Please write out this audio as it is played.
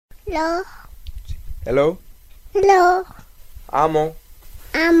Hello. Hello. Hello. Amo.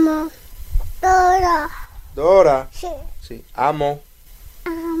 Amo. Dora. Dora. Sí. Sí. Amo.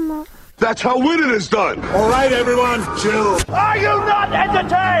 Amo. That's how winning is done. All right, everyone, chill. Are you not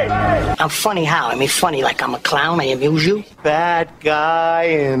entertained? I'm funny how? I mean, funny like I'm a clown. I amuse you. Bad guy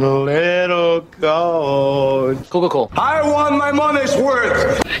in a little coat. Cool. I want my money's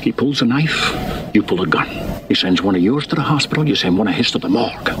worth. He pulls a knife, you pull a gun. He sends one of yours to the hospital, you send one of his to the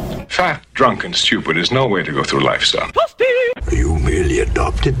morgue. Fat, drunk, and stupid is no way to go through life, son. You merely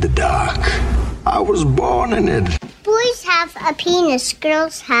adopted the dark. I was born in it. Boys have a penis.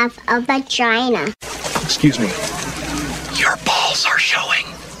 Girls have a vagina. Excuse me. Your balls are showing.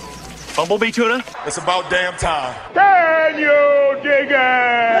 Bumblebee tuna? It's about damn time. Can you dig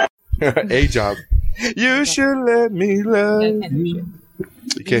it? A job. You should let me love you.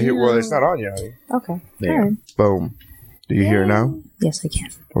 You can't hear. Well, it's not on yet. Okay. There. All right. Boom. Do you hear it now? Yes, I can.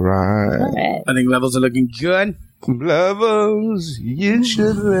 All right. I think levels are looking good. Lovers, you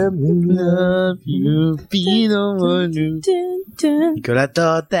should let me love you. Be the one who. Could I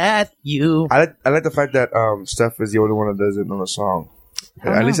thought that you. I like the fact that Steph is the only one that does it on the song.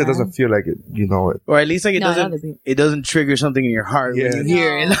 At least it doesn't feel like it. You know it. Or at least like it doesn't trigger something in your heart when you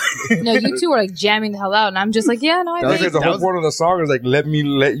hear it. No, you two were like jamming the hell out, and I'm just like, yeah, no, I That's like the whole point of the song is like, let me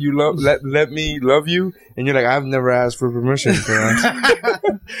love you, and you're like, I've never asked for permission.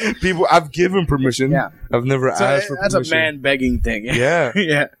 People, I've given permission. Yeah. I've never asked for permission. That's a man begging thing. Yeah.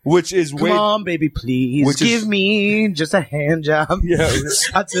 Yeah. Which is Come on, baby, please. Give me just a hand job. Yeah.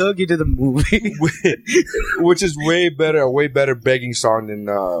 I took you to the movie. Which is a way better begging song than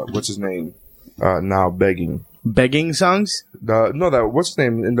what's his name? Now begging. Begging songs? What's his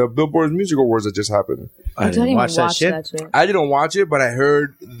name? In the Billboard Music Awards that just happened. I didn't even watch that shit. I didn't watch it, but I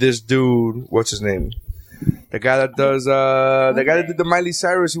heard this dude, what's his name? The guy that does, the guy that did the Miley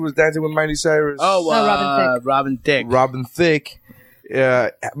Cyrus, who was dancing with Miley Cyrus. Robin Thicke. Robin Thicke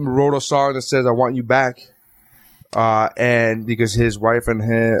wrote a song that says, I want you back. And because his wife and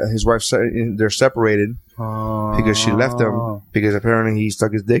his wife, they're separated because she left him because apparently he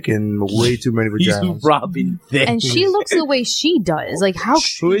stuck his dick in way too many vaginas. He's Robin Thicke. And she looks the way she does. Like, how?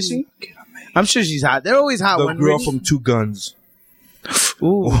 Who is she? I'm sure she's hot. They're always hot. The girl from Two Guns.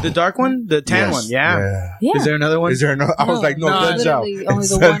 Ooh, the dark one? The tan one, yeah. Is there another one? Is there another? I was like, no, Denzel. Only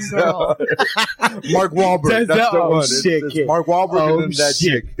the one girl. Mark Wahlberg. That's the one. Shit, Mark Wahlberg and that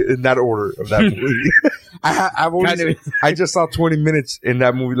chick in that order of that movie. I just saw 20 minutes in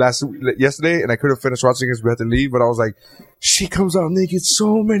that movie yesterday, and I couldn't finish watching it because we had to leave. But I was like, she comes out naked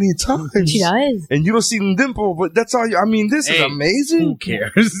so many times. She does, and you don't see the dimple, but that's all. This is amazing. Who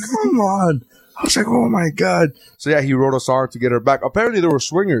cares? Come on. I was like, oh my God. So yeah, he wrote a song to get her back. Apparently, they were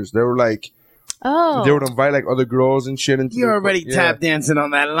swingers. They were like, they would invite like other girls and shit. You're already tap dancing on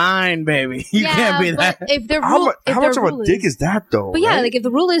that line, baby. You can't be that. If the How rule, much of a dick is that, though? But yeah, like if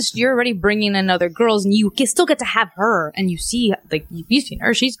the rule is you're already bringing in other girls and you still get to have her, and you see, like you've seen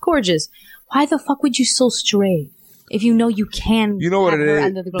her, she's gorgeous. Why the fuck would you still stray? If you know you can, you know what it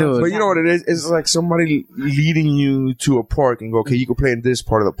is, but you know what it is. It's like somebody leading you to a park and go, okay, you can play in this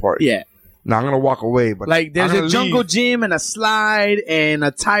part of the park. Yeah. Now I'm gonna walk away, but like there's a jungle gym and a slide and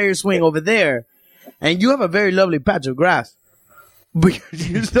a tire swing over there, and you have a very lovely patch of grass, but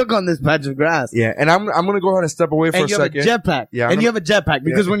you're stuck on this patch of grass. Yeah, and I'm gonna go ahead and step away for a second. And you have a jetpack. Yeah, and you have a jetpack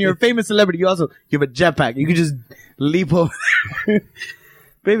because when you're a famous celebrity, you have a jetpack. You can just leap over.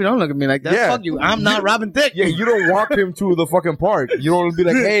 Baby, don't look at me like that. Fuck you. I'm not Robin Thicke. Yeah, you don't walk him to the fucking park. You don't be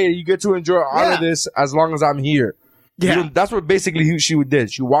like, hey, you get to enjoy all of this as long as I'm here. Yeah, that's what basically she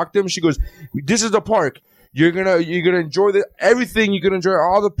did. She walked him. She goes, "This is the park. You're gonna enjoy everything. You can enjoy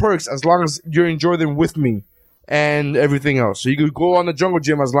all the perks as long as you enjoy them with me and everything else. So you could go on the jungle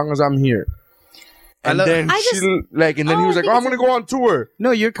gym as long as I'm here." And then he was like, "Oh, I'm gonna go on tour."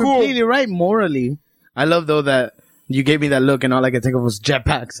 No, you're completely right morally. I love though that you gave me that look and all I could think of was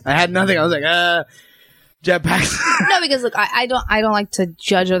jetpacks. I had nothing. I was like, jetpacks. No, because look, I don't like to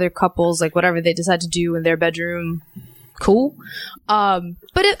judge other couples, like whatever they decide to do in their bedroom. Cool,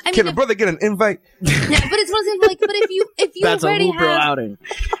 but can a brother get an invite? Yeah, but it's one of those things like, but if you that's already a Looper outing.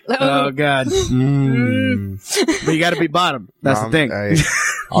 Oh God, but you got to be bottom. That's the thing.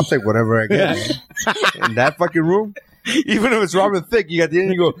 I'll take whatever I get in that fucking room. Even if it's Robin Thicke, you got the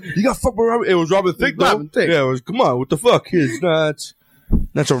end. You go, you got fuck with Robin. It was Robin Thicke, though. Robin Thicke. Yeah, it was. Come on, what the fuck? It's not.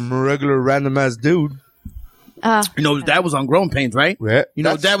 That's a regular random ass dude. You know, Dad was on Growing Pains, right? Yeah. You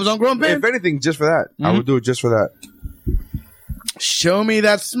know, Dad was on Growing Pains. If anything, just for that, I would do it just for that. Show me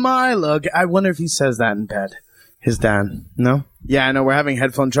that smile. I wonder if he says that in bed. His dad. No? Yeah, I know we're having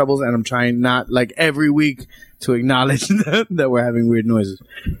headphone troubles, and I'm trying not, like, every week to acknowledge that we're having weird noises.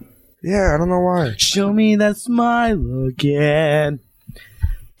 Yeah, I don't know why. Show me that smile again.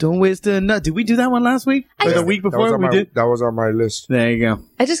 Don't waste a nut. Did we do that one last week? Or the week before we did? That was on my list. There you go.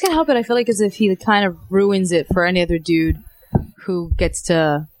 I just can't help it. I feel like as if he kind of ruins it for any other dude who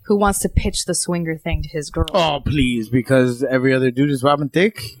wants to pitch the swinger thing to his girl. Oh, please, because every other dude is Robin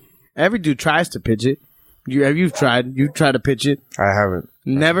Thicke. Every dude tries to pitch it. You've tried to pitch it. I haven't.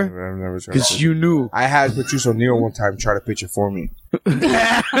 Never? I've never tried. Because you knew. I had Patrice O'Neal one time try to pitch it for me.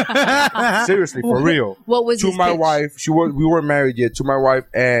 Seriously, for real. What was to my pitch? wife? We weren't married yet. To my wife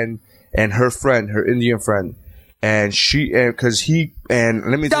and her friend, her Indian friend, and because he and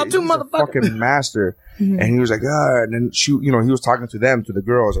let me tell you, he's a fucking master. And he was like, and then he was talking to the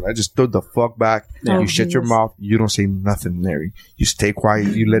girls, and I just stood the fuck back. Oh, you shut your mouth. You don't say nothing, Mary. You stay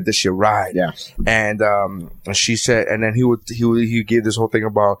quiet. You let this shit ride. Yeah. And she said, and then he gave this whole thing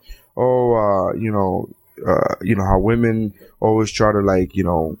about, how women always try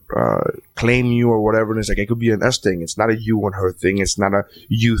to claim you or whatever. And it's like, it could be an us thing. It's not a you and her thing. It's not a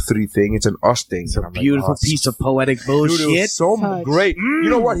you three thing. It's an us thing. It's a beautiful piece of poetic bullshit. Dude, it was so great. You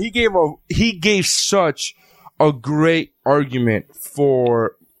know what? He gave such a great argument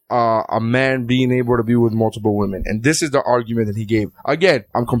for a man being able to be with multiple women. And this is the argument that he gave. Again,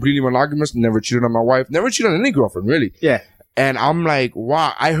 I'm completely monogamous, never cheated on my wife, never cheated on any girlfriend, really. Yeah. And I'm like,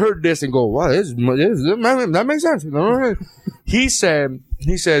 wow, I heard this and go, wow, that makes sense. He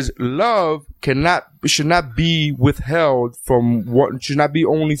says, love should not be withheld from should not be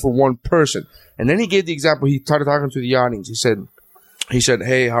only for one person. And then he gave the example, he started talking to the audience. He said,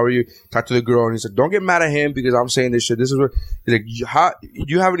 hey, how are you? Talk to the girl. And he said, don't get mad at him because I'm saying this shit. This is what, he's like, do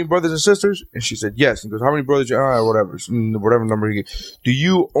you have any brothers and sisters? And she said, yes. He goes, how many brothers? Whatever number he gave.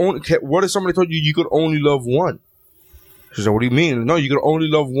 What if somebody told you could only love one? She said, what do you mean? No, you can only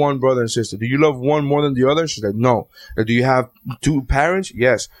love one brother and sister. Do you love one more than the other? She said, no. Do you have two parents?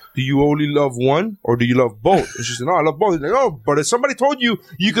 Yes. Do you only love one or do you love both? And she said, no, I love both. He's like, no, but if somebody told you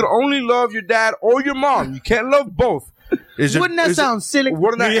could only love your dad or your mom, you can't love both. Wouldn't that sound silly?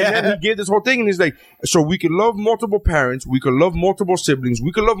 And then he gave this whole thing and he's like, so we can love multiple parents, we can love multiple siblings,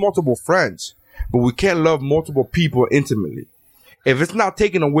 we can love multiple friends, but we can't love multiple people intimately. If it's not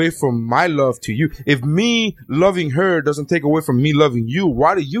taken away from my love to you, if me loving her doesn't take away from me loving you,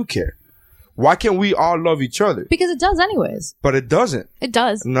 why do you care? Why can't we all love each other? Because it does anyways. But it doesn't. It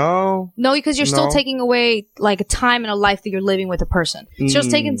does. No, because you're still taking away like a time in a life that you're living with a person. It's just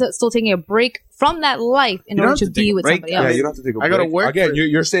still taking a break from that life in order to be with somebody else. Yeah, you don't have to take a break. I gotta work. Again,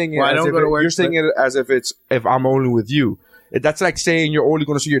 you're saying it as if it's if I'm only with you. That's like saying you're only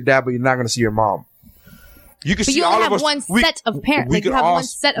going to see your dad, but you're not going to see your mom. You can see all of us. One set of parents. We could all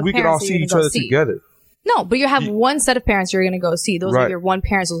see each other together. No, but you have one set of parents you're going to go see. Those are your one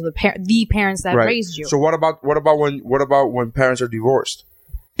parents. Those are the parents that raised you. So what about when parents are divorced,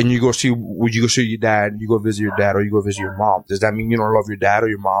 and you go see? Would you go see your dad? You go visit your dad, or you go visit your mom? Does that mean you don't love your dad or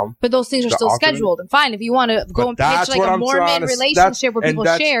your mom? But those things are still scheduled and fine. If you want to go and pitch like a Mormon relationship where people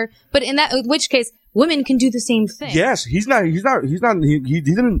share, but in which case. Women can do the same thing. Yes, he didn't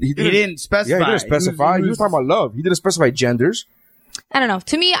specify. Yeah, he didn't specify. He was talking about love. He didn't specify genders. I don't know.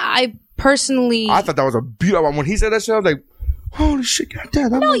 To me, I thought that was a beautiful. When he said that shit, I was like, holy shit,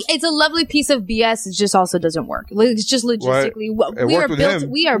 goddamn. It's a lovely piece of BS. It just also doesn't work. It's just logistically.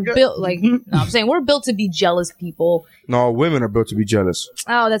 I'm saying we're built to be jealous people. No, women are built to be jealous.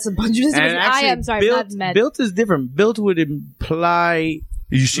 Oh, that's a bunch of. I'm sorry, not men. Built is different. Built would imply.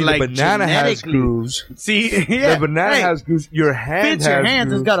 You see, the banana has grooves. See, the banana has grooves. Your hand has your hand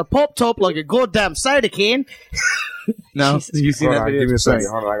has got a pop top like a goddamn cider can. No, you see that video? Give me a second.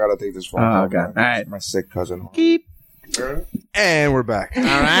 Hold on, I gotta take this phone. Oh, God. All right. My sick cousin. Keep. And we're back. All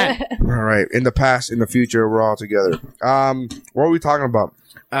right. All right. In the past, in the future, we're all together. What are we talking about?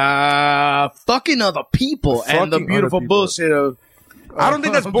 Fucking other people and the beautiful bullshit of. I don't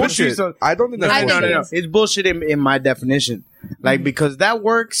think that's bullshit. I don't think that's bullshit. No. It's bullshit in my definition. Like, because that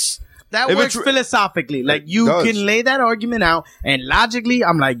works philosophically. Like, you can lay that argument out, and logically,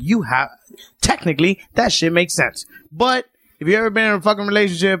 I'm like, technically, that shit makes sense. But if you've ever been in a fucking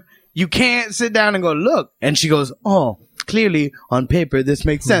relationship, you can't sit down and go, look. And she goes, oh, clearly, on paper, this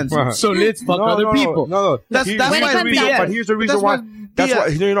makes sense. So let's fuck other people. No. That's why it's BS. But here's the reason why. That's why,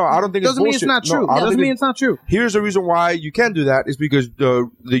 I don't think it's bullshit. Doesn't mean it's not true. Doesn't mean it's not true. Here's the reation why you can't do that is because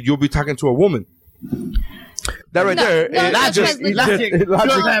you'll be talking to a woman. That right there, logic doesn't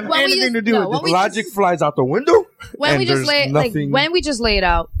have anything to do with it. Logic flies out the window. When we just lay it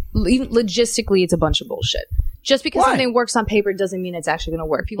out, even logistically, it's a bunch of bullshit. Just because something works on paper doesn't mean it's actually going to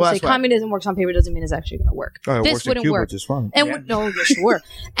work. People say communism works on paper doesn't mean it's actually going to work. This wouldn't work. Just fine. And sure.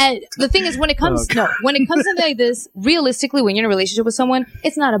 And the thing is, when it comes to something like this, realistically, when you're in a relationship with someone,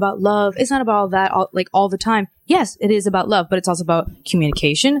 it's not about love. It's not about all that all the time. Yes, it is about love, but it's also about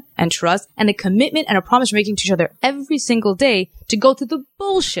communication and trust and a commitment and a promise you're making to each other every single day to go through the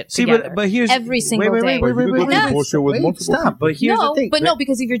bullshit together. But here's every single day. Stop. But here's the thing. But no,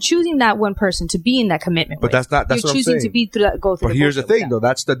 because if you're choosing that one person to be in that commitment, but that's what I'm saying. You're choosing to be through that. Go through. But here's the thing, though.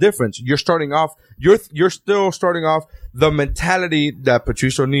 That's the difference. You're starting off. You're still starting off the mentality that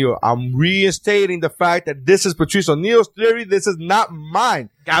Patrice O'Neal. I'm reinstating the fact that this is Patrice O'Neal's theory. This is not mine.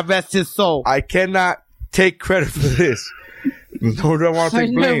 God rest his soul. I cannot take credit for this. Nor do I want to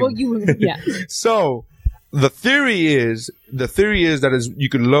take blame. So the theory is that you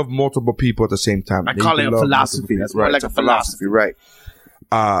can love multiple people at the same time. I call it a philosophy. That's right. Like a philosophy, right?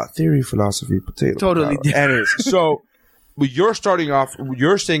 Theory, philosophy, potato. Totally different. Anyways, so you're starting off.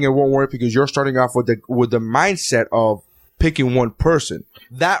 You're saying it won't work because you're starting off with the mindset of picking one person.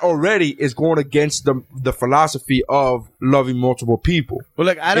 That already is going against the philosophy of loving multiple people. Well,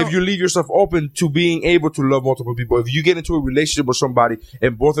 if you leave yourself open to being able to love multiple people, if you get into a relationship with somebody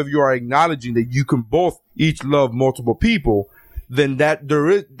and both of you are acknowledging that you can both each love multiple people, then that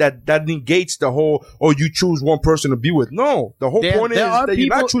negates the whole, you choose one person to be with. No, the whole point is that you're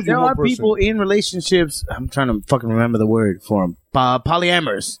not choosing one person. There are people in relationships, I'm trying to fucking remember the word for them,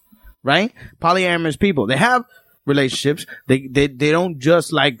 polyamorous, right? Polyamorous people. They have relationships. They don't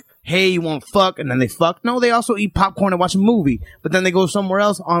just like, hey, you want fuck, and then they fuck. No, they also eat popcorn and watch a movie. But then they go somewhere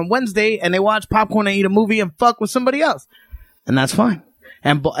else on Wednesday and they watch popcorn and eat a movie and fuck with somebody else. And that's fine.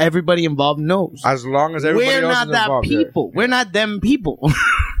 And everybody involved knows. As long as everybody else is involved. We're not that people. Yeah. We're not them people.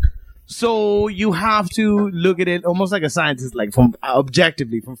 So you have to look at it almost like a scientist, like from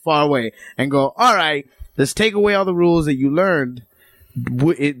objectively, from far away, and go, all right, let's take away all the rules that you learned.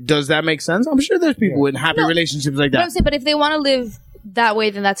 Does that make sense? I'm sure there's people in happy relationships like that. But if they want to live that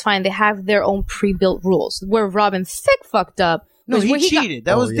way, then that's fine. They have their own pre-built rules. Where Robin Thicke fucked up. No, he cheated.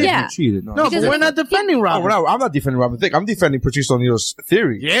 That was different. He cheated. No, but we're not defending Robin. I'm not defending Robin Thicke. I'm defending Patrice O'Neal's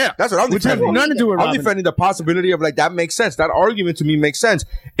theory. Yeah, that's what I'm defending. Nothing to do with Robin. I'm defending the possibility of that makes sense. That argument to me makes sense.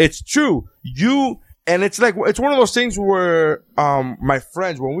 It's true. And it's like, it's one of those things where, my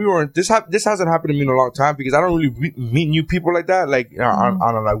friends, when we were, this hasn't happened to me in a long time because I don't really meet new people like that,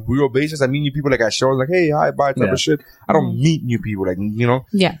 on a real basis. I meet new people at shows, hey, hi, bye, type of shit. I don't meet new people,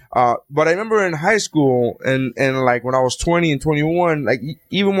 Yeah. But I remember in high school and when I was 20 and 21,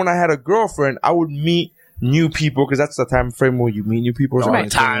 even when I had a girlfriend, I would meet new people because that's the time frame where you meet new people.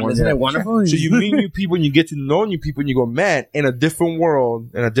 Right time, isn't it wonderful? So you meet new people and you get to know new people and you go, man, in a different world,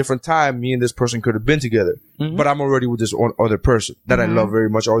 in a different time, me and this person could have been together. Mm-hmm. But I'm already with this other person that I love very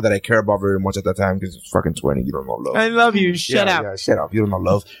much or that I care about very much at that time because it's fucking 20. You don't know love. I love you. Shut up. Yeah, shut up. You don't know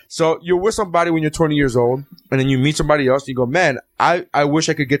love. So you're with somebody when you're 20 years old and then you meet somebody else and you go, man, I wish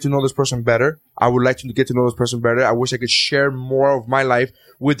I could get to know this person better. I would like to get to know this person better. I wish I could share more of my life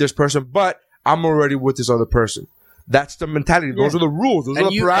with this person, but I'm already with this other person. That's the mentality. Those are the rules. Those are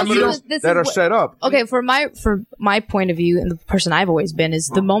the parameters that are set up. Okay, for my point of view, and the person I've always been is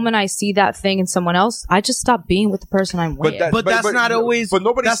the moment I see that thing in someone else, I just stop being with the person I'm with. But that's not always. But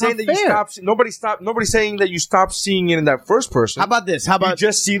nobody's saying that you stop. Nobody's saying that you stop seeing it in that first person. How about this? How about you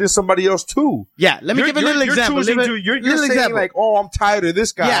just see it in somebody else too? Yeah, let me give a little example. You're saying like, oh, I'm tired of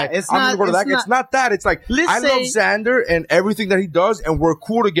this guy. Yeah, it's not. It's not that. It's like I love Xander and everything that he does, and we're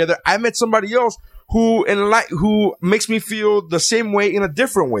cool together. I met somebody else who makes me feel the same way in a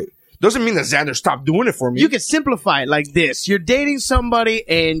different way. Doesn't mean that Xander stopped doing it for me. You can simplify it like this. You're dating somebody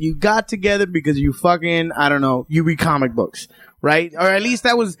and you got together because you fucking, I don't know, you read comic books, right? Or at least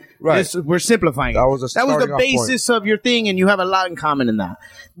that was, right. We're simplifying it. That was the basis of your thing and you have a lot in common in that.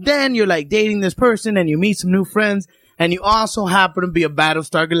 Then you're like dating this person and you meet some new friends and you also happen to be a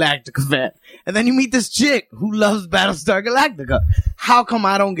Battlestar Galactica fan. And then you meet this chick who loves Battlestar Galactica. How come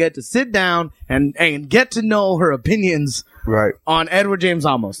I don't get to sit down and get to know her opinions on Edward James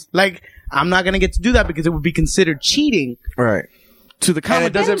Olmos? Like, I'm not going to get to do that because it would be considered cheating. Right. To the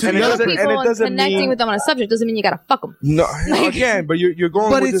comment. And it doesn't connecting with them on a subject doesn't mean you got to fuck them. No, again, but you're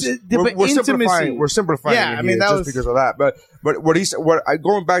going with this. We're simplifying. We're simplifying. Yeah, I mean, that just because of that. But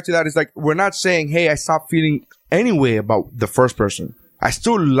going back to that is like, we're not saying, hey, I stopped feeling any way about the first person. I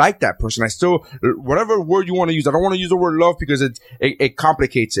still like that person. I still, whatever word you want to use. I don't want to use the word love because it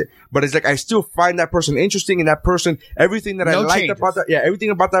complicates it. But it's like, I still find that person interesting and that person, everything that I liked about that. Yeah,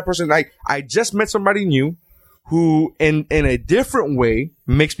 everything about that person. Like, I just met somebody new who in a different way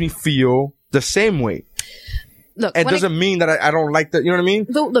makes me feel the same way. Look, it doesn't mean that I don't like that. You know what I mean?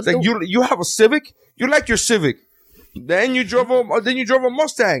 Look, like you have a Civic. You like your Civic. Then you drove a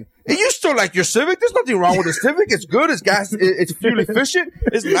Mustang. And you still like your Civic. There's nothing wrong with the Civic. It's good. It's gas. It's fuel efficient.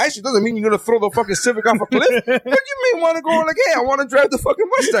 It's nice. It doesn't mean you're gonna throw the fucking Civic off a cliff. But you may want to go like, hey, I want to drive the fucking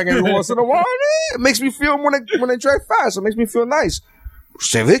Mustang every once in a while. It makes me feel when I drive fast. It makes me feel nice.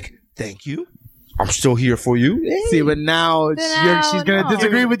 Civic, thank you. I'm still here for you. Hey. See, but now she's going to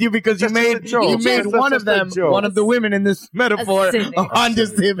disagree with you because you made one of the women in this metaphor a Honda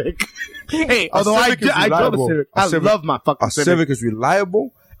Civic. Hey, although I drove a Civic. I love my fucking Civic. A Civic is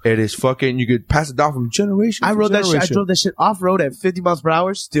reliable. It is fucking, you could pass it down from generation I drove that shit off-road at 50 miles per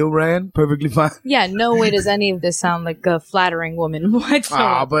hour, still ran perfectly fine. Yeah, no way does any of this sound like a flattering woman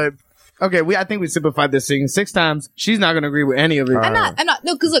whatsoever. But... Okay, I think we simplified this thing 6 times. She's not going to agree with any of it. I'm not.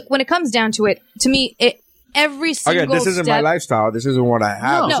 No, because look, when it comes down to it, to me, every single this isn't my lifestyle. This isn't what I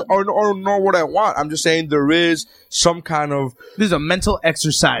have. No. Or nor what I want. I'm just saying there is some kind of... There's a mental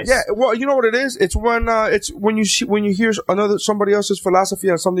exercise. Yeah, well, you know what it is? It's when you hear somebody else's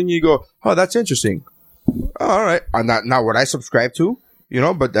philosophy on something, you go, oh, that's interesting. All right. Not what I subscribe to,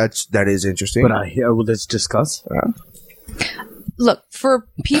 but that is interesting. But let's discuss. Look, for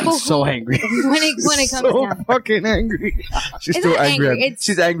people so angry. When it comes so down, fucking angry. She's still angry.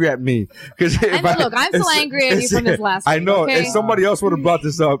 She's angry at me because I'm still angry at you from this last week. I know. Okay? If somebody else would have brought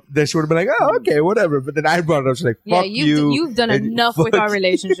this up, then she would have been like, "Oh, okay, whatever." But then I brought it up. She's like, "Fuck you." You've done enough with our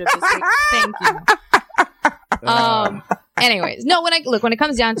relationship this week. Thank you. Anyways, no. When it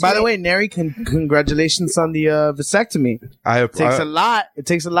comes down to By the way, Neri, congratulations on the vasectomy. It takes a lot. It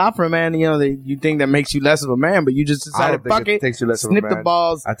takes a lot for a man. You think that makes you less of a man, but you just decided, fuck it. Takes you less snip of a man. The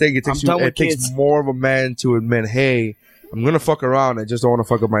balls. I think it takes more of a man to admit, hey, I'm gonna fuck around. I just don't want to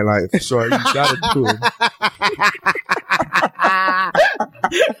fuck up my life. So you gotta do it.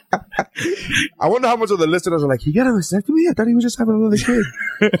 I wonder how much of the listeners are like, he got a vasectomy? I thought he was just having another kid.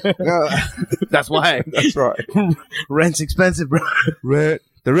 That's why. That's right. Rent's expensive, bro.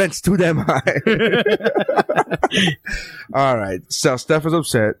 The rent's too damn high. All right. So Steph is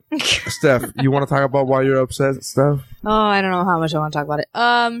upset. Steph, you want to talk about why you're upset, Steph? Oh, I don't know how much I want to talk about it.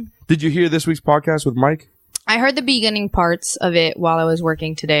 Did you hear this week's podcast with Mike? I heard the beginning parts of it while I was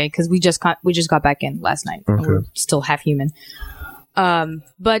working today because we just got back in last night. Okay. And we're still half human.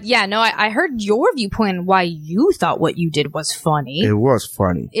 But yeah, no, I heard your viewpoint on why you thought what you did was funny. It was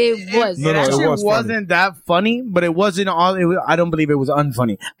funny. It was. It actually wasn't that funny, but it wasn't all. I don't believe it was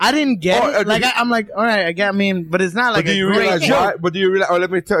unfunny. I didn't get it. I'm like, all right, I get. But it's not like a great joke. But do you realize? Oh,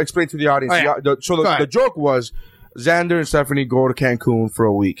 let me explain to the audience. The joke was Xander and Stephanie go to Cancun for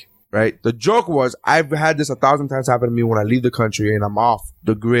a week. Right? The joke was, I've had this 1,000 times happen to me when I leave the country and I'm off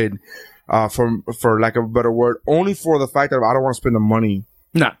the grid, for lack of a better word, only for the fact that I don't want to spend the money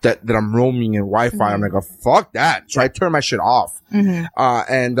that I'm roaming in Wi-Fi. Mm-hmm. I'm like, oh, fuck that. So I turn my shit off.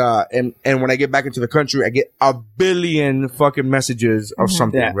 Mm-hmm. And when I get back into the country, I get 1 billion fucking messages of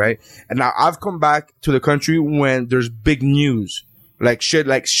something, right? And now I've come back to the country when there's big news. Like shit,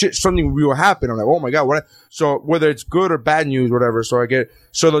 something real happened. I'm like, oh my God, what? So whether it's good or bad news, whatever. So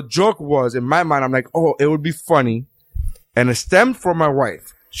the joke was, in my mind, I'm like, oh, it would be funny. And it stemmed from my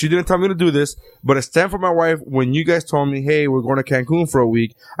wife. She didn't tell me to do this, but it stemmed from my wife when you guys told me, hey, we're going to Cancun for a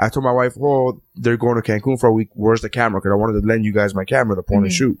week. I told my wife, oh, they're going to Cancun for a week. Where's the camera? Cause I wanted to lend you guys my camera to point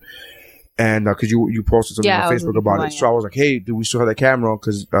and shoot. And cause you posted something on Facebook about it. So I was like, hey, do we still have the camera?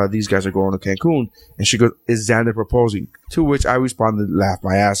 Cause these guys are going to Cancun. And she goes, is Xander proposing? To which I responded, laugh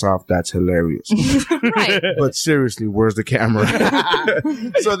my ass off. That's hilarious. Right. But seriously, where's the camera?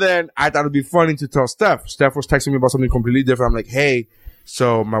 So then I thought it'd be funny to tell Steph. Steph was texting me about something completely different. I'm like, hey,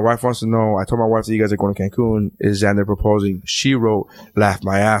 so my wife wants to know. I told my wife that you guys are going to Cancun. Is Xander proposing? She wrote, laugh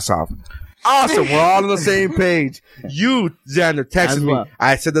my ass off. Awesome. We're all on the same page. You, Xander, texted me.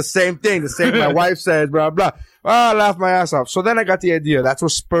 I said the same thing. The same my wife said, blah, blah. I laughed my ass off. So then I got the idea. That's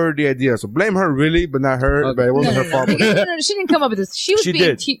what spurred the idea. So blame her, really, but not her. Okay. But it wasn't her fault. No, she didn't come up with this. She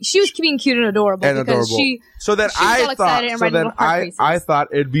was being cute and adorable. So then I thought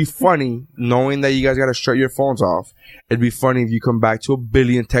it'd be funny, knowing that you guys got to shut your phones off. It'd be funny if you come back to 1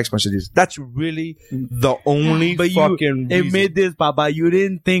 billion text messages. That's really the only fucking reason. Admit this, Baba. You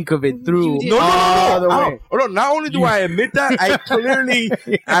didn't think of it through. No. Not only do I admit that, I clearly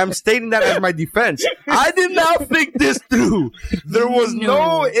I'm stating that as my defense. I did not think this through. There was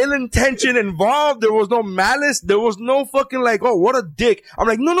no ill intention involved. There was no malice. There was no fucking like, oh, what a dick. I'm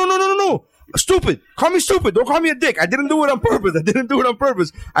like, no. Stupid. Call me stupid. Don't call me a dick. I didn't do it on purpose.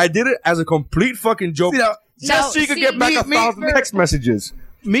 I did it as a complete fucking joke. Just so you could get back 1,000 text messages.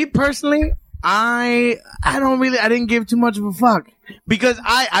 Me personally, I didn't give too much of a fuck because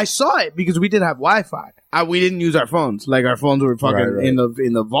I saw it because we did have Wi-Fi. We didn't use our phones. Like our phones were fucking in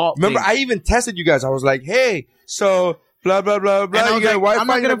the vault. Remember, I even tested you guys. I was like, hey, so blah, blah, blah, blah. You got Wi-Fi? I'm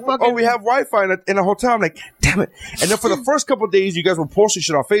not gonna fucking... we have Wi-Fi in a hotel. I'm like, damn it. And then for the first couple of days, you guys were posting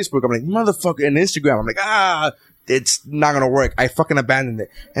shit on Facebook. I'm like, motherfucker, and Instagram. I'm like, it's not gonna work. I fucking abandoned it.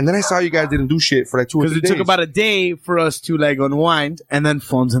 And then I saw you guys didn't do shit for like 2 or 3 days. Because it took about a day for us to like unwind and then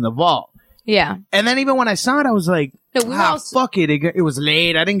phones in the vault. Yeah. And then even when I saw it, I was like, fuck it. It was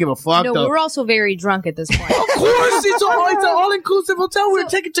late. I didn't give a fuck. No, we were also very drunk at this point. Of course. It's an all-inclusive hotel. We were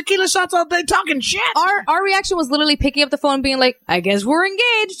taking tequila shots all day talking shit. Our reaction was literally picking up the phone and being like, I guess we're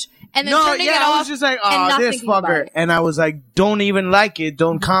engaged. And then turning it off. I was just like, oh, this fucker. And I was like, don't even like it.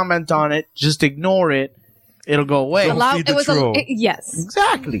 Don't comment on it. Just ignore it. It'll go away. Yes.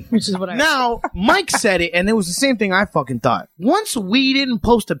 Exactly. Which is what I Now, Mike said it, and it was the same thing I fucking thought. Once we didn't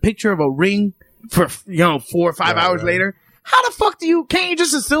post a picture of a ring for, 4 or 5 hours later, how the fuck can't you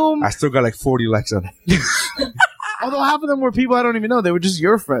just assume? I still got like 40 likes on it. Although half of them were people I don't even know. They were just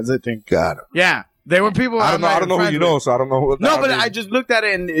your friends, I think. God. Yeah. They were people I don't know who you know, so I don't know. No, but I just looked at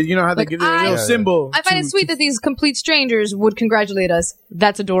it and you know how they give you a little symbol. I find it sweet that these complete strangers would congratulate us.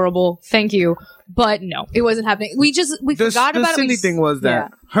 That's adorable. Thank you. But no, it wasn't happening. We forgot about it. The silly thing was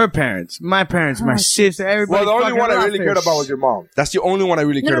that her parents, my parents, my sister, everybody. Well, the only one I really cared about was your mom. That's the only one I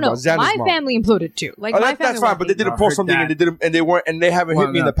really cared about. Xander's my mom. family imploded too. Like that's fine, but they didn't post something and they haven't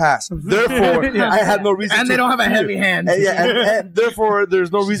hit me in the past. Therefore, I had no reason. And they don't have a heavy hand. And therefore,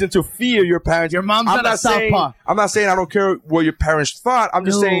 there's no reason to fear your parents. Your mom's not a southpaw. I'm not saying I don't care what your parents thought. I'm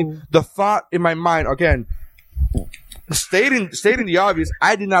just saying the thought in my mind again. Stating the obvious,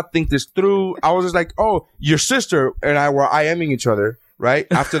 I did not think this through. I was just like, oh, your sister and I were IMing each other, right?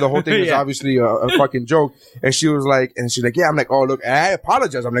 After the whole thing was obviously a fucking joke. And she was like, yeah, I'm like, oh, look, and I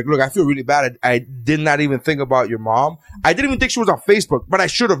apologize. I'm like, look, I feel really bad. I did not even think about your mom. I didn't even think she was on Facebook, but I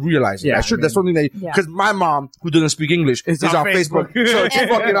should have realized it. Yeah, that's something that, because my mom, who doesn't speak English, is on Facebook. So it's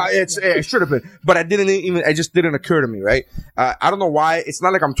fucking, it should have been. But it just didn't occur to me, right? I don't know why. It's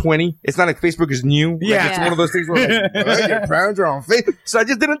not like I'm 20. It's not like Facebook is new. Yeah. Like, it's one of those things where like, your parents are on Facebook. So I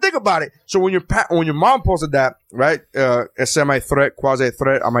just didn't think about it. So when your mom posted that, right, a semi-threat,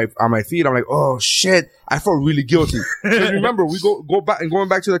 quasi-threat on my feed, I'm like, oh shit, I felt really guilty. Because remember, we go back and going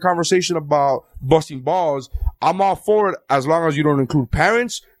back to the conversation about busting balls, I'm all for it as long as you don't include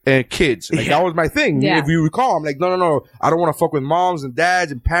parents and kids. Like, that was my thing. Yeah. If you recall, I'm like, no, I don't want to fuck with moms and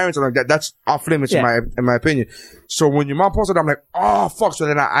dads and parents and like that. That's off limits in my opinion. So when your mom posted, I'm like, oh fuck. So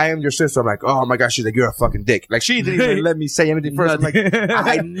then I am your sister. I'm like, oh my gosh, she's like, you're a fucking dick. Like she didn't even let me say anything first. I'm like,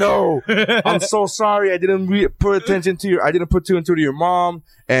 I know. I'm so sorry. I didn't put attention to I didn't put two and two to your mom.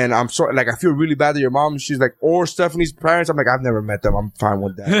 And I'm sorry, like, I feel really bad that your mom, she's like, or Stephanie's parents. I'm like, I've never met them. I'm fine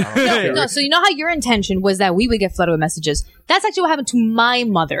with that. No, so you know how your intention was that we would get flooded with messages? That's actually what happened to my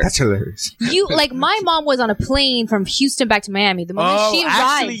mother. That's hilarious. My mom was on a plane from Houston back to Miami. The moment she arrived.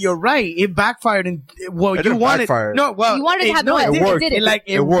 Actually, you're right. It backfired. You wanted it to happen.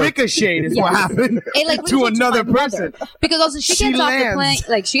 It ricocheted is what happened to another person. Because also she gets off the plane,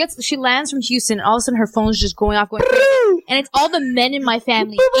 like she lands from Houston, and all of a sudden her phone's just going off, going crazy. And it's all the men in my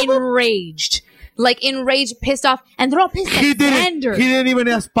family enraged, pissed off, and they're all pissed at Xander. He didn't even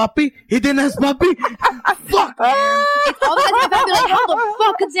ask Puppy. Fuck, man. It's all the guys in my family like, how the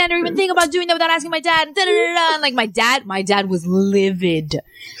fuck could Xander even think about doing that without asking my dad? And like my dad was livid.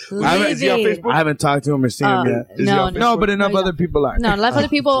 Is he on Facebook? I haven't talked to him or seen him yet. No, but enough other people are. No, enough other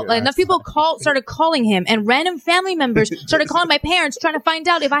people. Enough people started calling him, and random family members started calling my parents, trying to find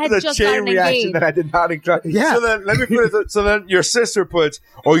out if I had just gotten engaged. That I did not expect. Yeah. So then let me put it. So then your sister puts,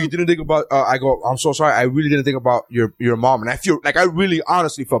 "Oh, you didn't think about." I go, "I'm so sorry. I really didn't think about your mom," and I feel like I really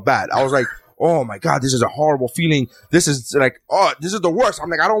honestly felt bad. I was like, oh my God, this is a horrible feeling. This is like, oh, this is the worst. I'm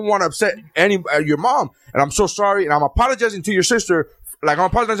like, I don't want to upset your mom, and I'm so sorry, and I'm apologizing to your sister. Like, I'm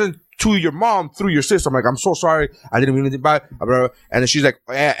apologizing to your mom through your sister. I'm like, I'm so sorry. I didn't mean anything about it. And then she's like,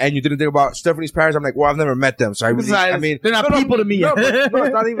 and you didn't think about Stephanie's parents? I'm like, well, I've never met them. So they're not people to me yet. No,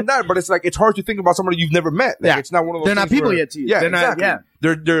 it's not even that. But it's like, it's hard to think about somebody you've never met. Like, it's not one of those they're not people yet to you. Yeah, they're exactly. Not,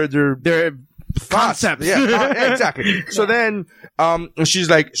 yeah. They're concepts. Yeah, exactly. So then, she's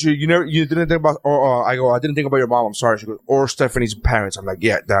like, you didn't think about, I go, I didn't think about your mom. I'm sorry. She goes, or Stephanie's parents. I'm like,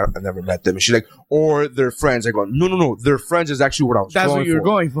 yeah, I never met them. And she's like, or their friends. I go, no. Their friends is actually what I was going for. That's what you were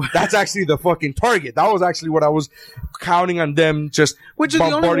going for. That's actually the fucking target. That was actually what I was counting on them just which is the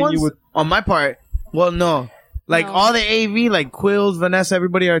only ones, you with. On my part, well, no. Like all the AV, like Quills, Vanessa,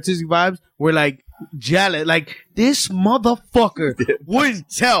 everybody, Artistic Vibes, were like, jealous. Like, this motherfucker wouldn't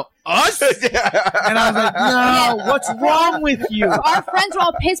tell us. And I was like, no, what's wrong with you? Our friends were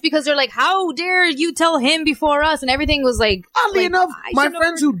all pissed because they're like, how dare you tell him before us? And everything was like... Oddly enough, my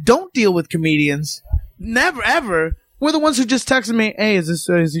friends who don't deal with comedians, never ever, were the ones who just texted me, hey,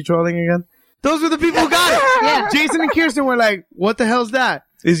 is he trolling again? Those were the people who got it. Yeah. Jason and Kirsten were like, what the hell's that?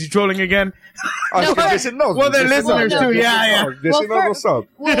 Is he trolling again? No, Jason knows. Well, they're listeners too. Yeah. Jason knows what's up.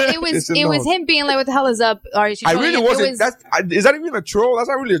 Well, it was him being like, what the hell is up? I really wasn't. Is that even a troll? That's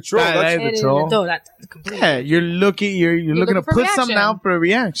not really a troll. That's a troll. No, that's completely. Yeah, you're looking to put something out for a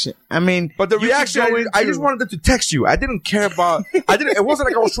reaction. I mean, but the reaction, I just wanted them to text you. I didn't care about. It wasn't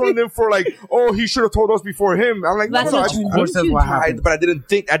like I was trolling them for like, oh, he should have told us before him. I'm like, that's that's what happened. But I didn't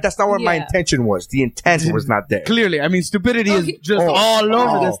think that's not what my intention was. The intent was not there. Clearly, I mean, stupidity is just all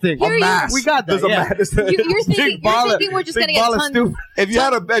over this thing. We got that. You're thinking we're just gonna get tons. If you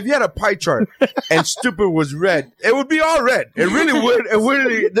had a pie chart and stupid was red, it would be all red. It really would. It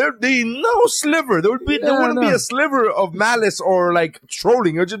would. There'd be no sliver. There wouldn't be a sliver of malice or like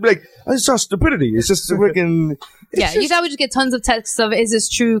trolling. It would just be like, I just saw stupidity. It's just freaking. Yeah, you thought we just get tons of texts of, is this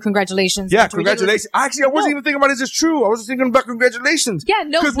true? Congratulations. Yeah, congratulations. Actually, I wasn't even thinking about, is this true? I was just thinking about congratulations. Yeah,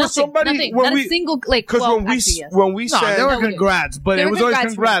 no, nothing. Not a single, like, because when we said, there were congrats, but it was always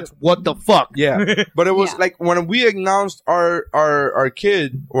congrats. What the fuck? Yeah, but it was like when we announced our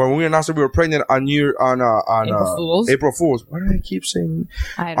kid, when we announced that we were pregnant on April Fools. Why did I keep saying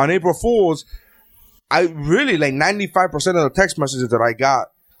on April Fools? I really like 95% of the text messages that I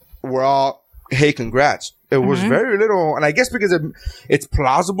got were all, hey, congrats. It was very little, and I guess because it's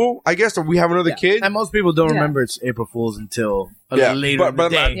plausible, I guess, that we have another kid. And most people don't remember it's April Fool's until later in the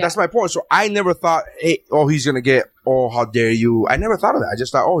day. That's my point. So I never thought, hey, he's going to get, how dare you. I never thought of that. I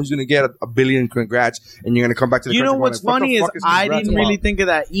just thought, he's going to get a billion congrats, and you're going to come back to the country. You know what's funny is I didn't really think of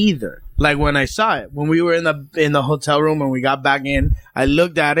that either. Like when I saw it, when we were in the hotel room and we got back in, I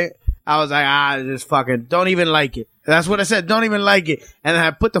looked at it. I was like, just fucking don't even like it. That's what I said. Don't even like it. And then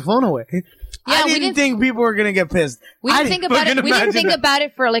I put the phone away. Yeah, I didn't think people were gonna get pissed. We didn't think about it. We didn't think about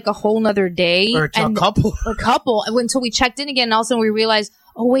it for like a whole nother day or a couple until we checked in again. And all of a sudden we realized,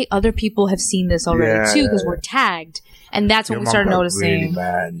 oh wait, other people have seen this already too because we're tagged. And that's when we started noticing.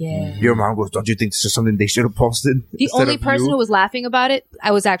 Really yeah. Your mom goes, don't you think this is something they should have posted? The only person who was laughing about it,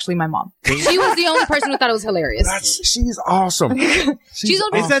 I was actually my mom. She was the only person who thought it was hilarious. She's awesome. She's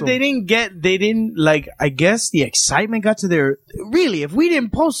awesome. It's that they didn't like, I guess the excitement got to their, really, if we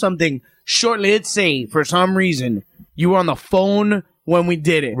didn't post something shortly, let's say, for some reason, you were on the phone when we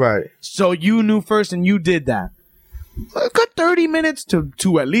did it. Right. So you knew first and you did that. A good 30 minutes to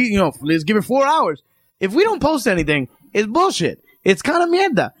at least, let's give it 4 hours. If we don't post anything, it's bullshit. It's kind of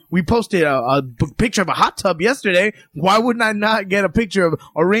mierda. We posted a picture of a hot tub yesterday. Why wouldn't I not get a picture of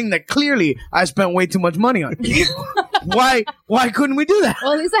a ring that clearly I spent way too much money on? Why couldn't we do that?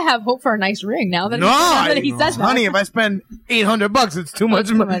 Well, at least I have hope for a nice ring now that he says that. Honey, if I spend $800, it's too much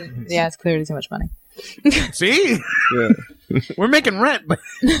money. Yeah, it's clearly too much money. See? Yeah. We're making rent, but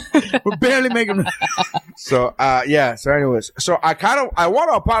we're barely making rent. So, So anyways, I want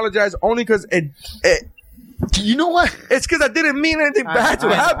to apologize only because it you know what? It's because I didn't mean anything bad to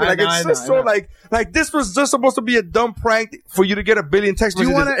happen. Like this was just supposed to be a dumb prank for you to get a billion text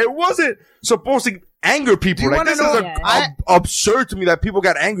messages. It wasn't supposed to anger people. Like this is absurd to me that people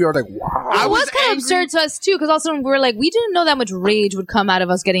got angry. I was like, wow. It was kind of absurd to us too, because also we were like, we didn't know that much rage would come out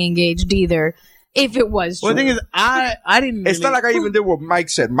of us getting engaged either. If it was true. Well, the thing is, I didn't. It's not like I even did what Mike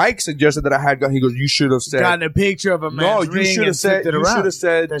said. Mike suggested that I had gone. He goes, "You should have said." Gotten a picture of a man's ring. No, you should have said. You should have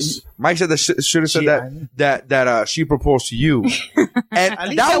said. Mike said that should have said that she proposed to you,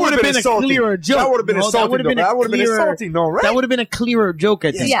 and that would have been a clearer joke. That would have been insulting. That would have been insulting, though, right? That would have been a clearer joke.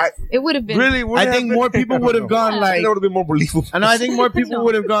 I think. Yeah, it would have been. Really, I think more people would have gone like. That would have been more believable. I know. I think more people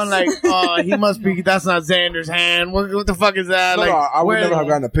would have gone like, "Oh, he must be. That's not Xander's hand. What the fuck is that?" No, I would never have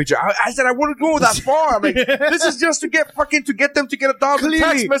gotten a picture. I said I wouldn't go that far. I'm like, this is just to get them to get 1,000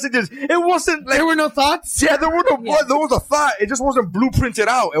 text messages. It wasn't like there were no thoughts. Yeah, there was a thought. It just wasn't blueprinted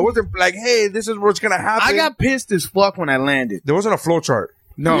out. It wasn't like, hey, this is what's gonna happen. I got pissed as fuck when I landed. There wasn't a flow chart.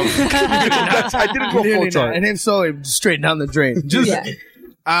 No, I didn't go flow chart. And if so, it straight down the drain.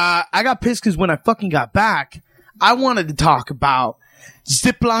 I got pissed because when I fucking got back, I wanted to talk about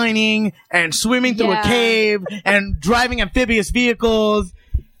ziplining and swimming through a cave and driving amphibious vehicles.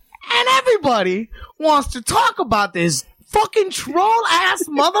 And everybody wants to talk about this fucking troll ass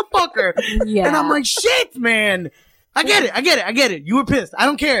motherfucker. Yeah. And I'm like, shit, man. I get it. You were pissed. I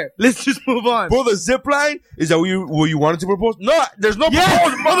don't care. Let's just move on. Bro, the zip line, is that what you wanted to propose? No, there's no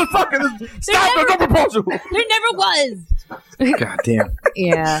proposal, motherfucker. Stop, there's no proposal. There never was. God damn.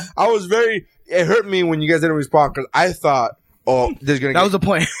 Yeah. I was very, it hurt me when you guys didn't respond because I thought, oh, there's gonna. That was the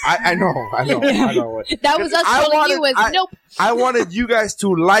point. I know. That was us telling you as nope. I wanted you guys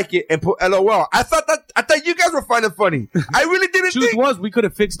to like it and put LOL. I thought you guys were finding it funny. I really didn't. Truth was, we could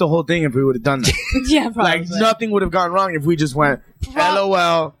have fixed the whole thing if we would have done that. Yeah, probably. Like nothing would have gone wrong if we just went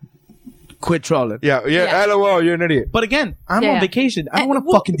LOL. Quit trolling. Yeah. LOL, you're an idiot. But again, I'm on vacation. I don't want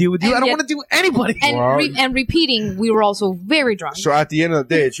to fucking deal with you. I don't want to deal with anybody. And repeating, we were also very drunk. So at the end of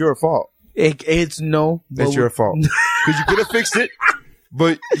the day, it's your fault. It's It's your fault because you could have fixed it,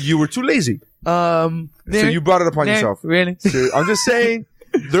 but you were too lazy. So you brought it upon yourself. Really? So I'm just saying.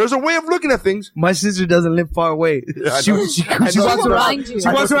 There's a way of looking at things. My sister doesn't live far away. She walks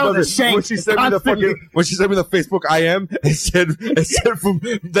around with a shank. When she sent me the Facebook IM, it said from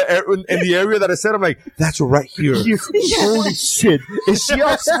in the area that I said, I'm like, that's right here. Holy shit. Is she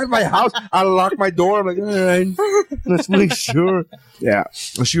outside my house? I lock my door. I'm like, all right, let's make sure. Yeah.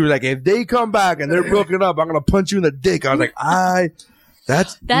 And she was like, if they come back and they're broken up, I'm going to punch you in the dick. I was like,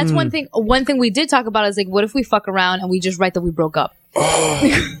 That's one thing. One thing we did talk about is like, what if we fuck around and we just write that we broke up?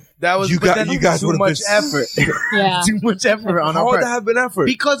 Oh, that was you guys too much effort. Yeah, too much effort on our part. How would that have been effort?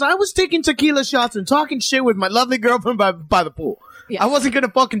 Because I was taking tequila shots and talking shit with my lovely girlfriend by the pool. Yeah. I wasn't gonna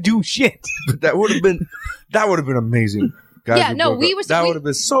fucking do shit. But that would have been amazing. Guys, yeah, no, we were. That would have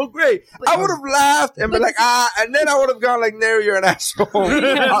been so great. I would have laughed and been like, and then I would have gone like, "Nary, you're an asshole,"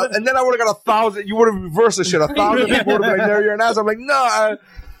 and then I would have got 1,000. You would have reversed the shit. 1,000 people would have been like, "Nary, you're an asshole." I'm like, no.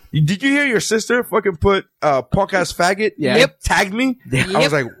 Did you hear your sister fucking put punk ass faggot? Yeah. Yep. Tagged me. Yep. I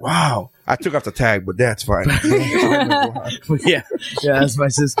was like, wow. I took off the tag, but that's fine. yeah, that's my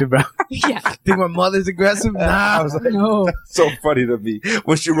sister, bro. Yeah. Think my mother's aggressive? Nah, I was like, no. That's so funny to me.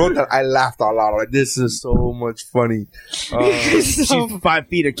 When she wrote that, I laughed out loud. Like, this is so much funny. She's 5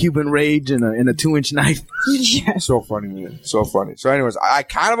 feet of Cuban rage and a 2-inch knife. Yeah. So funny, man. So funny. So, anyways, I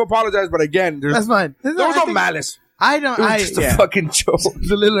kind of apologize, but again, that's fine. There was no malice. It was just a fucking joke.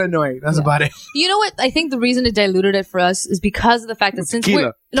 It's a little annoying. That's about it. You know what? I think the reason it diluted it for us is because of the fact that since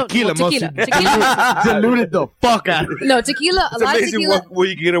tequila. Tequila. Diluted the fuck out of it. No, tequila. It's amazing what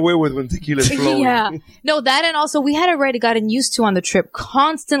you can get away with when tequila's flowing. Yeah. No, that and also we had already gotten used to on the trip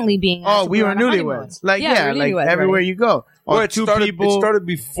constantly being. Oh, we were newlyweds. Like everywhere you go. It started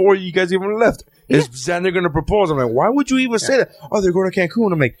before you guys even left. Is Xander going to propose? I'm like, why would you even say that? Oh, they're going to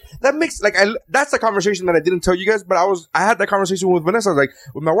Cancun. I'm like, that makes that's the conversation that I didn't tell you guys, but I had that conversation with Vanessa. I was like,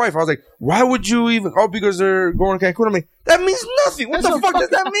 with my wife. I was like, why would you even? Oh, because they're going to Cancun. I'm like, that means nothing. What the fuck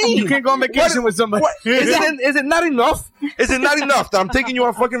does that mean? You can't go on vacation with somebody. Is it not enough? Is it not enough that I'm taking you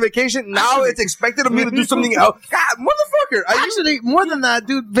on fucking vacation? Now it's expected of me to do something else. God, motherfucker. Actually, more than that,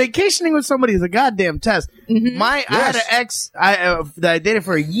 dude, vacationing with somebody is a goddamn test. Mm-hmm. I had an ex that I dated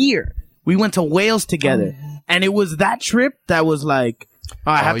for a year. We went to Wales together, and it was that trip that was like,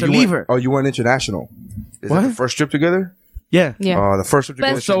 I have to leave her. Oh, you went international? Is that the first trip together? Yeah. The first trip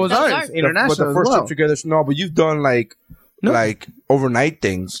together. But so was ours. International. But the first trip together, no, but you've done like overnight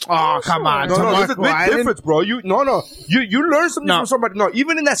things. Oh, come on. No, there's a big difference, bro. You learn something from somebody. No,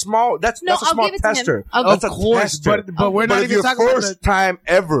 even in that small, that's a small tester. That's a tester. But we're not even talking about the first time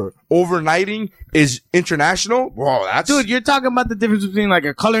ever overnighting is international. Whoa, dude, you're talking about the difference between like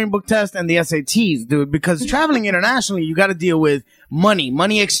a coloring book test and the SATs, dude, because traveling internationally, you got to deal with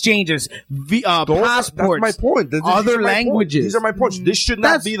money exchanges, passports. That's my point. Other languages. These are my points. This should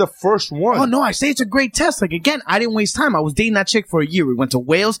not be the first one. Oh, no, I say it's a great test. Like, again, I didn't waste time. I was dating that chick for a year. We went to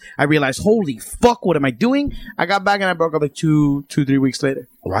Wales. I realized, holy fuck, what am I doing? I got back and I broke up like 2-3 weeks later.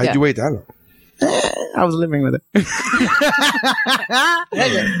 Why did you wait that long? I was living with her.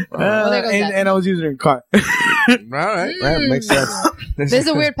 And I was using her car. All right. That makes sense. There's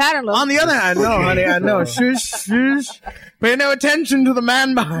a weird pattern, though. On the other hand, no, honey, I know. Shush. Pay no attention to the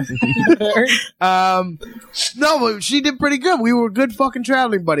man behind. No, but she did pretty good. We were good fucking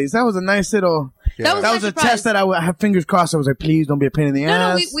traveling buddies. That was a nice little... Yeah. That was a test that I had fingers crossed. I was like, please don't be a pain in the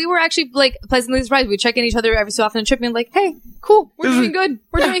ass. No, we were actually like pleasantly surprised. We check in each other every so often and trip in like, hey, cool, we're doing good.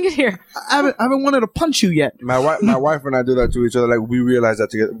 We're doing it here. I haven't wanted to punch you yet. My wife and I do that to each other. Like, we realized that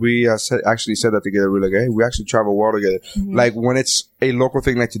together. We actually said that together. We're like, hey, we actually travel well together. Mm-hmm. Like, when it's a local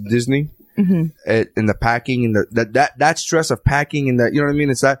thing like to Disney, mm-hmm. In the packing and that stress of packing and that, you know what I mean?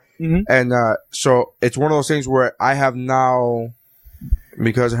 It's that. Mm-hmm. And so it's one of those things where I have now,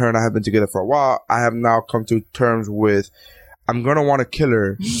 because her and I have been together for a while, I have now come to terms with I'm gonna want to kill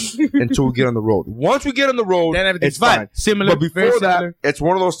her until we get on the road. Once we get on the road, then everything's it's fine. Similar, but before that, it's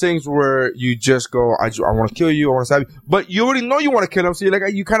one of those things where you just go, I want to kill you, I want to stab you, but you already know you want to kill him, so you're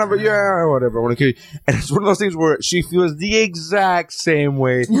like, you kind of, yeah, whatever, I want to kill you. And it's one of those things where she feels the exact same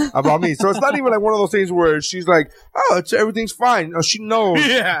way about me. So it's not even like one of those things where she's like, oh, everything's fine. No, she knows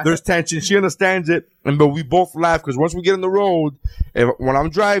there's tension. She understands it. But we both laugh because once we get on the road, when I'm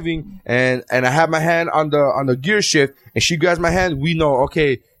driving and I have my hand on the gear shift and she grabs my hand, we know,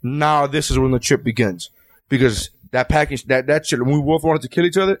 okay, now this is when the trip begins. Because that package, that shit, we both wanted to kill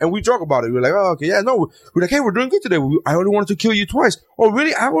each other and we joke about it. We're like, oh, okay, yeah, no. We're like, hey, we're doing good today. I only wanted to kill you twice. Oh,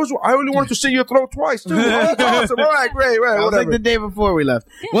 really? I only wanted to slit your throat twice, too. Oh, that's awesome. All right, great, right, whatever. Like the day before we left.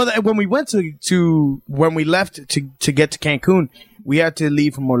 Yeah. Well, when we went when we left to get to Cancun, we had to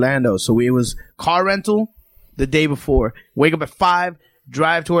leave from Orlando. So it was car rental the day before. Wake up at 5,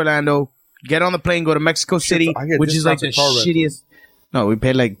 drive to Orlando, get on the plane, go to Mexico City, which is like the shittiest. No, we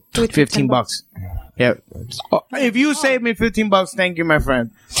paid like $15. Yeah. Oh, if you saved me $15, thank you, my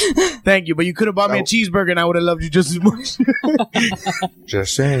friend. Thank you. But you could have bought me a cheeseburger and I would have loved you just as much.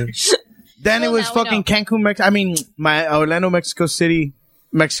 Just saying. Then it was fucking Cancun, my Orlando, Mexico City,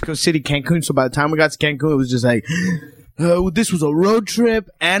 Cancun. So by the time we got to Cancun, it was just like, this was a road trip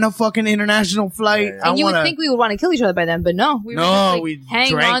and a fucking international flight. And you would think we would want to kill each other by then, but no. We were just like, we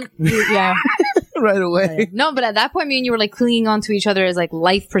hang drank. on. Yeah. Right away. No, but at that point, me and you were like clinging on to each other as like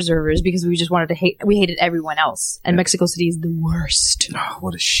life preservers because we just wanted to we hated everyone else. And Mexico City is the worst. Oh,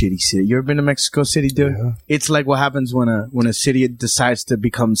 what a shitty city. You ever been to Mexico City, dude? Yeah. It's like what happens when a city decides to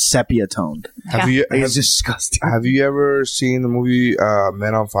become sepia toned. It's disgusting. Have you ever seen the movie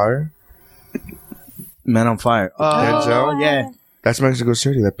Men on Fire? Men on Fire. Oh, yeah. That's Mexico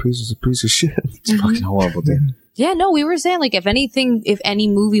City. That place is a piece of shit. It's fucking horrible, dude. Yeah, no, we were saying like if any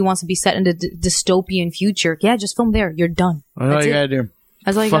movie wants to be set in a dystopian future, just film there. You're done. That's all you gotta do.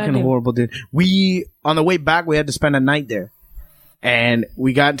 That's all you gotta do. Fucking horrible, dude. On the way back, we had to spend a night there. And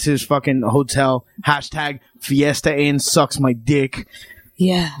we got to this fucking hotel. #Fiesta Inn sucks my dick.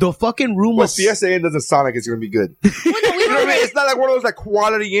 Yeah. The fucking room was... Fiesta Inn doesn't sound like it's gonna be good. You know what I mean? It's not like one of those like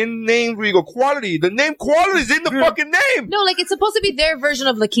Quality Inn names where you go, quality. The name quality is in the fucking name. No, like it's supposed to be their version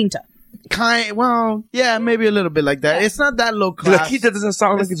of La Quinta. Well, yeah, maybe a little bit like that. It's not that low class. La Quinta doesn't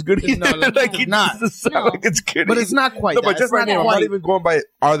sound like it's good. No, like it's not. Doesn't sound like it's good. But it's not quite. No, but just by name. I'm not even going by.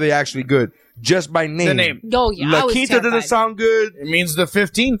 Are they actually good? Just by name. The name. Oh yeah. La Quinta doesn't sound good. It means the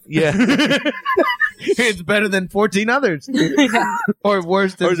 15th. Yeah. It's better than 14 others. Or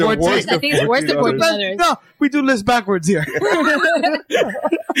worse than 14. I think it's worse than 14 others. No, we do list backwards here.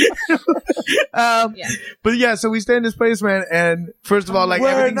 But yeah, so we stay in this place, man, and first of all, like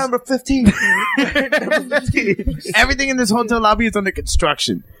we're number 15. Everything in this hotel lobby is under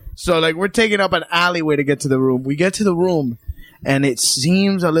construction. So like we're taking up an alleyway to get to the room. We get to the room and it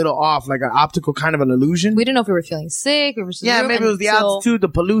seems a little off, like an optical kind of an illusion. We didn't know if we were feeling sick or maybe it was the altitude, the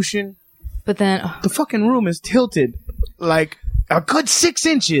pollution. But then the fucking room is tilted like a good 6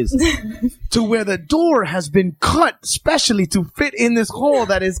 inches to where the door has been cut specially to fit in this hole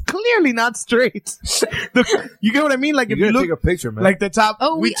that is clearly not straight. You get what I mean? Like if you look, take a picture, man. Like the top.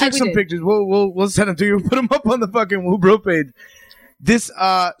 Oh, we took some pictures. We'll send them to you. Put them up on the fucking Woobro page. This,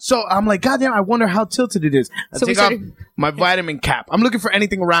 so I'm like, goddamn, I wonder how tilted it is. I take off my vitamin cap. I'm looking for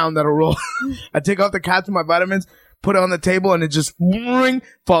anything around that'll roll. I take off the cap to my vitamins, put it on the table, and it just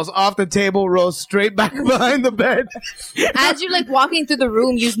falls off the table, rolls straight back behind the bed. As you're like walking through the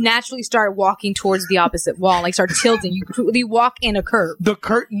room, you naturally start walking towards the opposite wall, like start tilting. You walk in a curve. The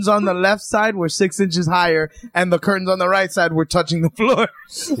curtains on the left side were 6 inches higher, and the curtains on the right side were touching the floor.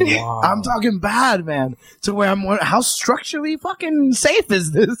 Wow. I'm talking bad, man. To where I'm, how structurally fucking safe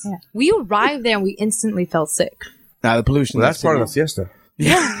is this? Yeah. We arrived there and we instantly felt sick. Nah, the pollution. Well, that's part of the fiesta.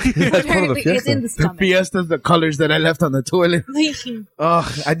 Yeah, that's part of the fiesta. It's in the stomach. The fiesta's the colors that I left on the toilet. I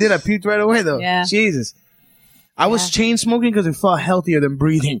puked right away though. Yeah. Jesus. I was chain smoking because it felt healthier than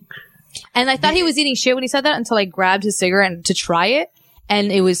breathing. And I thought he was eating shit when he said that until I grabbed his cigarette to try it,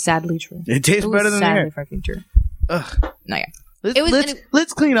 and it was sadly true. It tastes better than sadly air. Fucking true. Ugh. No, yeah.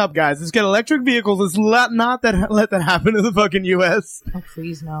 Let's clean up, guys. Let's get electric vehicles. Let's not let that happen in the fucking U.S. Oh,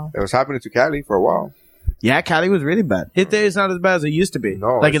 please, no. It was happening to Cali for a while. Yeah, Cali was really bad. It's not as bad as it used to be.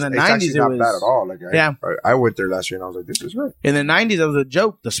 No, like in the 90s, it's not bad at all. Like I went there last year and I was like, this is great. In the 90s, that was a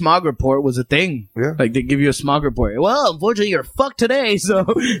joke. The smog report was a thing. Yeah. Like they give you a smog report. Well, unfortunately, you're fucked today, so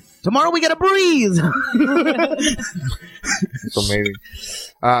tomorrow we gotta breathe. It's amazing.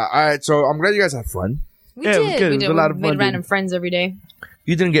 All right, so I'm glad you guys had fun. We did. It was a lot of fun. We made random friends every day.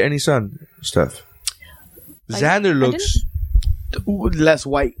 You didn't get any sun, Steph. Xander looks less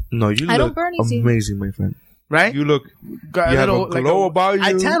white. No, you I look don't burn easy. amazing, my friend. right? You look. You have a glow about you.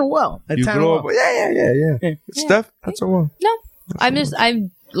 I tan well. You glow. Yeah. Steph, that's so well. No,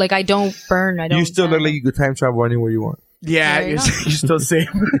 I'm like I don't burn. I don't. You still look like you could time travel anywhere you want. Yeah, you're still safe.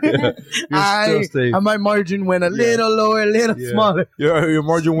 My margin went a little lower, a little smaller. Your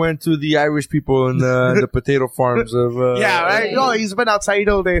margin went to the Irish people in the potato farms of. Right. No, he's been outside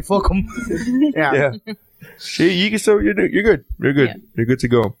all day. Fuck him. Yeah. You can still. You're good. You're good. Yeah. You're good to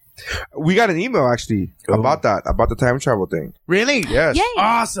go. We got an email actually about the time travel thing. Really? Yes. Yay.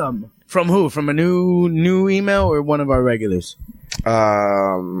 Awesome. From who? From a new email or one of our regulars?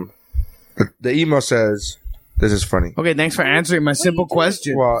 The email says. This is funny. Okay, thanks for answering my simple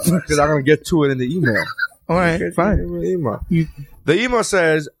question. Well, because I'm going to get to it in the email. All right, fine. The email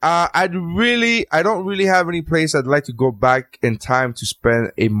says, I don't really have any place I'd like to go back in time to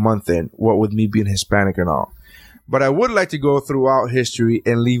spend a month in, what with me being Hispanic and all. But I would like to go throughout history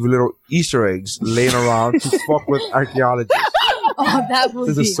and leave little Easter eggs laying around to fuck with archaeologists. Oh, that would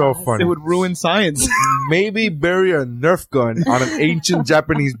This be is so awesome. funny. It would ruin science. Maybe bury a Nerf gun on an ancient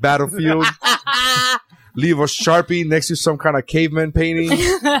Japanese battlefield. Leave a Sharpie next to some kind of caveman painting,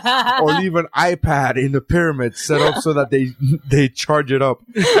 or leave an iPad in the pyramid set up so that they charge it up.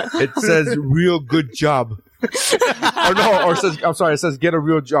 It says "real good job," it says "get a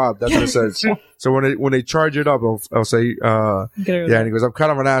real job." That's what it says. So when they charge it up, I'll say, yeah. And he goes, "I'm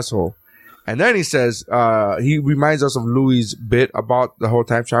kind of an asshole." And then he says, he reminds us of Louis' bit about the whole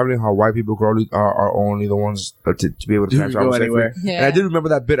time traveling, how white people are only the ones to be able to time travel anywhere. Yeah. And I did remember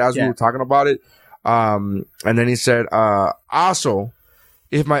that bit as we were talking about it. And then he said, also,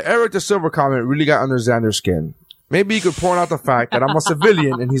 if my Eric the Silver comment really got under Xander's skin, maybe you could point out the fact that I'm a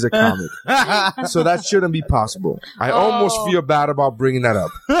civilian and he's a comic. So that shouldn't be possible. I almost feel bad about bringing that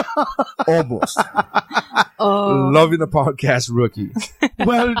up. Almost. Loving the podcast, Rookie.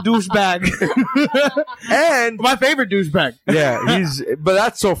 Well, douchebag. And my favorite douchebag. Yeah, but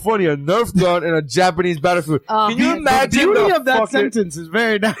that's so funny. A Nerf gun in a Japanese battlefield. Can you imagine the beauty of that sentence is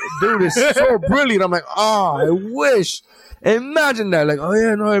very nice. Dude, it's so brilliant. I'm like, I wish. Imagine that. Like, oh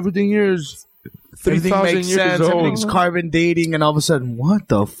yeah, no, everything here is 3,000 years old. Everything's carbon dating, and all of a sudden, what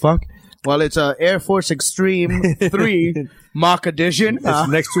the fuck? Well, it's a Air Force Extreme 3 Mach Edition. It's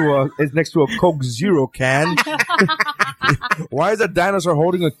next to a Coke Zero can. Why is a dinosaur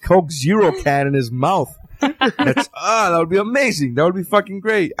holding a Coke Zero can in his mouth? That would be amazing. That would be fucking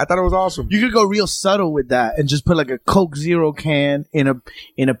great. I thought it was awesome. You could go real subtle with that and just put like a Coke Zero can in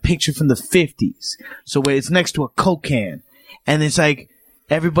a picture from the 50s. So where it's next to a Coke can, and it's like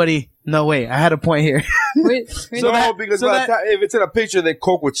everybody. No way, I had a point here. Because if it's in a picture, then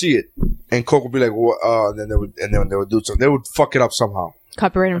Coke would see it, and Coke would be like, "What?" And then they would do something. They would fuck it up somehow.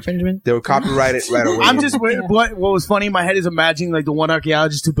 Copyright infringement. They would copyright it right away. I'm just what was funny in my head is imagining like the one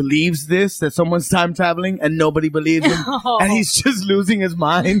archaeologist who believes that someone's time traveling and nobody believes him, and he's just losing his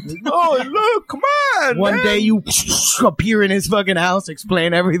mind. Oh, look, come on! One day you appear in his fucking house,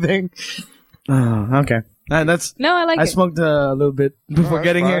 explain everything. Okay. I like it. I smoked a little bit before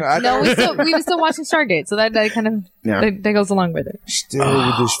getting here. We were still watching Stargate, so that kind of that goes along with it. Still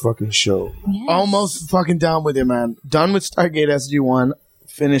with this fucking show. Yes. Almost fucking down with it, man. Done with Stargate SG-1,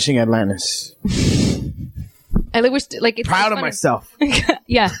 finishing Atlantis. I wish, it's proud of myself.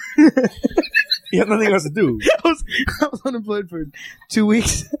 Yeah. You have nothing else to do. I was unemployed for 2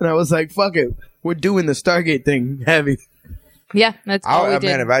 weeks, and I was like, fuck it. We're doing the Stargate thing heavy. Yeah, that's all we did.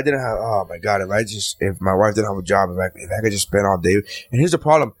 Man, if I didn't have, oh my God, if my wife didn't have a job, if I could just spend all day. And here's the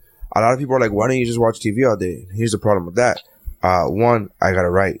problem. A lot of people are like, why don't you just watch TV all day? Here's the problem with that. One, I gotta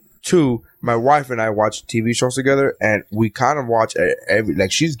write. Two, my wife and I watch TV shows together, and we kind of watch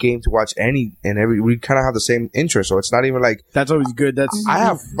she's game to watch we kind of have the same interest. So it's not even like. That's always good. I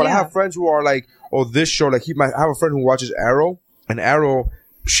have friends who are like, oh, this show, I have a friend who watches Arrow, and Arrow,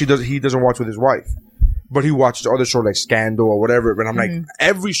 he doesn't watch with his wife. But he watches other shows like Scandal or whatever. And I'm like,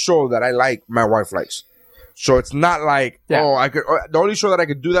 every show that I like, my wife likes. So it's not like, the only show that I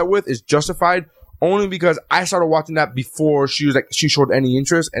could do that with is Justified, only because I started watching that before she showed any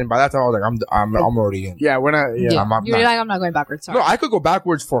interest. And by that time, I was like, I'm already in. Yeah, we're not. Yeah. I'm not going backwards. Sorry. No, I could go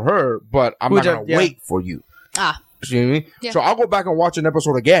backwards for her, but I'm not going to wait for you. You know what I mean? Yeah. So I'll go back and watch an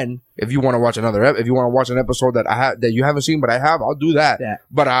episode again if you want to watch if you want to watch an episode that you haven't seen but I have, I'll do that. Yeah.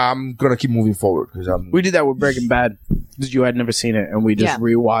 But I'm gonna keep moving forward because we did that with Breaking Bad because you had never seen it and we just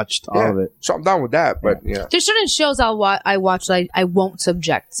rewatched all of it. So I'm down with that. But yeah, there's certain shows I watch I won't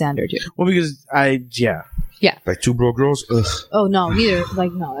subject Xander to. Well, because yeah, like Two Broke Girls. Ugh. Oh no, neither.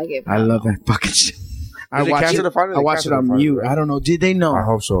 I gave. I love that fucking shit. I watched it on mute. I don't know. Did they know? I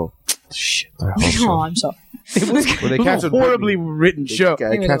hope so. Shit. Oh, I'm sorry. Well, they canceled horribly written show.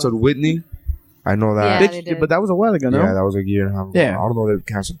 They canceled Whitney. I know that. Yeah, They- they did. but that was a while ago, no? Yeah, that was a year and a half ago. Yeah. I don't know they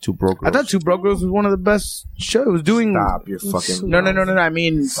canceled Two Broke Girls. I thought Two Broke Girls was one of the best shows. It was doing. Stop your fucking. No. I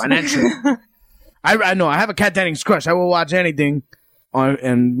mean financially. I know. I have a Kat Dennings crush. I will watch anything,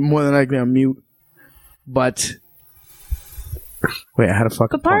 and more than likely on mute. But wait, I had a fucking.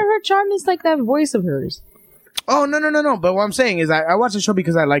 But part of her charm is like that voice of hers. Oh no! But what I'm saying is, I watched the show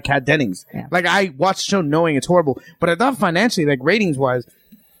because I like Kat Dennings. Yeah. Like I watched the show knowing it's horrible, but I thought financially, like ratings wise,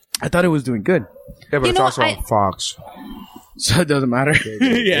 I thought it was doing good. Yeah, but You it's know, also on Fox. So it doesn't matter.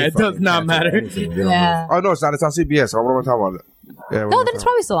 Yeah, it does not matter. Yeah. Oh no, it's not. It's on CBS. What am I talking about? Yeah, No, then it's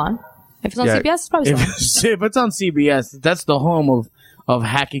probably still on. If it's on Yeah. CBS, it's probably still on. If it's on CBS, that's the home of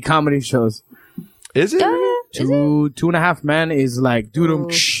hacky comedy shows. Is it? Is it? Two and a Half Men is like doodle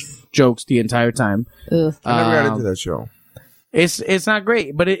jokes the entire time. Ugh. I never got into that show. It's not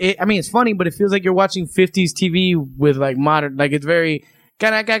great, but I mean it's funny, but it feels like you're watching 50s TV with like modern, like it's very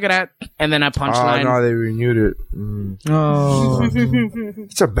and then a Oh punchline. no, they renewed it. Oh,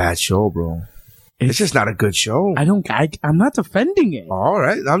 It's a bad show, bro. It's just not a good show. I'm not defending it. All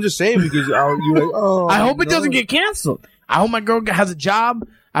right, I'm just saying because you're like, oh. I hope it doesn't get canceled. I hope my girl has a job.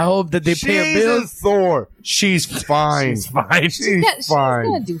 I hope that they pay her She's in bills. Thor. She's fine. She's fine. She's She's fine.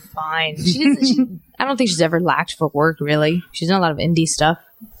 gonna do fine. I don't think she's ever lacked for work, really. She's done a lot of indie stuff.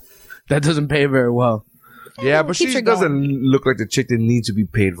 That doesn't pay very well. Yeah, but Keeps she her doesn't look like the chick that needs to be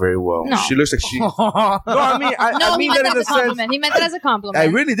paid very well. No. She looks like she. No, I mean, I No, he mean meant that that in as the a sense. compliment. He meant that as a compliment. I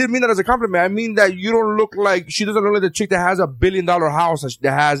really did mean that as a compliment. I mean that you don't look like she doesn't look like the chick that has $1 billion house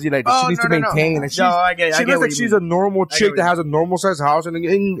that has that she needs to maintain. Like, No, I get it. She I get looks what like you she's mean. a normal chick what that you has a normal sized house,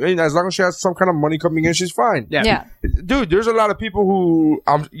 and as long as she has some kind of money coming in, she's fine. Yeah. Dude, there's a lot of people who,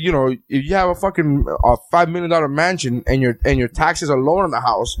 you know, if you have a fucking $5 million mansion and your taxes alone on the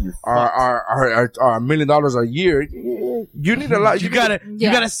house are $1 million a year, you need a lot. You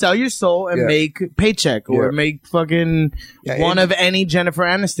gotta sell your soul and Yeah. make Paycheck or Yeah. make fucking Yeah, one of any Jennifer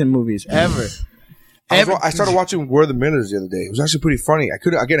Aniston movies ever. I started watching We're the Millers the other day. It was actually pretty funny. I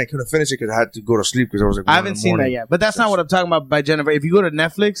couldn't finish it because I had to go to sleep because I was like, I haven't seen that yet, but that's not what I'm talking about by Jennifer. If you go to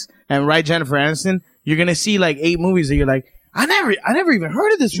Netflix and write Jennifer Aniston, you're gonna see like 8 movies that you're like, I never even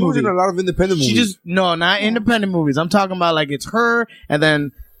heard of this She was movie. in a lot of independent movies. She just not independent movies. I'm talking about like it's her and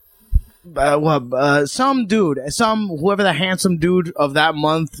then some dude, whoever the handsome dude of that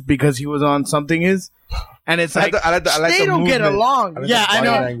month because he was on something is. And it's like, I like they the don't get movement. along. I like Yeah, the I body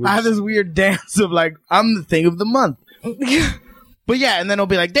know. language. I have this weird dance of like, I'm the thing of the month. But yeah, and then it'll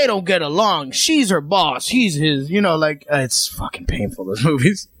be like, they don't get along. She's her boss. He's his, like, it's fucking painful, those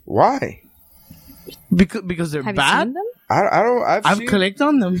movies. Why? Because they're Have bad. you seen them? I don't. I've clicked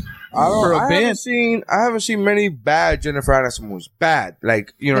on them for a bit. I haven't seen many bad Jennifer Aniston movies. Bad,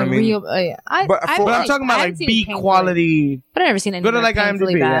 like you know what I mean. Real, But But I'm talking about like B quality. quality. But I've never seen any Go to, that like,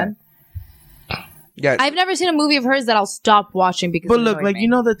 painfully IMDb, bad. Yeah, I've never seen a movie of hers that I'll stop watching because. But it look, annoyed like me. you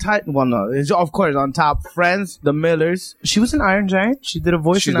know the title. Well, no, it's of course on top. Friends, The Millers. She was an Iron Giant. She did a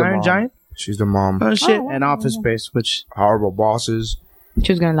voice she's in the Iron mom. Giant. She's the mom. Oh shit! wow. And Office Space, which Horrible Bosses.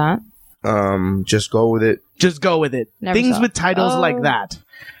 she was gonna not. Just go with it. just go with it. Never Things saw with it. titles like Oh. that.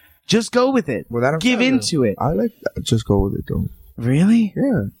 Just go with it. Well, Give into it. I like that. Just go with it though. Really?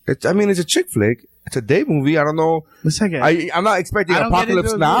 Yeah, it's a chick flick. It's a day movie. I don't know. What's that? I'm not expecting I don't get into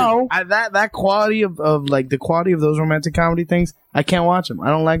Apocalypse those Now. movies. That quality of like the quality of those romantic comedy things, I can't watch them. I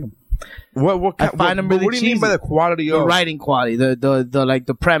don't like them. What I find them really What do you mean cheesy. by the quality The of? writing quality, the like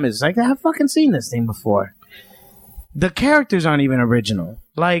the premise. Like I have fucking seen this thing before. The characters aren't even original.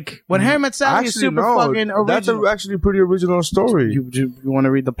 Like when Harry Met Sally is super fucking original. That's actually a pretty original story. You want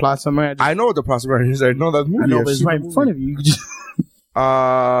to read the plot summary? I know what the plot summary is. I know that movie. I know, I've but it's seen right the in front of you. You could just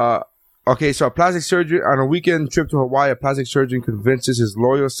Okay, so a plastic surgeon on a weekend trip to Hawaii, a plastic surgeon convinces his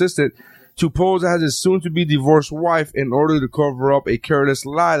loyal assistant to pose as his soon-to-be divorced wife in order to cover up a careless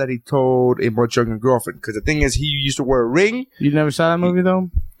lie that he told a much younger girlfriend. Because the thing is, he used to wear a ring. You never saw that movie though?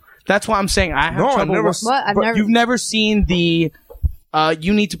 That's why I'm saying I have No, I trouble. never. What? I've never. You've never seen the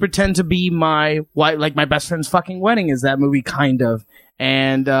you need to pretend to be my wife, like my best friend's fucking wedding is that movie kind of.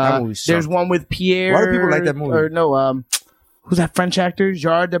 And That movie sucked. there's one with Pierre. Why do people like that movie? Or no, who's that French actor?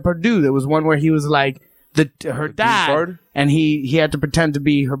 Gerard Depardieu. There was one where he was like her dad, Card? and he had to pretend to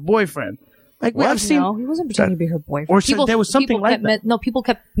be her boyfriend. Like What? I've seen. No, he wasn't pretending to be her boyfriend. Or so- there was something people like kept that. No, people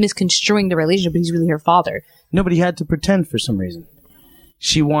kept misconstruing the relationship, but he's really her father. Nobody had to pretend for some reason.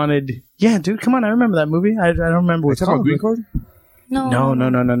 She wanted. Yeah, dude, come on! I remember that movie. I don't remember what it's Talking about called. Green Card?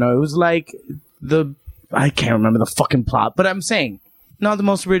 No. It was like I can't remember the fucking plot, but I'm saying not the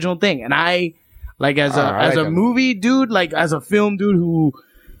most original thing. And I like as I like a that movie dude, like as a film dude who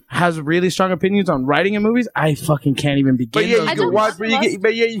has really strong opinions on writing in movies, I fucking can't even begin. But yeah,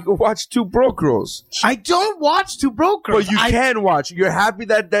 you can watch Two Broke Girls. I don't watch Two Broke Girls. But you can watch. You're happy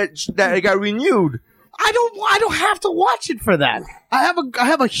that it got renewed. I don't have to watch it for that. I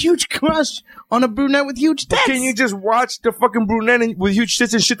have a huge crush on a brunette with huge tits. Can you just watch the fucking brunette with huge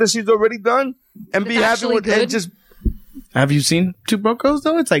tits and shit that she's already done and be happy with it? Just have you seen Two Broke Girls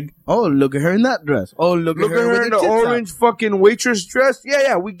though? It's like, oh, look at her in that dress. Oh, look at her in the orange fucking waitress dress.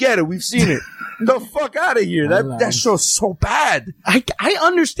 Yeah, we get it. We've seen it. The fuck out of here. That show's so bad. I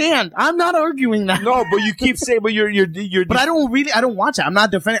understand. I'm not arguing that. No, but you keep saying, but you're. But I don't watch it. I'm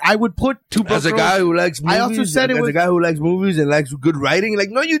not defending. I would put Two Broke Girls. As a guy who likes movies. I also said as a guy who likes movies and likes good writing.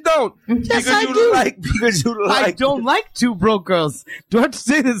 Like, no, you don't. Yes, I do. Because you like. I don't like Two Broke Girls. Do I have to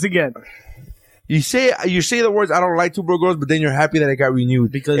say this again? You say the words, I don't like Two Broke Girls, but then you're happy that it got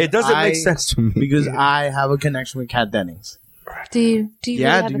renewed. Because it doesn't make sense to me. Because I have a connection with Kat Dennings. Do you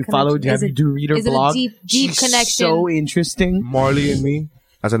yeah, really do you follow? Do you read her blog? Is it a deep connection? So interesting. Marley and Me.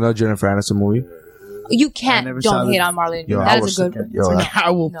 That's another Jennifer Aniston movie. You don't hate on Marley and Me. That is a good one.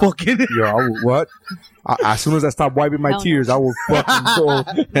 I will fucking. I will what? As soon as I stop wiping my tears, I will fucking go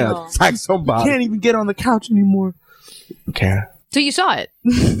attack somebody. Can't even get on the couch anymore. Can't. So you saw it?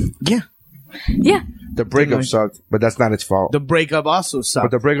 Yeah. Yeah. The breakup sucked, but that's not its fault. The breakup also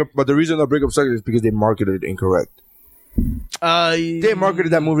sucked. But the reason the breakup sucked is because they marketed it incorrect. They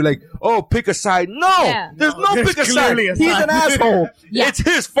marketed that movie like, oh, pick a side. No, there's no pick a side. He's an asshole. Yeah. It's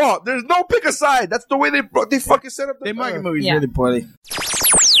his fault. There's no pick a side. That's the way they fucking set up. They market movies really poorly.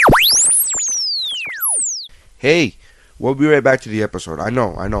 Hey, we'll be right back to the episode. I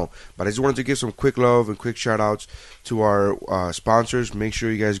know. But I just wanted to give some quick love and quick shout outs to our sponsors. Make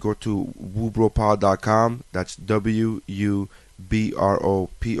sure you guys go to woobropod.com. That's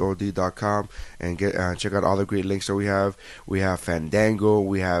WUBROPOD.com and check out all the great links that we have. We have Fandango.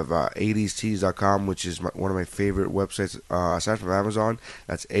 We have 80stees.com, which is one of my favorite websites aside from Amazon.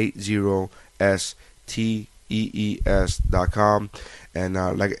 That's 80stees.com. And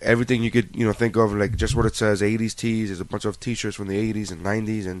like everything you could think of, like just what it says, 80s tees. There's a bunch of t-shirts from the 80s and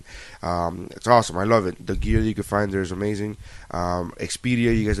 90s, and it's awesome. I love it. The gear that you can find there is amazing.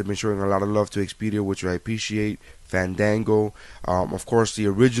 Expedia, you guys have been showing a lot of love to Expedia, which I appreciate. Fandango, of course, the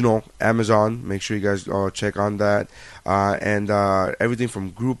original Amazon. Make sure you guys check on that. And everything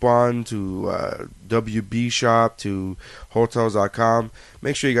from Groupon to WB Shop to Hotels.com.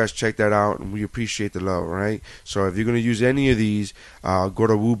 Make sure you guys check that out, and we appreciate the love, all right? So if you're going to use any of these, go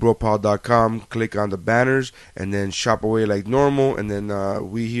to woobropod.com, click on the banners, and then shop away like normal. And then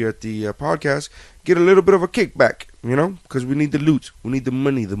we here at the podcast get a little bit of a kickback, because we need the loot. We need the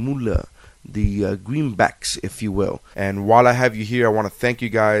money, the moolah. The greenbacks, if you will. And while I have you here, I want to thank you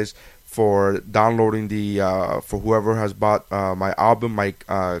guys for downloading for whoever has bought my album, my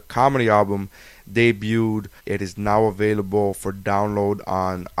comedy album debuted. It is now available for download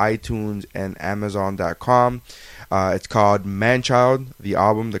on iTunes and Amazon.com. It's called Manchild. The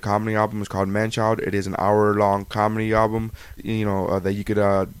comedy album is called Manchild. It is an hour-long comedy album, that you could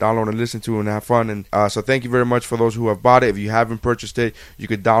download and listen to and have fun. And so thank you very much for those who have bought it. If you haven't purchased it, you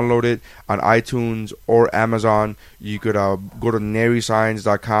could download it on iTunes or Amazon. You could go to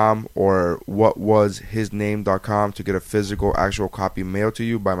narysigns.com or whatwashisname.com to get a physical, actual copy mailed to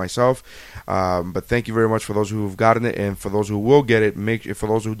you by myself. But thank you very much for those who have gotten it, and for those who will get it, for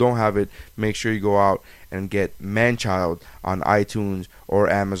those who don't have it, make sure you go out and get Manchild on iTunes or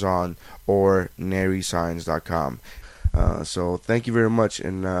Amazon or narysigns.com. So thank you very much,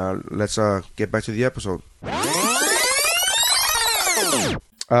 and let's get back to the episode.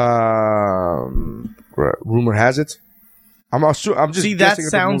 Rumor has it. I'm just see that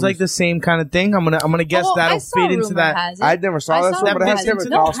sounds like the same kind of thing. I'm gonna guess that'll fit into that. I never saw that, but it has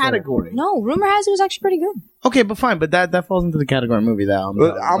no category. No, Rumor Has It was actually pretty good. Okay, but fine, but that falls into the category movie that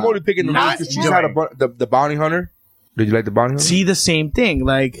I'm only picking the movie because she's had the Bounty Hunter. Did you like the Bounty Hunter? See, the same thing.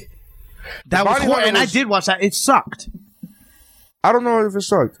 Like that was horrible, and I did watch that. It sucked. I don't know if it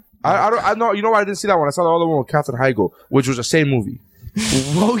sucked. I know. You know why I didn't see that one? I saw the other one with Katherine Heigl, which was the same movie.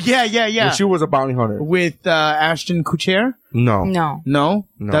 Whoa, yeah. When she was a bounty hunter. With Ashton Kutcher? No.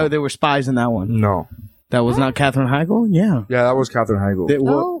 There were spies in that one. No. That was not Katherine Heigl? Yeah. Yeah, that was Katherine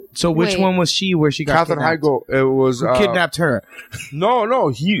Heigl. So which one was she where she got Katherine Heigl, it was... Who kidnapped her?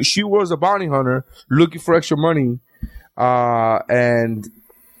 No. She was a bounty hunter looking for extra money. And...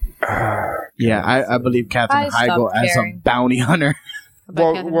 I believe Katherine Heigl as a bounty hunter.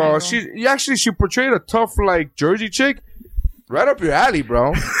 Well, she portrayed a tough, like, Jersey chick. Right up your alley,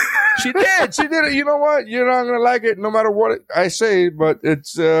 bro. She did it. You know what? You're not gonna like it no matter what I say, but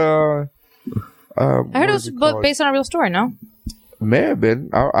it's I heard it was based on a real story, no? May have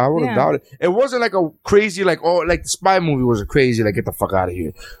been. I would have doubted. It wasn't like a crazy, like the spy movie was a crazy, like get the fuck out of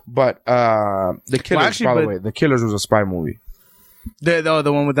here. But the Killers, by the way, the Killers was a spy movie. The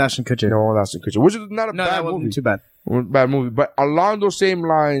one with Ashton Kutcher. The one with Ashton Kutcher, which is not a bad movie. Too bad. Bad movie, but along those same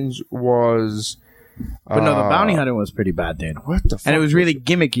lines was. But no, the Bounty Hunter was pretty bad, dude. What the fuck? And it was really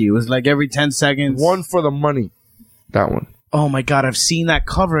gimmicky. It was like every 10 seconds. One for the money. That one. Oh my god, I've seen that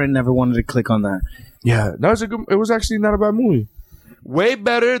cover and never wanted to click on that. Yeah, that was it was actually not a bad movie. Way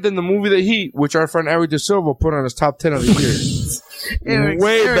better than the movie The Heat, which our friend Eric De Silva put on his top 10 of the year.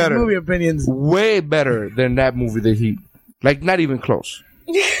 Way better. Movie opinions. Way better than that movie The Heat. Like, not even close.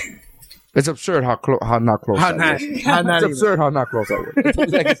 It's absurd how not close that was. It's absurd how not close that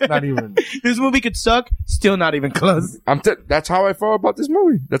was. Like, it's not even. This movie could suck, still not even close. That's how I felt about this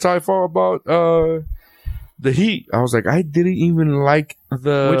movie. That's how I felt about The Heat. I was like, I didn't even like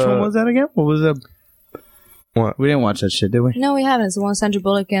the... Which one was that again? What was the... What? We didn't watch that shit, did we? No, we haven't. It's the one with Sandra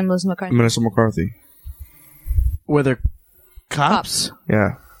Bullock and Melissa McCarthy. Melissa McCarthy. Were there cops?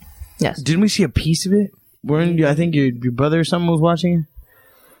 Yeah. Yes. Didn't we see a piece of it? I think your brother or something was watching it?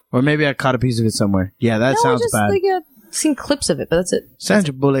 Or maybe I caught a piece of it somewhere. Yeah, that sounds bad. Like, seen clips of it, but that's it.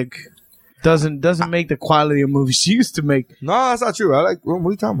 Sandra Bullock doesn't make the quality of movies she used to make. No, that's not true. What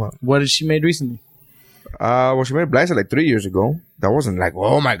are you talking about? What has she made recently? Well, she made Blind Side like 3 years ago. That wasn't like,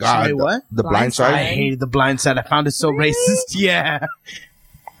 oh my god. She made what? The Blind Side. I hated The Blind Side. I found it so racist. Yeah.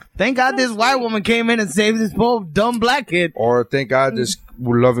 Thank God this white woman came in and saved this poor dumb black kid. Or thank God this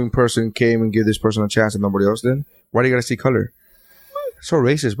loving person came and gave this person a chance and nobody else did. Why do you gotta see color? So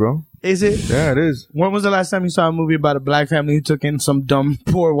racist, bro. Is it? Yeah, it is. When was the last time you saw a movie about a black family who took in some dumb,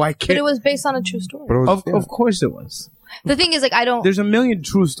 poor white kid? But it was based on a true story. Of course it was. The thing is, like, I don't... There's a million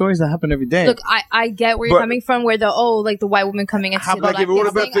true stories that happen every day. Look, I get where you're coming from, where the white woman coming and... Like, if it would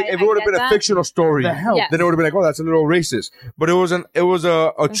have been a fictional story, then it would have been like, oh, that's a little racist. But it was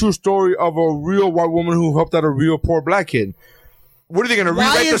a true story of a real white woman who helped out a real poor black kid. What are they going to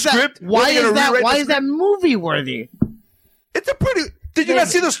rewrite the script? Why is that movie worthy? It's a pretty... Did you not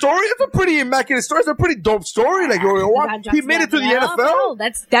see the story? It's a pretty immaculate story. It's a pretty dope story. Like, he made it to the NFL. No,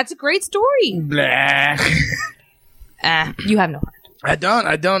 that's a great story. Blah. You have no heart. I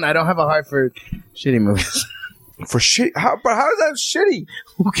don't have a heart for shitty movies. For shit? How is that shitty?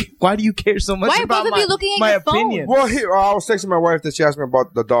 Why do you care so much about my opinion? Well, I was texting my wife that she asked me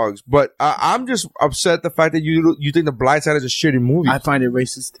about the dogs, but I'm just upset the fact that you think The Blind Side is a shitty movie. I find it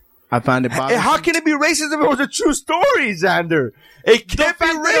racist. I find it bothersome. How can it be racist if it was a true story, Xander? It can't be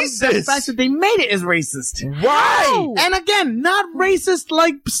racist. The fact that they made it is racist. Why? And again, not racist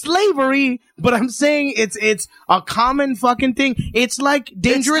like slavery, but I'm saying it's a common fucking thing. It's like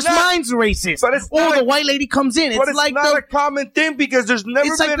Dangerous Minds racist. But the white lady comes in. But it's not a common thing because there's never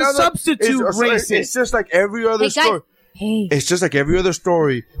been like the substitute racist. It's just like every other story. It's just like every other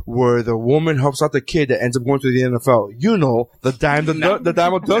story where the woman helps out the kid that ends up going to the NFL. You know, the dime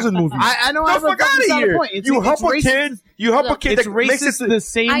a dozen movie. I know. Get the fuck out of here. You help a kid. You help a kid. It's racist the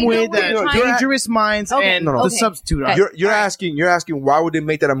same way that Dangerous Minds and the substitute are. You're asking why would they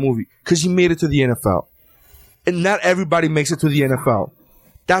make that a movie? Because he made it to the NFL, and not everybody makes it to the NFL.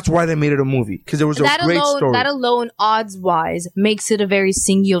 That's why they made it a movie, because there was a great story. That alone, odds-wise, makes it a very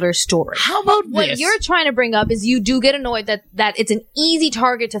singular story. How about what this? you're trying to bring up is you do get annoyed that it's an easy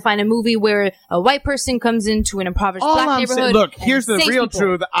target to find a movie where a white person comes into an impoverished black neighborhood. Look, here's the real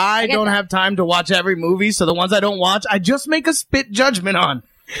truth. I don't have time to watch every movie, so the ones I don't watch, I just make a spit judgment on.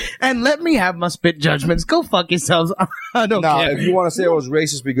 And let me have my spit judgments. Go fuck yourselves. I don't care. If you want to say it was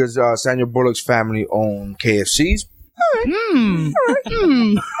racist because Sandra Bullock's family owned KFCs,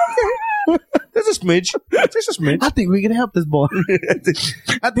 there's a smidge. Just a smidge. I think we can help this boy.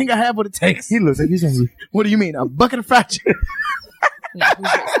 I think I have what it takes. He looks like he's hungry. What do you mean? A bucket of fried chicken?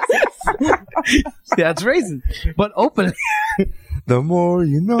 That's racist. But openly. The more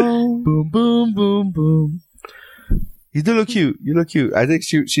you know. Boom, boom, boom, boom. You do look cute. You look cute. I think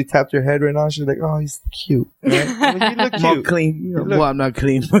she tapped her head right now. She's like, oh, he's cute. Right? I mean, you look cute. More clean. Well, I'm not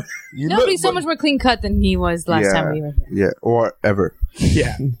clean. Nobody's so much more clean cut than he was last time we were here. Yeah, or ever.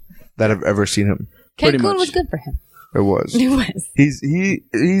 Yeah. That I've ever seen him. Cancun was good for him. It was. It was.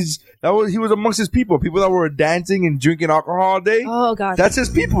 He was amongst his people that were dancing and drinking alcohol all day. Oh god. That's his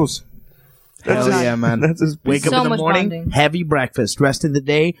peoples. Yeah, man. That's his Wake up in the morning, bonding. Heavy breakfast. Rest of the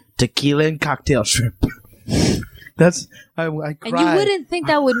day, tequila and cocktail shrimp. That's I cried. And you wouldn't think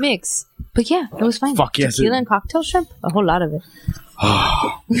that would mix, but yeah, it was fine. Fuck yes. Tequila and cocktail shrimp, a whole lot of it.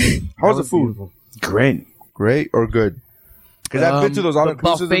 How was the food? Beautiful. Great or good? Because I've been to those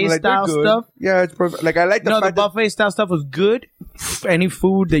all-inclusive buffet style stuff. Yeah, it's perfect. Like I like the fact the buffet style stuff was good. Any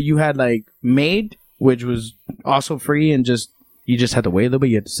food that you had like made, which was also free and just You just had to wait a little bit.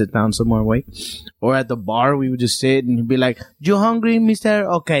 You had to sit down somewhere and wait. Or at the bar, we would just sit and he'd be like, "You hungry, mister?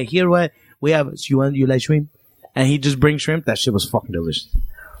 Okay, here what we have. You like shrimp?" And he'd just bring shrimp. That shit was fucking delicious.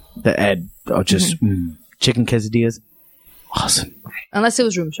 Chicken quesadillas. Awesome. Unless it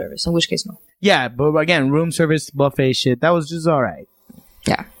was room service, in which case no. Yeah, but again, room service, buffet shit, that was just alright.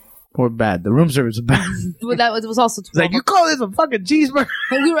 Yeah. Or bad. The room service was bad. But that was also 12. It's like, you call this a fucking cheeseburger?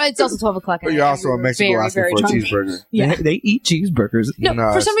 It's also 12 o'clock. But you're also in Mexico asking for a cheeseburger. Yeah. They eat cheeseburgers.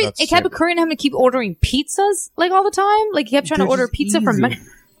 No, for some reason, it kept occurring to him to keep ordering pizzas, like, all the time. Like, he kept trying to order pizza from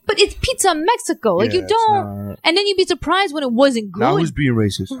Mexico. But it's pizza in Mexico. Like, you don't. And then you'd be surprised when it wasn't good. Now who's being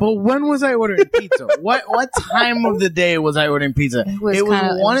racist? But when was I ordering pizza? What time of the day was I ordering pizza? It was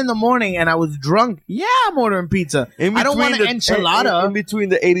 1 a.m. and I was drunk. Yeah, I'm ordering pizza. I don't want an enchilada. In between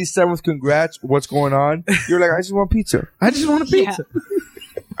the 87th congrats, what's going on? You're like, I just want pizza. I just want a pizza. Yeah.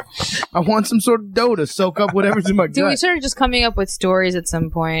 I want some sort of dough to soak up whatever's in my gut. Dude, we started just coming up with stories at some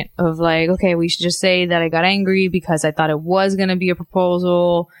point of like, okay, we should just say that I got angry because I thought it was going to be a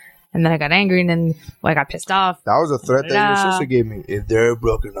proposal. And then I got angry and then I got pissed off. That was a threat that your sister gave me. If they're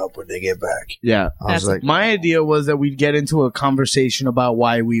broken up when they get back. Yeah. I was like, my idea was that we'd get into a conversation about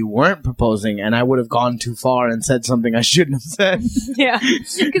why we weren't proposing, and I would have gone too far and said something I shouldn't have said. Yeah.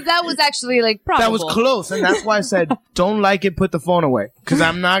 Because that was actually like probable. That was close, and that's why I said, don't like it, put the phone away. Because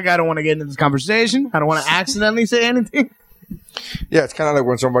I don't want to get into this conversation. I don't want to accidentally say anything. Yeah, it's kind of like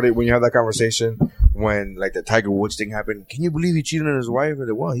when you have that conversation when like the Tiger Woods thing happened. Can you believe he cheated on his wife? And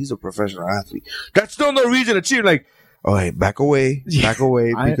like, well, he's a professional athlete. That's still no reason to cheat. Like, oh, hey, back away,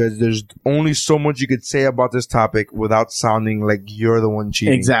 because there's only so much you could say about this topic without sounding like you're the one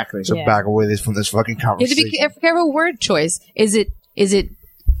cheating. Exactly. So back away from this fucking conversation. You have to be careful word choice. Is it?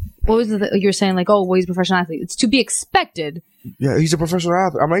 What was it you're saying? Like, oh, well, he's a professional athlete. It's to be expected. Yeah, he's a professional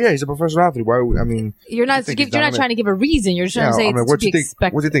athlete. I'm like, yeah, he's a professional athlete. Why? You're not trying to give a reason. You're just trying to say it's to be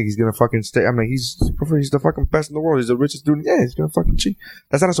expected. What do you think? He's gonna fucking stay? I'm like, he's the fucking best in the world. He's the richest dude. Yeah, he's gonna fucking cheat.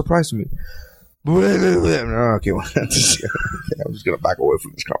 That's not a surprise to me. Okay, well, I'm just gonna back away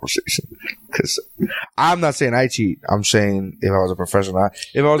from this conversation because I'm not saying I cheat. I'm saying if I was a professional,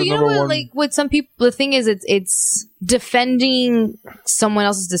 if I was the number one. Like with some people, the thing is, it's defending someone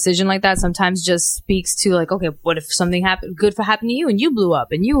else's decision like that. Sometimes just speaks to like, okay, what if something happened to you and you blew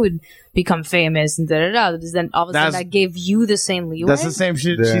up and you would become famous and da da da? Then all of a sudden that gave you the same leeway. That's the same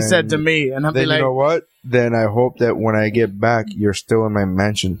shit she said to me, and I'm like, you know what? Then I hope that when I get back, you're still in my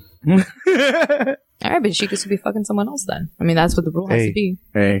mansion. All right, but she could be fucking someone else then. I mean, that's what the rule has to be.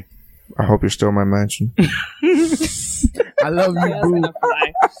 Hey, I hope you're still in my mansion. I love you, boo.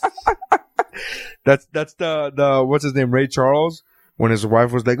 That's the what's his name, Ray Charles, when his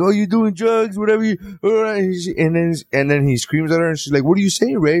wife was like, "Oh, you doing drugs, whatever you," and then he screams at her and she's like, "What are you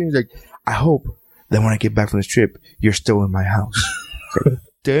saying, Ray?" And he's like, "I hope that when I get back from this trip, you're still in my house." Like,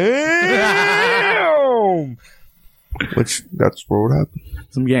 damn. Which that's what would happen.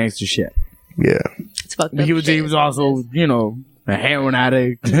 Some gangster shit. Yeah. It's fucked up. He was also, a heroin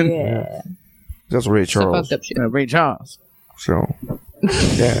addict. Yeah. That's Ray Charles. Fucked up shit. Ray Charles. So,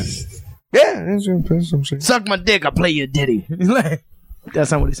 yeah. Yeah. That's what I'm saying. Suck my dick, I'll play you a ditty.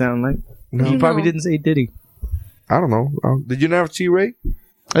 That's not what he sounded like. No. He probably didn't say ditty. I don't know. Did you never see Ray?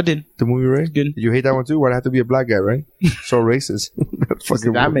 I did. The movie Ray? Good. Did you hate that one too? Why'd it have to be a black guy, right? So racist.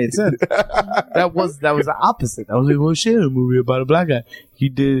 That made sense. That was the opposite. I was like, well, shit, a movie about a black guy.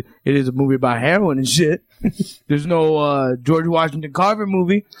 It is a movie about heroin and shit. There's no George Washington Carver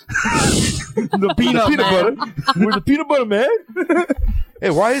movie. the peanut butter. Where's the peanut butter, man?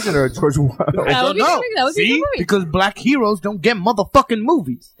 Hey, why isn't there a George Washington? I don't know. See? Because black heroes don't get motherfucking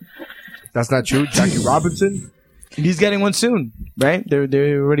movies. That's not true. Jackie Robinson. He's getting one soon, right? They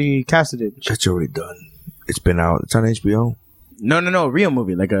already casted it. It's already done. It's been out. It's on HBO. No, real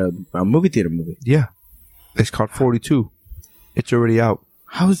movie, like a movie theater movie. Yeah, it's called 42. It's already out.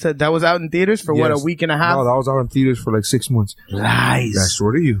 How is that? That was out in theaters for what, a week and a half? No, that was out in theaters for like 6 months. Lies. I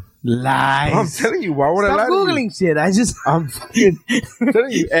swear to you. Lies. I'm telling you, why would I lie to you? Stop Googling shit. I'm fucking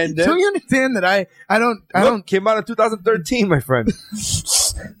telling you. And then, don't you understand that I don't came out in 2013, my friend.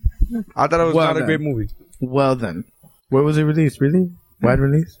 I thought it was not a great movie. Well then, where was it released? Really? Wide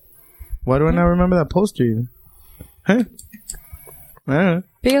release? Why do I not remember that poster even? Huh? I don't know.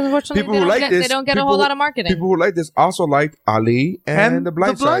 Because unfortunately, they don't get a whole lot of marketing. People who like this also liked Ali and The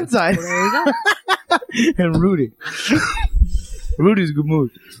Blind Side. There you go. And Rudy. Rudy's a good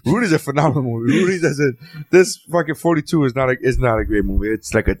movie. Rudy's a phenomenal movie. Rudy doesn't. This fucking 42 is not a great movie.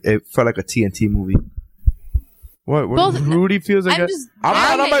 It's like it felt like a TNT movie. What? Rudy feels like I'm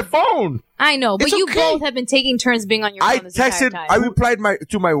not on my phone. I know, but you both have been taking turns being on your phone this entire time. I replied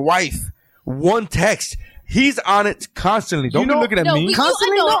to my wife one text. He's on it constantly. Don't be looking at me.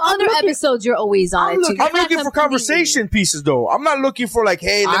 Constantly? Other episodes you're always on it too. I'm looking for conversation pieces, though. I'm not looking for like,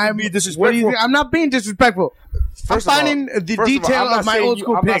 hey, let me be disrespectful. I'm not being disrespectful. I'm finding the detail of my old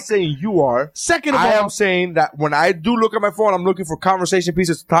school pick. I'm not saying you are. Second of all, I am saying that when I do look at my phone, I'm looking for conversation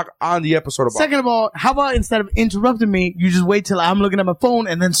pieces to talk on the episode about. Second of all, how about instead of interrupting me, you just wait till I'm looking at my phone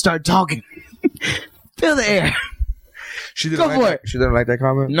and then start talking. Fill the air. She didn't like that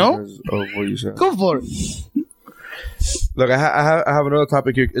comment? No. Because of what you said. Go for it. Look, I have another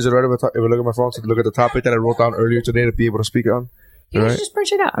topic here. Is it right if I look at my phone to look at the topic that I wrote down earlier today to be able to speak on? You should just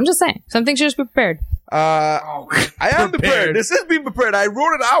print it out. I'm just saying. Some things should just be prepared. I am prepared. This is being prepared. I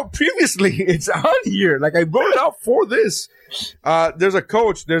wrote it out previously. It's on here. Like, I wrote it out for this. There's a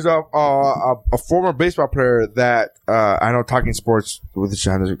coach. There's a former baseball player that I know talking sports with the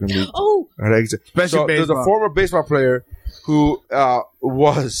channels are going to be. Oh. So there's a former baseball player who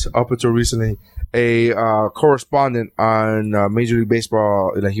was, up until recently, a correspondent on Major League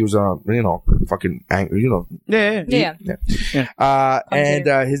Baseball. Like, he was on, fucking angry, Yeah.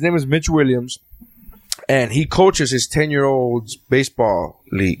 And his name is Mitch Williams, and he coaches his 10-year-old's baseball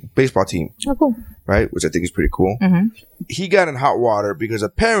team. Oh, cool. Right, which I think is pretty cool. Mm-hmm. He got in hot water because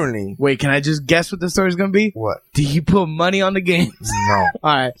apparently. Wait, can I just guess what the story's gonna be? What? Did he put money on the games? No.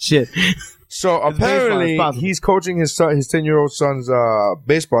 All right, shit. So apparently he's coaching his 10-year-old son's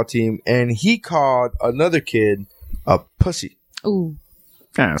baseball team, and he called another kid a pussy. Ooh.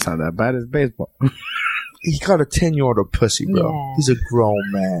 That's not that bad. It's baseball. He called a 10-year-old a pussy, bro. Yeah. He's a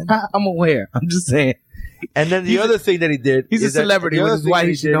grown man. I'm aware. I'm just saying. And then the other thing that he did, he's a celebrity, which is why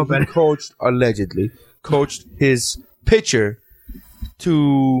he should know better. He allegedly coached his pitcher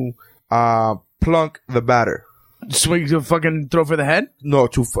to plunk the batter. Swing to fucking throw for the head? No,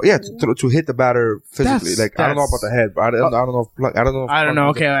 to hit the batter physically. I don't know about the head, but I don't know. I don't know.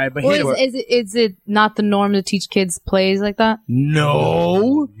 Okay, all right, but is it not the norm to teach kids plays like that?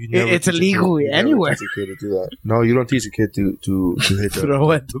 No, it's illegal anywhere. Teach a kid to do that. No, you don't teach a kid to hit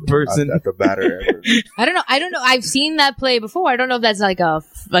throw at the person at the batter. Ever. I don't know. I've seen that play before. I don't know if that's like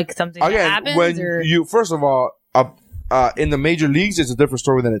something that happens. You first of all. In the major leagues, it's a different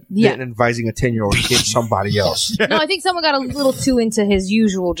story than advising a 10-year-old to hit somebody else. No, I think someone got a little too into his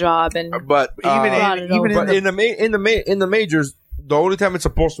usual job, and in the majors, the only time it's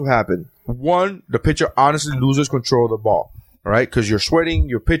supposed to happen, one, the pitcher honestly loses control of the ball. All right, because you're sweating,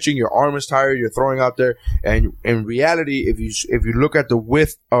 you're pitching, your arm is tired, you're throwing out there, and in reality, if you look at the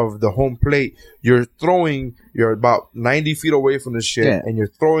width of the home plate, you're about 90 feet away from this shit, and you're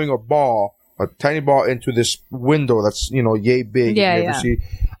throwing a tiny ball into this window that's, yay big. See.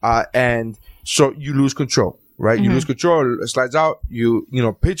 And so you lose control, right? Mm-hmm. You lose control. It slides out.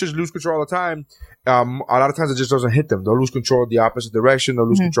 Pitchers lose control all the time. A lot of times it just doesn't hit them. They'll lose control the opposite direction. They'll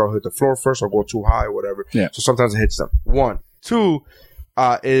lose control, hit the floor first or go too high or whatever. Yeah. So sometimes it hits them. 1. 2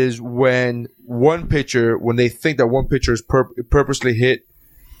 is when they think that one pitcher is purposely hit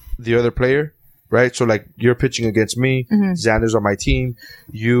the other player, right? So like you're pitching against me, Xander's on my team,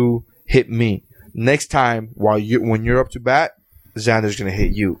 you hit me. Next time, when you're up to bat, Xander's gonna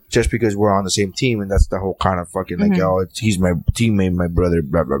hit you just because we're on the same team, and that's the whole kind of fucking he's my teammate, my brother,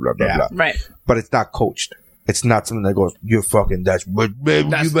 blah blah blah blah blah. Right. But it's not coached. It's not something that goes, you're fucking Dutch, but baby,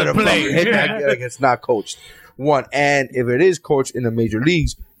 you better fucking hit that. Like, it's not coached. 1, and if it is coached in the major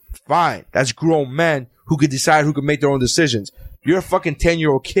leagues, fine. That's grown men who could decide, who could make their own decisions. You're a fucking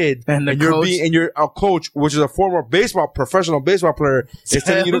 10-year-old kid, and you're a coach, which is a former professional baseball player. Is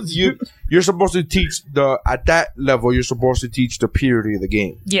telling you're supposed to teach at that level. You're supposed to teach the purity of the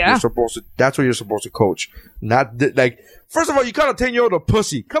game. Yeah, that's what you're supposed to coach. Not first of all, you call a 10-year-old a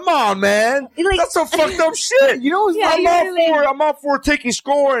pussy. Come on, man. That's some fucked up shit. I'm all for taking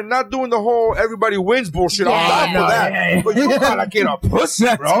score and not doing the whole everybody wins bullshit. I'm not for that. But you don't call a kid a pussy,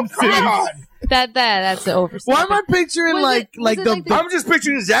 bro. Come on. That's the oversight. Why am I picturing I'm just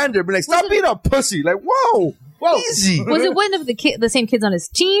picturing Xander, but stop being a pussy. Like, whoa, easy. Was it one of the same kids on his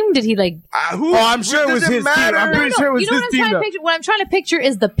team? Did he who? Oh, I'm sure it was his team. I'm pretty sure it was his team. What I'm trying to picture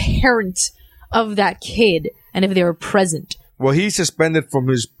is the parent of that kid, and if they were present. Well, he's suspended from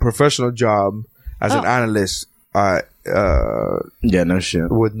his professional job as an analyst. No shit.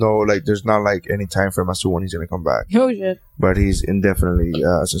 With there's not any time frame as to when he's gonna come back. Oh shit. But he's indefinitely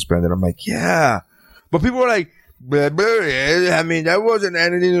suspended. I'm like, yeah. But people are like, I mean, that wasn't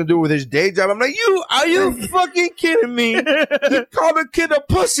anything to do with his day job. I'm like, are you fucking kidding me? You called a kid a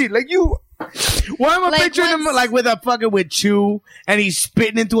pussy. Like, Why am I picturing him like with Chew and he's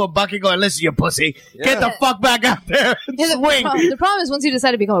spitting into a bucket going, listen, you pussy, get the fuck back out there and swing. The problem is once you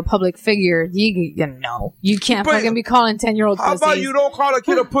decide to become a public figure, you can't fucking be calling 10-year-old pussies. How about you don't call a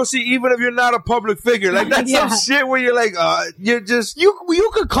kid a pussy even if you're not a public figure? Like, that's some shit where you're like, you're just... You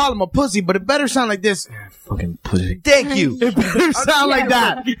could call him a pussy, but it better sound like this. Fucking pussy. Thank you. It better sound like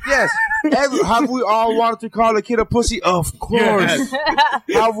that. Yes. Have we all wanted to call a kid a pussy? Of course. Yes.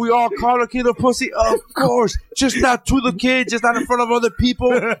 Have we all called a kid a pussy? Of course. Just not to the kid, just not in front of other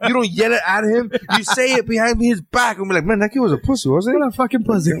people. You don't yell it at him. You say it behind his back and be like, man, that kid was a pussy, wasn't he? What a fucking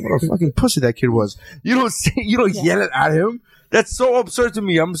pussy. What a fucking pussy that kid was. You don't yell it at him. That's so absurd to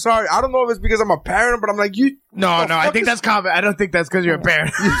me. I'm sorry. I don't know if it's because I'm a parent, but I'm like, No, I think that's common. I don't think that's because you're a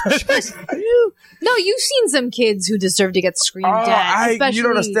parent. No, you've seen some kids who deserve to get screamed at. You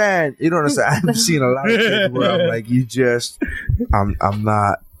don't understand. I've seen a lot of kids where I'm like, I'm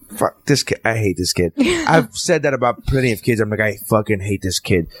not. Fuck this kid. I hate this kid. I've said that about plenty of kids. I'm like, I fucking hate this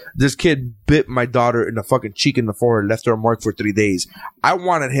kid. This kid bit my daughter in the fucking cheek and the forehead, left her a mark for 3 days. I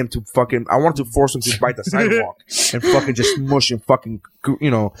wanted to force him to bite the sidewalk and fucking just smush and fucking,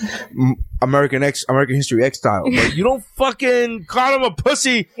 American History X style. But you don't fucking call him a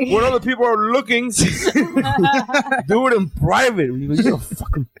pussy when other people are looking. Do it in private. You're a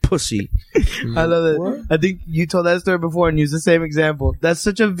fucking pussy. I love it. What? I think you told that story before and used the same example. That's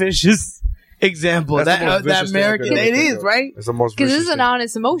such a vicious example. That American, it is, right? It's the most because this is an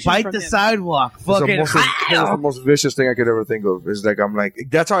honest emotion. Bite the sidewalk. Fucking. It's the most vicious thing I could ever think of. It's like, I'm like,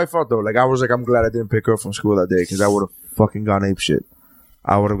 that's how I felt though. Like, I was like, I'm glad I didn't pick her up from school that day because I would have fucking gone ape shit.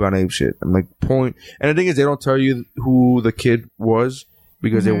 I'm like, point. And the thing is, they don't tell you who the kid was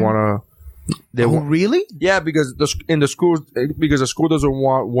because they want to. Really? Yeah, because the school doesn't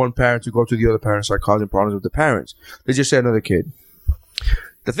want one parent to go to the other parent and start causing problems with the parents. They just say another kid.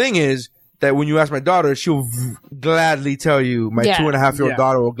 The thing is that when you ask my daughter, she'll gladly tell you. My 2.5-year-old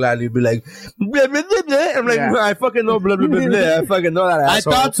daughter will gladly be like, blah, blah, blah, blah. I'm like, I fucking know blah, blah, blah, blah. I fucking know that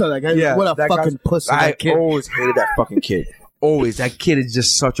asshole. I thought so. Like, what a fucking pussy that kid. I always hated that fucking kid. Always. That kid is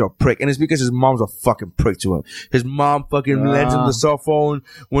just such a prick. And it's because his mom's a fucking prick to him. His mom fucking lends him the cell phone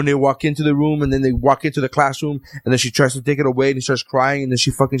when they walk into the room, and then they walk into the classroom, and then she tries to take it away and he starts crying, and then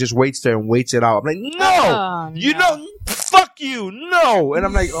she fucking just waits there and waits it out. I'm like, no! Fuck you! No! And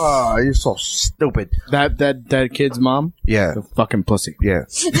I'm like, oh, you're so stupid. That kid's mom? Yeah. The fucking pussy. Yeah.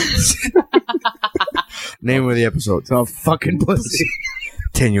 Name of the episode. It's a fucking pussy.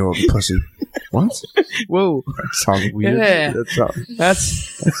 10-year-old pussy. What? Whoa. That sounds weird. Yeah.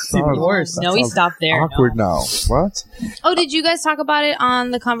 That's even worse. No, we stopped there. Awkward now. What? Oh, did you guys talk about it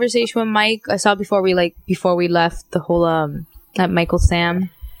on the conversation with Mike? I saw before we left the whole that Michael Sam.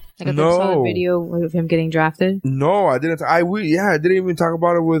 Like I saw the video of him getting drafted. No, I didn't. I didn't even talk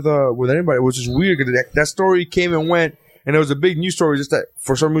about it with anybody, which is weird because that story came and went. And it was a big news story, just that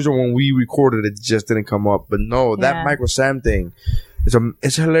for some reason when we recorded it just didn't come up. But no, that Michael Sam thing,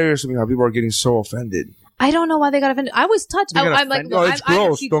 it's hilarious to me how people are getting so offended. I don't know why they got offended. I was touched. I'm like, no, it's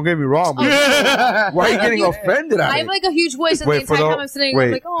gross. Don't get me wrong. Why are you getting offended? I have like a huge voice, and the entire time I'm sitting,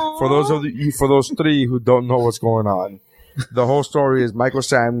 I'm like, oh. For those three who don't know what's going on, the whole story is Michael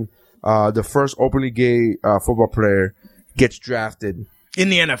Sam, the first openly gay football player, gets drafted in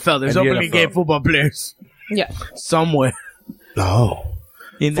the NFL. There's openly gay football players. Yeah. Somewhere. No.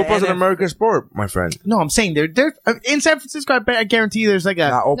 Football's an American sport, my friend. No, I'm saying there in San Francisco, I guarantee you there's like a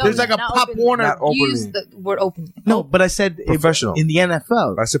Pop Warner. Use the word open. No, but I said professional. In the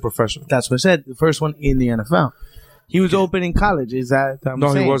NFL. I said professional. That's what I said. The first one in the NFL. He was open in college. Is that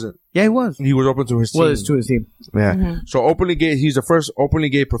No, he wasn't. Yeah, he was. He was open to his team. Well, it's to his team. Yeah. Mm-hmm. So openly gay, he's the first openly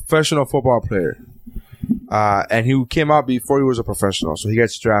gay professional football player. And he came out before he was a professional. So he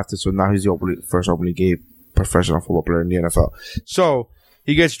gets drafted. So now he's the first openly gay professional football player in the NFL. So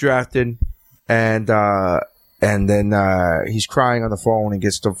he gets drafted, and then he's crying on the phone. He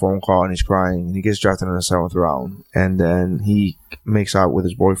gets the phone call, and he's crying. And he gets drafted in the 7th round, and then he makes out with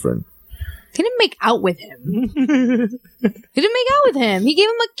his boyfriend. He didn't make out with him. He didn't make out with him. He gave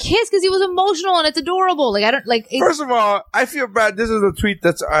him a kiss because he was emotional, and it's adorable. Like I don't like. First of all, I feel bad. This is a tweet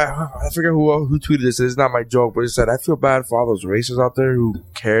that's I forget who tweeted this. It's not my joke, but it said I feel bad for all those racists out there who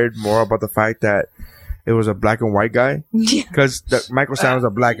cared more about the fact that it was a black and white guy, because Michael Sam was a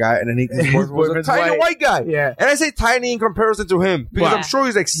black guy, and then his was a tiny white guy. Yeah, and I say tiny in comparison to him because I'm sure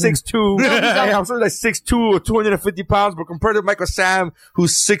he's like 6'2". I'm sure he's like 6'2" or 250 pounds, but compared to Michael Sam,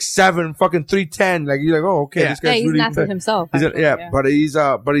 who's 6'7", fucking 310, like you're like, oh, okay, this guy's he's really not for himself. But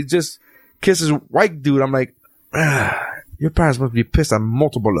he just kisses white dude. I'm like, your parents must be pissed on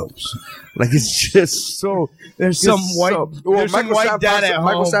multiple levels. Like, it's just so. There's some white dad at home.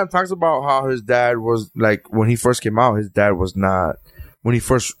 Michael Sam talks about how his dad was like, when he first came out, his dad was not. When he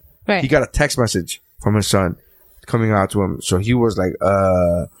first. He got a text message from his son coming out to him. So he was like,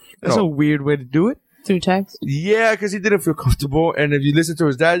 That's a weird way to do it. Through text? Yeah, because he didn't feel comfortable. And if you listen to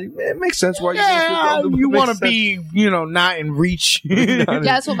his dad, it makes sense why you want to be, not in reach. Yeah,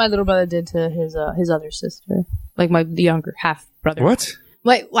 that's what my little brother did to his other sister. Like my younger half brother. What?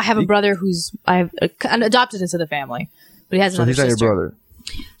 Like, I have a brother who's I've adopted into the family, but he has another sister. So he's not your brother.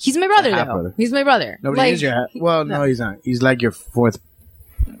 He's my brother, though. Brother. He's my brother. Nobody is your half. Well, no, he's not. He's like your fourth.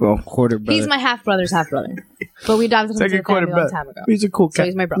 Well, quarter brother. He's my half brother's half brother. But we adopted him into the family a long time ago. He's a cool cat. So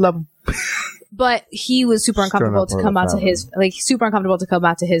he's my brother. Love him. But he was super uncomfortable to come out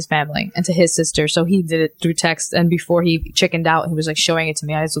to his family and to his sister. So he did it through text. And before he chickened out, he was like showing it to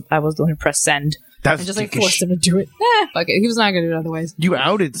me. I was the one who pressed send. And just like forced him to do it. Fuck it. He was not going to do it otherwise. You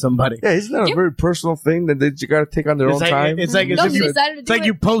outed somebody. Yeah, isn't that a very personal thing that they got to take on their own time? It's like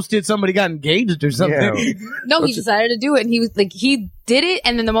you posted somebody got engaged or something. Yeah. No, he decided to do it. And he was like, he did it.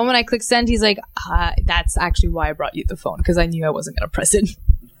 And then the moment I clicked send, he's like, that's actually why I brought you the phone. Because I knew I wasn't going to press it.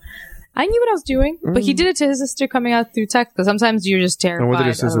 I knew what I was doing. But he did it to his sister coming out through text. Because sometimes you're just terrified. And what did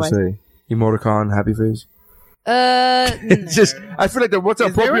his sister say? Emoticon, happy face? It's just, I feel like what's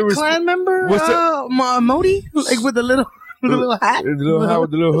appropriate. Is there a clan member? Modi? Like with the little hat? The little hat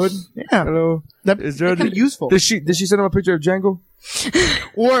with the little hood? Yeah. Hello. Is there kind of useful. Did she send him a picture of Django?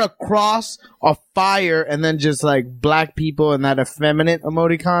 Or a cross, a fire, and then just like black people and that effeminate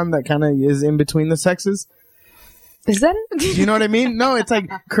emoticon that kind of is in between the sexes? Is that it? Do you know what I mean? No, it's like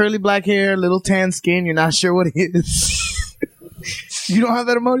curly black hair, little tan skin. You're not sure what it is. You don't have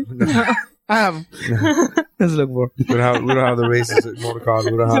that emoji? No. I have. Let's look for. We don't have the racist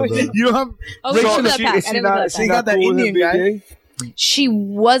emoticon. We don't have the. You don't have. She got that Indian guy. She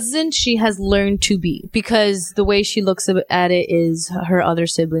wasn't. She has learned to be, because the way she looks at it is her other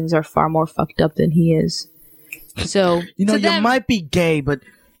siblings are far more fucked up than he is. So you might be gay, but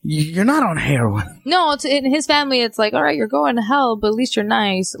you're not on heroin. No, in his family, it's like, all right, you're going to hell, but at least you're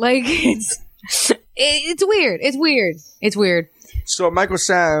nice. Like it's weird. It's weird. It's weird. So Michael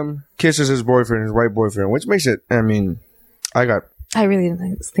Sam kisses his boyfriend, his white boyfriend, which makes it. I mean, I really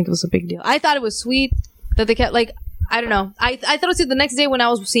didn't think it was a big deal. I thought it was sweet that they kept like. I don't know. I thought it was the next day when I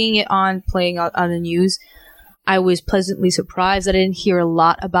was seeing it playing on the news. I was pleasantly surprised that I didn't hear a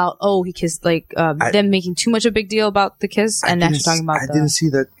lot about he kissed them making too much of a big deal about the kiss and actually talking about. I didn't see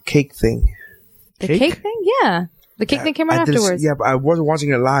the cake thing. The cake thing, yeah. The cake thing came right afterwards. Yeah, but I wasn't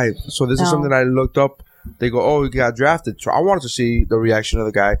watching it live, so this is something I looked up. They go, he got drafted. So I wanted to see the reaction of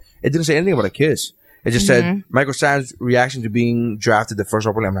the guy. It didn't say anything about a kiss. It just said Michael Sam's reaction to being drafted the first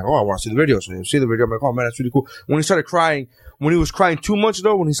opening. I'm like, I want to see the video. So you see the video. I'm like, oh man, that's really cool. When he started crying, when he was crying too much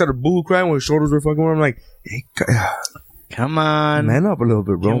though, when he started boo crying, when his shoulders were fucking warm, I'm like, hey, come on, man up a little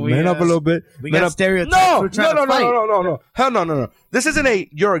bit, bro. Man up a little bit. We got stereotypes. No. Hell no. This isn't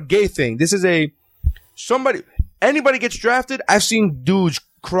you're a gay thing. This is anybody gets drafted. I've seen dudes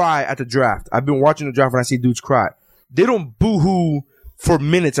cry at the draft. I've been watching the draft and I see dudes cry. They don't boo-hoo for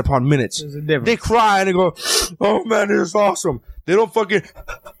minutes upon minutes. They cry and they go, oh man, this is awesome. They don't fucking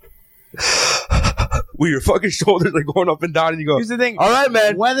with your fucking shoulders are going up and down and you go, here's the thing. All right,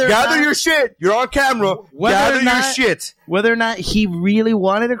 man, gather your shit. You're on camera. Gather your shit. Whether or not he really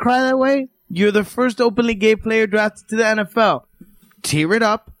wanted to cry that way, you're the first openly gay player drafted to the NFL. Tear it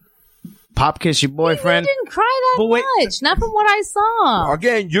up. Pop kiss your boyfriend. He didn't cry that much. Not from what I saw.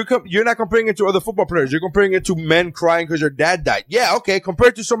 Again, you're not comparing it to other football players. You're comparing it to men crying because their dad died. Yeah, okay.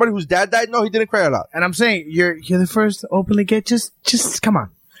 Compared to somebody whose dad died, no, he didn't cry a lot. And I'm saying you're the first openly gay. Just come on.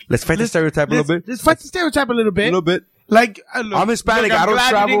 Let's fight the stereotype a little bit. Let's fight the stereotype a little bit. A little bit. Like, I'm Hispanic. I don't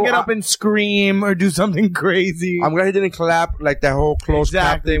travel. He didn't get up and scream or do something crazy. I'm glad he didn't clap like that whole close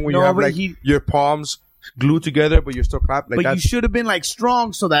clap thing where you have like your palms glued together, but you're still clapping. Like but you should have been like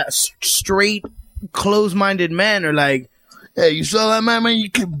strong so that straight, close-minded men are like, hey, you saw that man, you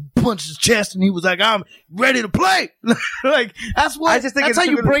could punch his chest, and he was like, I'm ready to play. Like, that's what. That's how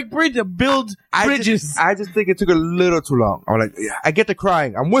you break bridges, build bridges. I just think it took a little too long. I'm like, yeah, I get the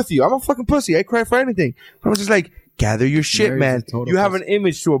crying. I'm with you. I'm a fucking pussy. I cry for anything. But I was just like, gather your shit, man. You have an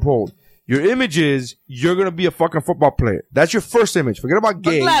image to uphold. Your image is you're gonna be a fucking football player. That's your first image. Forget about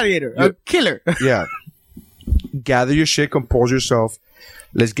gay. A gladiator, a killer. Yeah. Gather your shit, compose yourself.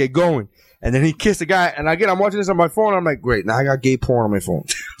 Let's get going. And then he kissed the guy. And again, I'm watching this on my phone. I'm like, great. Now I got gay porn on my phone.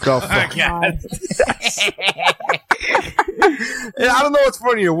 The fuck? And I don't know what's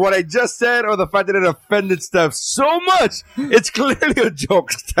funnier, what I just said or the fact that it offended Steph so much. It's clearly a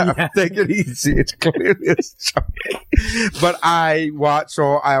joke, Steph. Yeah. Take it easy. It's clearly a joke. But I watched,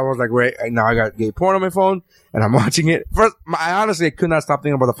 so I was like, wait, now I got gay porn on my phone and I'm watching it. First, I honestly could not stop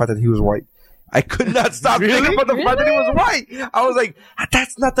thinking about the fact that he was white. I could not stop thinking about the fact that he was white. I was like,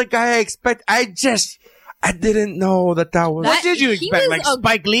 that's not the guy I expect. I didn't know that was. What did you expect? Like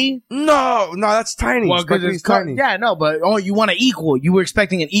Spike Lee? No, that's tiny. Well, Spike Lee's tiny. Yeah, no, but you want an equal. You were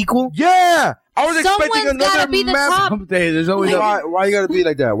expecting an equal? Yeah. I was expecting another be the top. There's always why you gotta be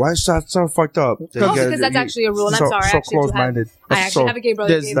like that? Why is that so fucked up? Because that's actually a rule. And I'm sorry, so close-minded. I actually have a gay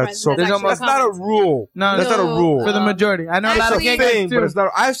brother. That's not a rule. No, that's not a rule for the majority. I know a lot of gay guys too. But it's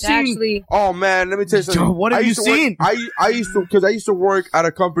not. I've seen. Oh man, let me tell you something. What have you seen? I used to work at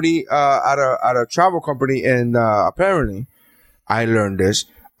a company, at a travel company, and apparently, I learned this.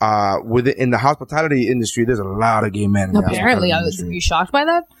 In the hospitality industry, there's a lot of gay men. Apparently, are you shocked by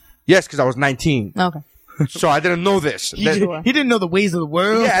that? Yes, because I was 19. Okay. So I didn't know this. He didn't know the ways of the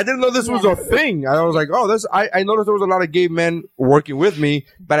world. Yeah, I didn't know this was a thing. I was like, I noticed there was a lot of gay men working with me,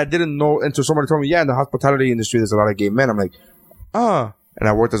 but I didn't know until somebody told me, yeah, in the hospitality industry, there's a lot of gay men. I'm like, And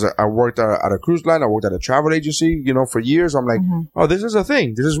I worked at a cruise line. I worked at a travel agency, for years. I'm like, oh, this is a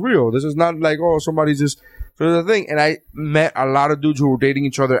thing. This is real. This is not like, somebody's just, so there's a thing. And I met a lot of dudes who were dating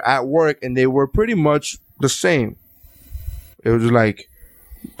each other at work, and they were pretty much the same. It was like,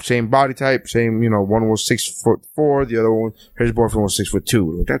 same body type, same, one was 6'4", the other one, his boyfriend was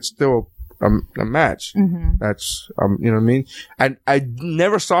 6'2". That's still a match. Mm-hmm. That's, you know what I mean? And I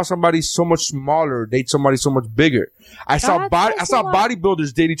never saw somebody so much smaller date somebody so much bigger. I saw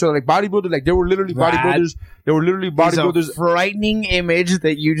bodybuilders date each other, like bodybuilders, like they were literally bodybuilders. They were literally bodybuilders. It's a frightening image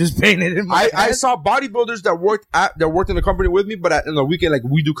that you just painted in my head. I saw bodybuilders that worked in the company with me, but in the weekend, like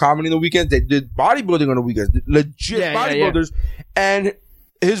we do comedy in the weekends, they did bodybuilding on the weekends, legit bodybuilders, and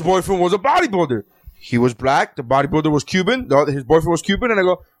his boyfriend was a bodybuilder. He was black. The bodybuilder was Cuban. His boyfriend was Cuban. And I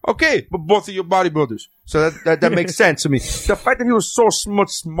go, okay, but both of you bodybuilders. So that makes sense to me. The fact that he was so much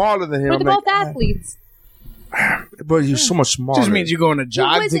smaller than him. But they're both athletes. But he was so much smaller. Just means you're going to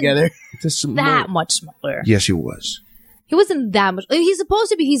jog together. That much smaller. Yes, he was. He wasn't that much. He's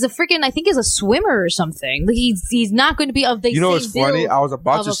supposed to be. He's a freaking. I think he's a swimmer or something. Like he's not going to be of the. You know what's funny? I was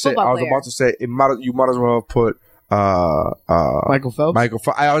about to say. You might as well have put. Michael Phelps.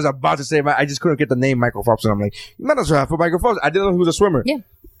 I was about to say, I just couldn't get the name Michael Phelps, and I'm like, you might as well have put Michael Phelps. I didn't know he was a swimmer. Yeah.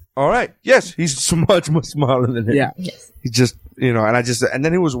 All right. Yes, he's so much smaller than him. Yeah. Yes. He just, and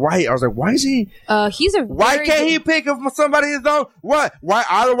then he was white. I was like, why is he? Why can't he pick up somebody his own? What? Why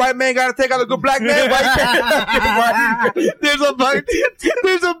all the white men got to take out a good black man? There's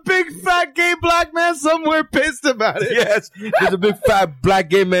a big fat gay black man somewhere pissed about it. Yes. There's a big fat black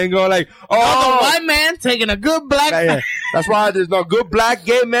gay man going like, the white man taking a good black man. That's why there's no good black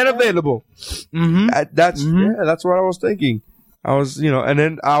gay men available. Mm-hmm. That's what I was thinking. I was, and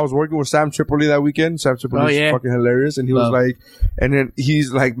then I was working with Sam Tripoli that weekend. Sam Tripoli is fucking hilarious. And he was like, and then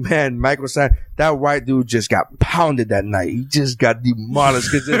he's like, man, Michael said, that white dude just got pounded that night. He just got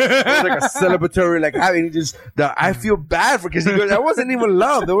demolished because it was like a celebratory, like, I feel bad because he goes, that wasn't even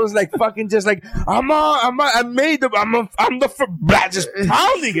love. It was like fucking just like, I'm just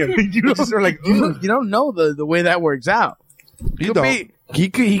pounding him. You don't know the way that works out. He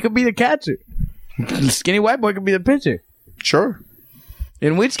could be the catcher. The skinny white boy could be the pitcher. Sure.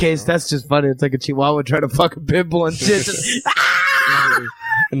 In which case, that's just funny. It's like a chihuahua trying to fuck a pit bull and shit.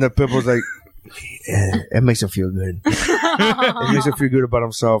 And the pit bull's like, it makes him feel good. It makes him feel good about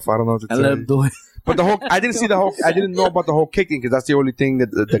himself. I don't know what to tell you. Let him do it. But I didn't know about the whole cake thing because that's the only thing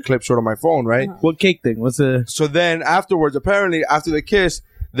that the clip showed on my phone, right? What cake thing? So then afterwards, apparently after the kiss,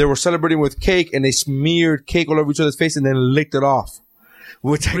 they were celebrating with cake and they smeared cake all over each other's face and then licked it off.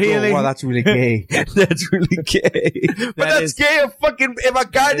 Which I go, wow, that's really gay. That's really gay. But that's gay if a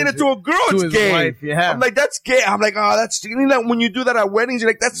guy did it to a girl, it's gay. Wife, yeah. I'm like, that's gay. I'm like, oh, that's, when you do that at weddings, you're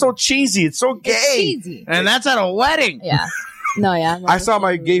like, that's so cheesy. It's so gay. It's cheesy. And that's at a wedding. Yeah. No, yeah. I saw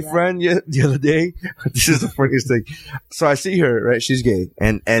my gay friend the other day. This is the funniest thing. So I see her, right? She's gay.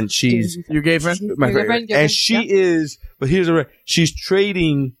 And she's... Your gay friend? My friend. And she is... But here's the... She's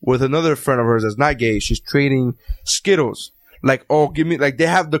trading with another friend of hers that's not gay. She's trading Skittles. Like, oh, give me, like, they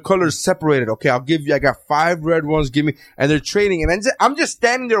have the colors separated. Okay, I got 5 red ones, give me, and they're trading. And I'm just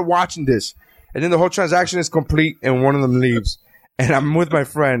standing there watching this. And then the whole transaction is complete and one of them leaves. And I'm with my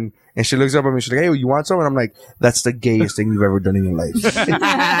friend and she looks up at me. She's like, hey, you want some? And I'm like, that's the gayest thing you've ever done in your life.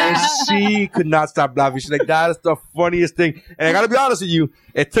 And she could not stop laughing. She's like, that is the funniest thing. And I gotta be honest with you,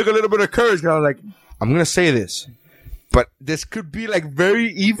 it took a little bit of courage because I was like, I'm gonna say this. but this could be like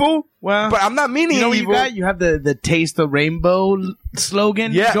very evil. Well, but I'm not meaning evil. You got? You have the taste of rainbow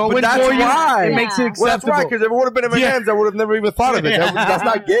slogan. Yeah, but that's why. It makes it acceptable. Well, that's why, because if it would have been in my hands, I would have never even thought of it. That's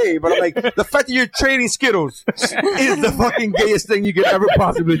not gay. But I'm like, the fact that you're trading Skittles is the fucking gayest thing you could ever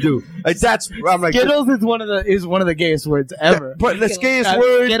possibly do. Like that's. I'm like, Skittles is one of the gayest words ever. But the gayest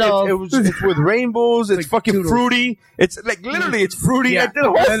word. It's with rainbows. It's fucking fruity. It's like literally, it's fruity. Yeah. Like, the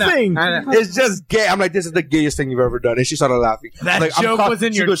whole thing is just gay. I'm like, this is the gayest thing you've ever done. And she started laughing. That like, joke was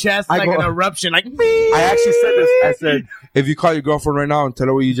in your chest like an eruption. Like, I actually said this. I said, if you call your girlfriend right now and tell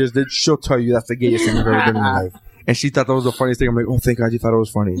her what you just did, she'll tell you that's the gayest thing you've ever done in your life. And she thought that was the funniest thing. I'm like, oh, thank God you thought it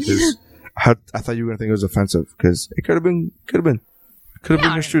was funny. Because I thought you were going to think it was offensive. Because it could have been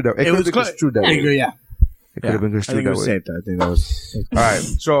construed that way. It could have been construed that way. Yeah. It could have been construed that way. I think that was. All right.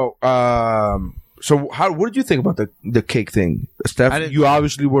 So, what did you think about the cake thing? Steph, you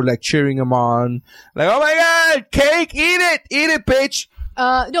obviously were like cheering him on. Like, oh my God, cake, eat it, bitch.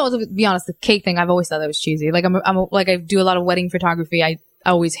 No, to be honest, the cake thing, I've always thought that was cheesy. Like, I do a lot of wedding photography. I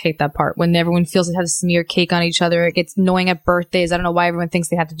always hate that part when everyone feels they have to smear cake on each other. It gets annoying at birthdays. I don't know why everyone thinks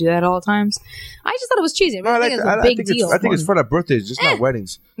they have to do that all the times. I just thought it was cheesy. I think it's a big deal. I think it's fun at birthdays, just not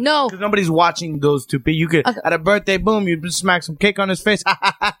weddings. No. Because nobody's watching those two people. You could, at a birthday, boom, you just smack some cake on his face.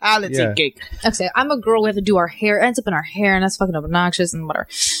 Let's eat cake. Okay, I'm a girl. We have to do our hair. It ends up in our hair, and that's fucking obnoxious and whatever.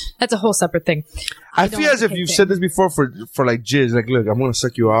 That's a whole separate thing. I feel as if you've said this before for like jizz. Like, look, I'm going to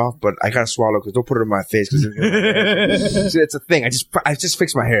suck you off, but I got to swallow because don't put it in my face. Cause it's a thing. I just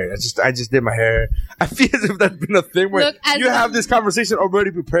fixed my hair. I just did my hair. I feel as if that's been a thing where you have this conversation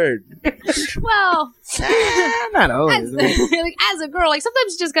already prepared. Well, not always. As a girl, like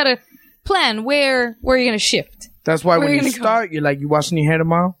sometimes you just gotta plan where you're gonna shift. That's why when you start, you're like, you washing your hair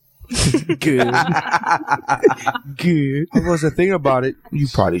tomorrow? Good. Good. I wasn't thinking about it. You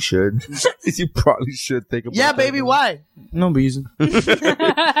probably should. You probably should think about it. Yeah, baby, why? No reason. Just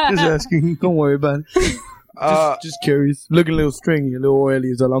asking. Don't worry about it. Just curious. Looking a little stringy, a little oily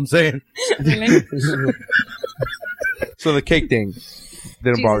is all I'm saying. So the cake thing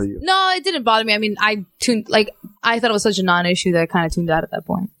didn't bother you? No, it didn't bother me. I mean, I thought it was such a non-issue that I kind of tuned out at that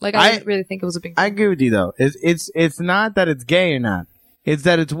point. Like, I didn't really think it was a big deal. I agree with you, though. It's not that it's gay or not. It's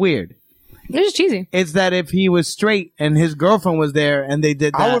that it's weird. It's just cheesy. It's that if he was straight and his girlfriend was there and they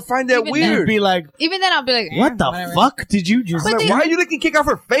did that, I would find that weird. Be like, even then, I'll be like, what the fuck did you just? Like, why are you licking cake off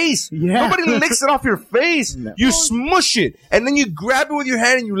her face? Yeah. Nobody licks it off your face. No. You smush it and then you grab it with your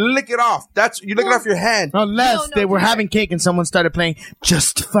hand and you lick it off. You lick it off your hand. Unless they were having cake and someone started playing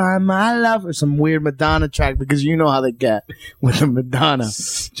 "Justify My Love" or some weird Madonna track, because you know how they get with the Madonna.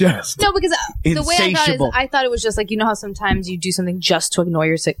 Just no, because the way I thought it was just like, you know how sometimes you do something just to annoy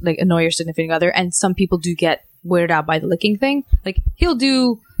your significant other, and some people do get weirded out by the licking thing. Like, he'll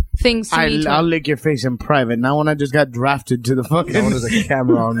do things to me. I'll lick your face in private. Not when I just got drafted to the fucking. Now when there's a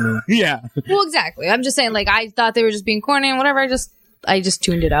camera on me. Yeah. Well, exactly. I'm just saying, like, I thought they were just being corny and whatever. I just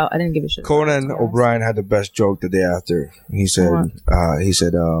tuned it out. I didn't give a shit. Conan O'Brien had the best joke the day after. He said,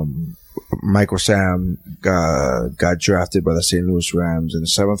 Michael Sam got drafted by the St. Louis Rams in the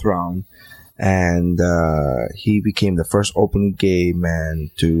 7th round. And he became the first openly gay man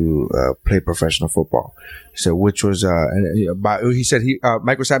to play professional football. So, which was Michael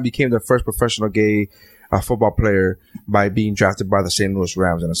Sam became the first professional gay football player by being drafted by the St. Louis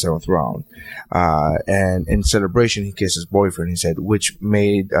Rams in the 7th round. And in celebration, he kissed his boyfriend. He said, which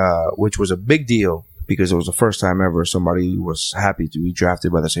was a big deal, because it was the first time ever somebody was happy to be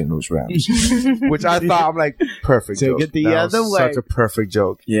drafted by the St. Louis Rams. Which I thought, I'm like, perfect joke. Get the other way. Such a perfect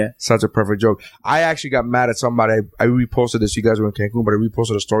joke. Yeah. Such a perfect joke. I actually got mad at somebody. I reposted this. You guys were in Cancun, but I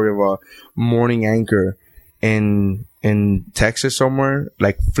reposted a story of a morning anchor in Texas somewhere,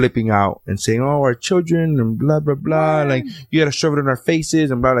 like flipping out and saying, "Oh, our children," and blah blah blah. Like, you gotta shove it in our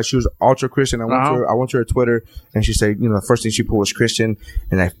faces and blah blah. She was ultra Christian. I went to her Twitter and she said, the first thing she put was Christian,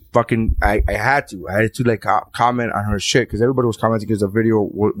 and I had to like comment on her shit, because everybody was commenting because the video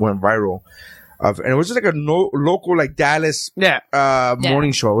went viral. And it was just like a local like Dallas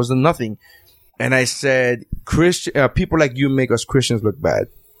morning show. It was nothing. And I said, people like you make us Christians look bad.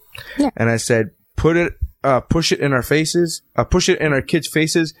 Yeah. And I said, push it in our faces, push it in our kids'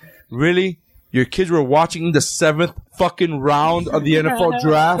 faces. Really? Your kids were watching the 7th fucking round of the NFL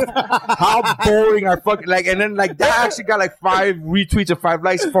draft? How boring are fucking, like, and then like that actually got like 5 retweets and 5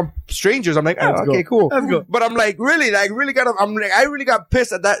 likes from strangers. I'm like, okay, cool. That's good. But I'm like, really? Like, I really got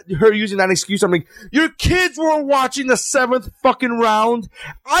pissed at that, her using that excuse. I'm like, your kids were watching the 7th fucking round.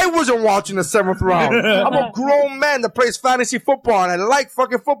 I wasn't watching the 7th round. I'm a grown man that plays fantasy football and I like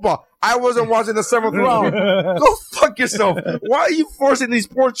fucking football. I wasn't watching the 7th round. Go fuck yourself. Why are you forcing these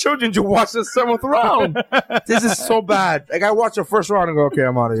poor children to watch the 7th round? This is so bad. Like, I watch the first round and go, okay,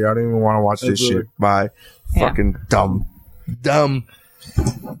 I'm out of here. I don't even want to watch this shit. Bye. Yeah. Fucking dumb.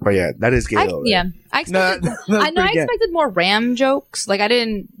 But yeah, that is gay. I expected more Ram jokes. Like, I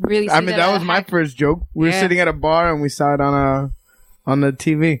didn't really see that was my first joke. We were sitting at a bar and we saw it on the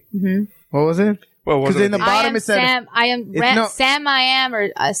TV. Mm-hmm. What was it? Because in the bottom it said Sam, I am Ram, Sam I am, or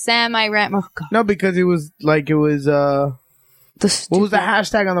Sam I Ram. Oh, God. No, because it was what was the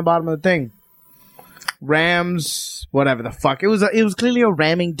hashtag on the bottom of the thing? Rams, whatever the fuck. It was clearly a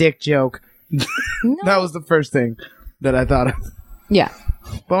ramming dick joke. No. That was the first thing that I thought of. Yeah.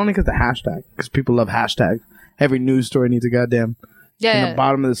 But only because the hashtag. Because people love hashtags. Every news story needs a goddamn in the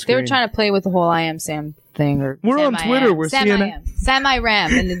bottom of the screen. They were trying to play with the whole I am Sam thing. Or we're Sam on Twitter. We're Sam seeing I am. Sam I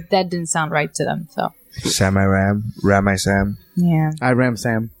Ram. And that didn't sound right to them. So Sam I Ram. Ram I Sam. Yeah. I Ram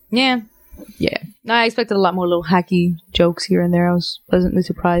Sam. Yeah. Yeah. No, I expected a lot more little hacky jokes here and there. I was pleasantly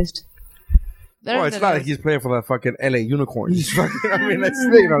surprised. Well, it's not like he's playing for the fucking LA Unicorns. He's fucking, I mean,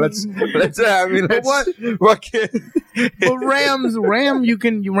 what can... But Ram, you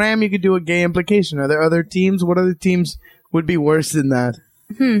could do a gay implication. Are there other teams? What other teams would be worse than that?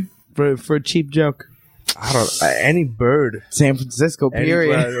 For a cheap joke? I don't know. Any bird. San Francisco,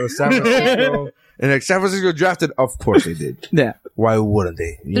 period. Or San Francisco. And like San Francisco drafted, of course they did. Yeah. Why wouldn't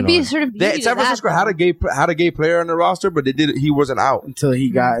they? There'd be sort of San Francisco had a gay player on the roster, but he wasn't out until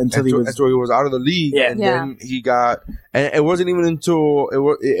he was out of the league. Yeah. Then he got, and it wasn't even until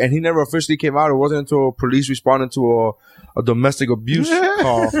and he never officially came out. It wasn't until police responded to a domestic abuse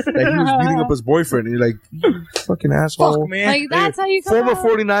call that he was beating up his boyfriend. And you're like, you fucking asshole. Fuck, man. Like, that's how you come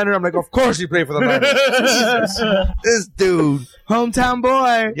former 49er. I'm like, of course he played for the Niners. This dude. Hometown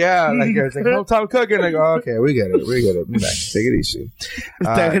boy. Yeah, like it's like hometown cooking. Like, oh, okay, we get it. Relax. Take it easy.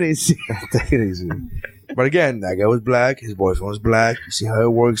 Take it easy. But again, that guy was black. His boyfriend was black. You see how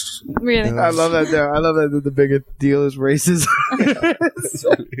it works. Really? I love that. I love that the bigger deal is racism.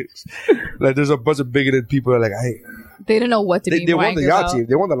 Like, there's a bunch of bigoted people that are like, they don't know what to be. They won the Yahtzee.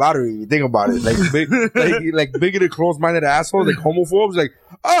 They won the lottery. You think about it. Like bigoted, close-minded assholes, like homophobes. Like,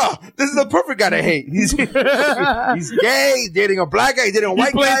 this is the perfect guy to hate. He's gay. He's dating a black guy. He's dating a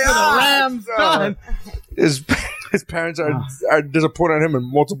white guy. For the Rams. His parents are disappointed on him on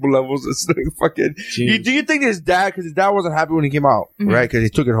multiple levels. It's like fucking. Do you think his dad? Because his dad wasn't happy when he came out, right? Because he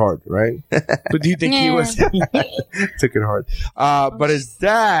took it hard, right? But do you think he was? Took it hard. But his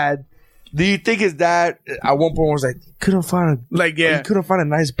dad. Do you think his dad at one point was like, couldn't find a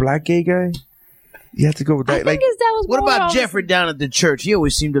nice black gay guy? You have to go with that. I think his dad was. What about Jeffrey down at the church? He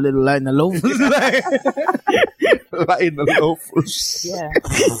always seemed a little light in the loafers. Light in the loafers. Yeah.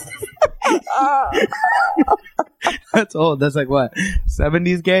 That's old. That's like what?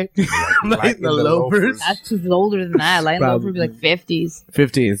 70s gay? Light in the loafers. That's just older than that. Light in the loafers would be like 50s.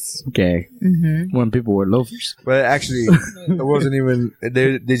 50s gay. Mm-hmm. When people wore loafers. But actually, it wasn't even.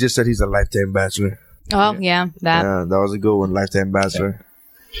 They just said he's a lifetime bachelor. Oh yeah, that was a good one. Lifetime bachelor.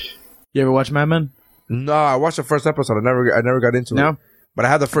 You ever watch Mad Men? No, I watched the first episode. I never got into it. But I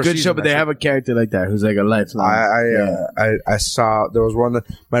had the first good season, show, but they have a character like that who's like a lifelong. I saw there was one that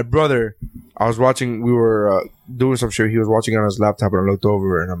my brother. I was watching. We were doing some shit. He was watching on his laptop, and I looked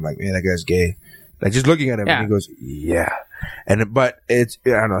over, and I'm like, "Man, that guy's gay." Like just looking at him, and he goes, "Yeah." But it's I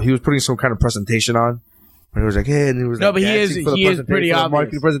don't know. He was putting some kind of presentation on. And he was like, "Hey," and he was but he is pretty obvious.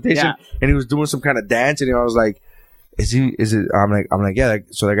 Marketing presentation, and he was doing some kind of dance, and I was like, "Is it?" I'm like, "Yeah."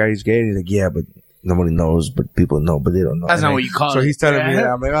 So that guy is gay, and he's like, "Yeah," but nobody knows, but people know, but they don't know. That's not what you call it. So he's telling me that.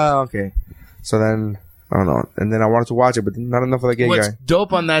 I'm like, oh, okay. So then, I don't know. And then I wanted to watch it, but not enough of the gay guy. What's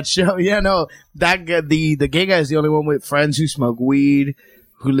dope on that show? Yeah, no. That guy, the gay guy is the only one with friends who smoke weed,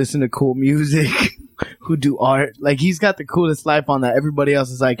 who listen to cool music, who do art. Like, he's got the coolest life on that. Everybody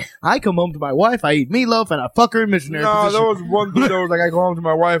else is like, I come home to my wife, I eat meatloaf, and I fuck her in missionary position. There was one dude that was like, I go home to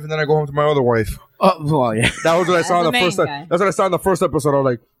my wife, and then I go home to my other wife. Oh, well, yeah. That was what I saw in the first time. That's what I saw in the first episode. I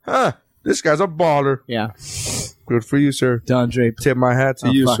was like, this guy's a baller. Yeah. Good for you, sir. Don Draper. Tip my hat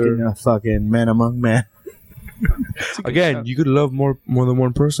to you, sir. A fucking man among men. Again, you could love more than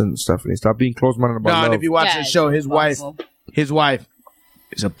one person, Stephanie. Stop being close-minded about love. And if you watch the show, his wife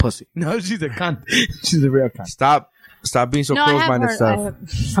is a pussy. No, she's a cunt. She's a real cunt. Stop being so close-minded,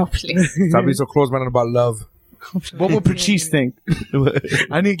 Steph. Oh, please. Stop being so close-minded about love. What would Patrice think?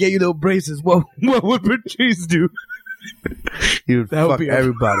 I need to get you little braces. What would Patrice do? He would fuck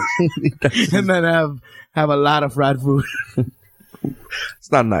everybody. And then have a lot of fried food.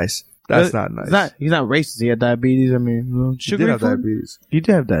 It's not nice. That's not nice. He's not racist. He had diabetes. I mean, He did have diabetes. He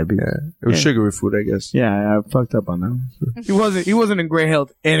did have diabetes. Yeah. It was sugary food, I guess. Yeah, I fucked up on that. He wasn't in great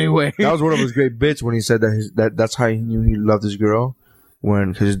health anyway. That was one of his great bits when he said that that's how he knew he loved his girl.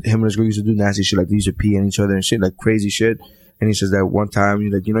 Because him and his girl used to do nasty shit, like they used to pee on each other and shit, like crazy shit. And he says that one time,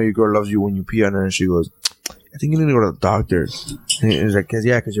 he's like, your girl loves you when you pee on her. And she goes, I think you need to go to the doctor. And he's like,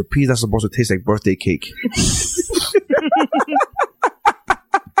 because your pee's not supposed to taste like birthday cake.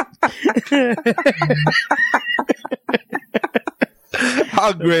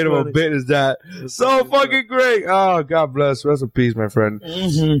 How great of a bit is that? So fucking great. Oh, God bless. Rest in peace, my friend.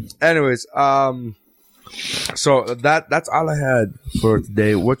 Mm-hmm. Anyways, so that's all I had for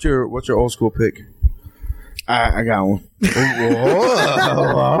today. What's your old school pick? I got one.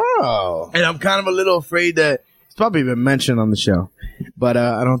 Whoa. And I'm kind of a little afraid that it's probably been mentioned on the show, but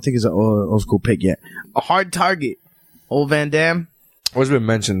I don't think it's an old school pick yet. A Hard Target. Old Van Damme. It's been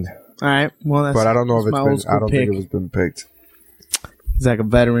mentioned. All right. Well, that's, but I don't know if it's been. I don't pick. think it was been picked. He's like a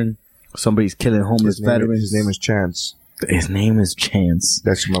veteran. Somebody's killing homeless veterans. His name is Chance. His name is Chance.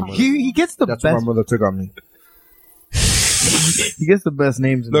 That's my mother. He gets the That's best. what my mother took on me. He gets the best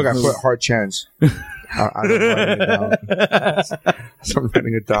names. Look, I put Hard Chance. I'm writing it down. I'm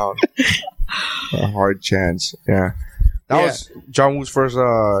writing it down. A Hard Chance. Yeah. That was John Woo's first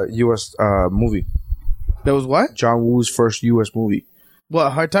U.S. Movie. That was what? John Woo's first U.S. movie.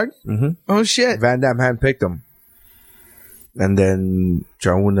 What, Hard Target? Mm-hmm. Oh, shit. Van Damme handpicked him. And then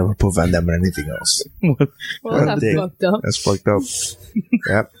John Woo never put Van Damme in anything else. Well, that's fucked up. That's fucked up.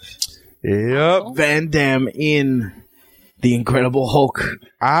 Yep. Van Damme in The Incredible Hulk.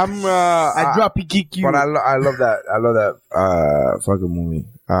 I drop PQ. But I love that. I love that fucking movie.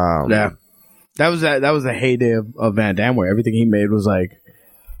 Yeah. That was a heyday of Van Damme where everything he made was like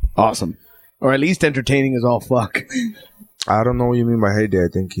awesome. Or at least entertaining as all fuck. I don't know what you mean by heyday. I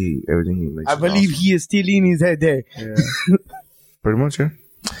think everything he makes. I believe awesome. he is still in his heyday. Yeah. Pretty much, yeah.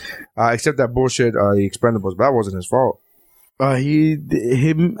 Except that bullshit, The Expendables. But that wasn't his fault.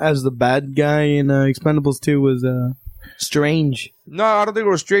 Him as the bad guy in Expendables 2 was strange. No, I don't think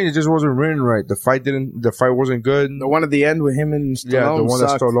it was strange. It just wasn't written right. The fight wasn't good. The one at the end with him and Stallone. Yeah, the one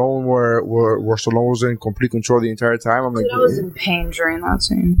sucked. that Stallone where Stallone was in complete control the entire time. I'm like, I was in pain during that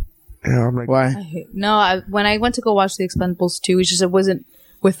scene. Yeah, I'm like, why? When I went to go watch The Expendables 2, it wasn't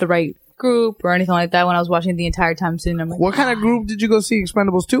with the right group or anything like that. When I was watching the entire time sitting, I'm like, what kind of group did you go see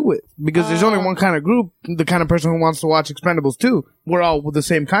Expendables 2 with? Because there's only one kind of group, the kind of person who wants to watch Expendables 2. We're all the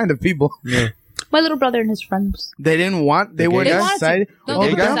same kind of people. Yeah. My little brother and his friends. They didn't want. They were excited. No,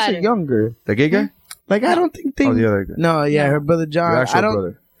 they guys decided. are younger. The gay guy? Like I don't think they. Oh, the other guy. No, yeah, her brother John. Your actual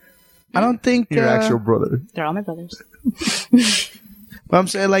brother. I don't think Your actual brother. They're all my brothers. But I'm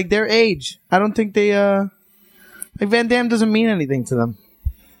saying like their age. I don't think they. Like Van Damme doesn't mean anything to them.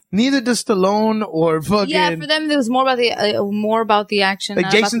 Neither does Stallone or fucking. Yeah, for them it was more about the action. Like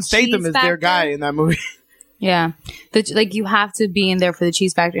Jason Statham is their guy in that movie. Yeah, you have to be in there for the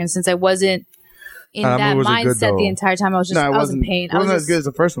cheese factor, and since I wasn't in that mindset the entire time, I was in pain. It wasn't as good as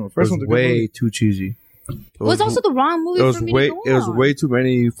the first one. The first one was way too cheesy. It was also the wrong movie for me to go on. It was way too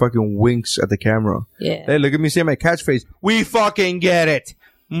many fucking winks at the camera. Yeah. Hey, look at me say my catchphrase. We fucking get it.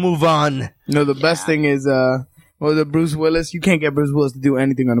 Move on. No, the best thing is the Bruce Willis. You can't get Bruce Willis to do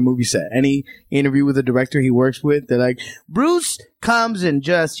anything on a movie set. Any interview with the director he works with, they're like, Bruce comes and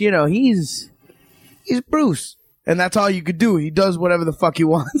just, he's Bruce. And that's all you could do. He does whatever the fuck he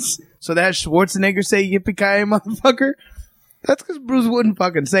wants. So that Schwarzenegger say yippee-ki-yay, motherfucker. That's because Bruce wouldn't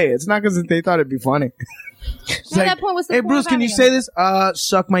fucking say it. It's not because they thought it'd be funny. Like, that point was the hey, Bruce, can you say this?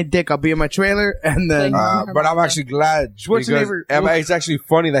 Suck my dick. I'll be in my trailer. And then. But I'm actually glad. Schwarzenegger. It's actually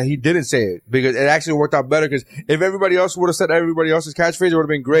funny that he didn't say it because it actually worked out better. Because if everybody else would have said everybody else's catchphrase, it would have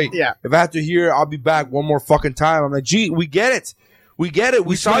been great. Yeah. If I have to hear, I'll be back one more fucking time. I'm like, gee, we get it. We get it.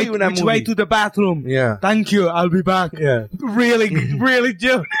 We saw you in that movie. Way to the bathroom. Yeah. Thank you. I'll be back. Yeah. Really,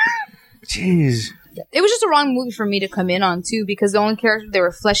 Joe. Jeez. It was just a wrong movie for me to come in on too, because the only character they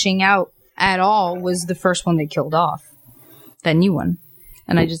were fleshing out at all was the first one they killed off, that new one,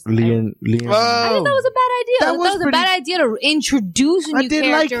 and I just Leon. I thought that was a bad idea. That was a bad idea to introduce a new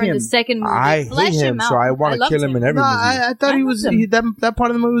character in the second movie. I hate him, so I want to kill him in every movie. I thought he was that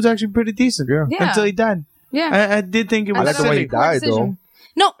part of the movie was actually pretty decent. Yeah. Until he died. Yeah, I did think it was. I like the way he died though.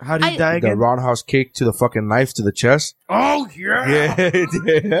 No, how did he die again? The roundhouse kick to the fucking knife to the chest. Oh yeah,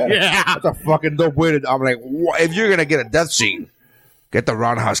 yeah. That's a fucking dope way to. I'm like, what? If you're gonna get a death scene, Get the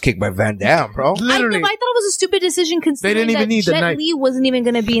roundhouse kick by Van Damme, bro. Literally. I thought it was a stupid decision considering They didn't even need the Jet knife. Li wasn't even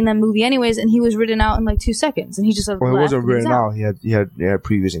going to be in that movie anyways, and he was written out in like 2 seconds, and he just Well, it left wasn't and he was written out. out. He had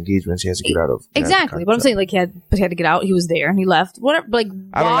previous engagements he has to get out of. Exactly, but I'm saying like he had to get out. He was there and he left. Whatever. Like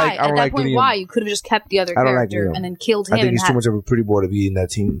I don't why like- I don't at that like point? Liam. Why you could have just kept the other I don't like character Liam. and then killed him? I think and he's too had- much of a pretty boy to be in that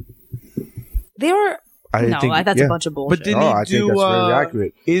team. They were. I think that's yeah. a bunch of bullshit. But didn't No, he I do? think that's very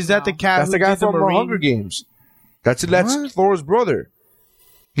accurate. Is that the cat? That's the who guy did the from Marine? Hunger Games. That's What? Thor's brother.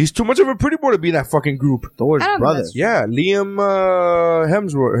 He's too much of a pretty boy to be in that fucking group. Thor's I don't think brother. that's- Yeah, Liam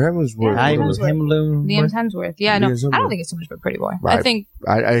Hemsworth. Yeah, Hemsworth. Liam Hemsworth. Yeah, no, Liam I don't Hemsworth. think it's too much of a pretty boy. Right. I think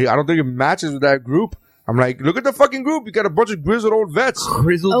I don't think it matches with that group. I'm like, look at the fucking group. You got a bunch of grizzled old vets.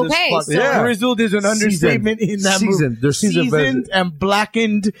 Grizzled Okay, as fuck. so- Yeah. Grizzled is an understatement in that movie. Seasoned. They're seasoned and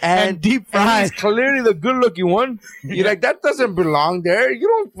blackened and deep And fried. he's clearly the good looking one. You're like, that doesn't belong there. You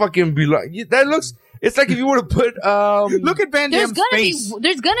don't fucking belong. That looks. It's like if you were to put. Look at Van there's Damme's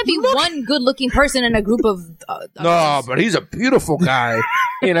gonna face. be one good looking person in a group of. No, but he's a beautiful guy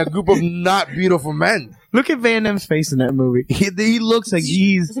in a group of not beautiful men. Look at Van Damme's face in that movie. He looks like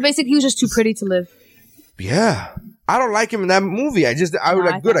he's. So basically, he was just too pretty to live. Yeah. I don't like him in that movie. I was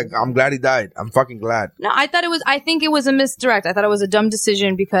like, good. I'm glad he died. I'm fucking glad. No, I think it was a misdirect. I thought it was a dumb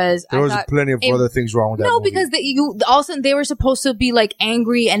decision because There was plenty of other things wrong with that movie. because all of a sudden they were supposed to be like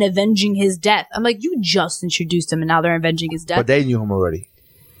angry and avenging his death. I'm like, you just introduced him and now they're avenging his death. But they knew him already.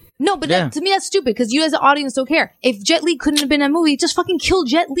 No, but to me that's stupid because you as an audience don't care. If Jet Li couldn't have been in a movie, just fucking kill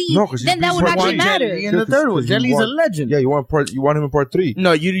Jet Li. No, 'cause then that would actually matter. In the third one, Jet Li's a legend. Yeah, you want him in part 3.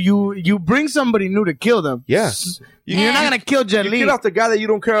 No, you bring somebody new to kill them. Yeah. You're not gonna kill Jet You Li. get off the guy that you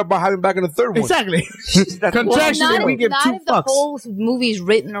don't care about having back in the third one. Exactly. That's Contractually, Not we if, give not 2 if the fucks. whole movie's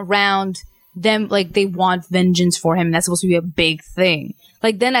written around them, like they want vengeance for him. And that's supposed to be a big thing.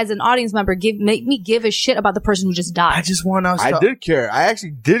 Like then, as an audience member, make me give a shit about the person who just died. I just want us. I did care. I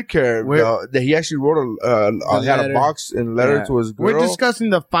actually did care that he actually wrote he had a box and letter to his girl. We're discussing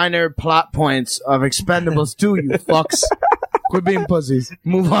the finer plot points of Expendables 2, you fucks. Quit being pussies.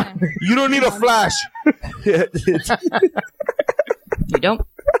 Move on. You don't need a flash. You don't.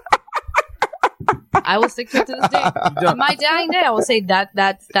 I will stick to it to this day. To my dying day, I will say that's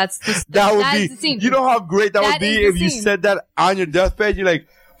the the scene. You know how great that would be is if the you scene. said that on your deathbed. You're like,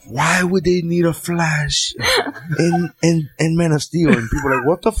 why would they need a flash in Man of Steel? And people are like,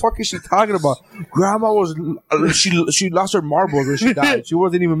 what the fuck is she talking about? Grandma was she lost her marbles when she died. She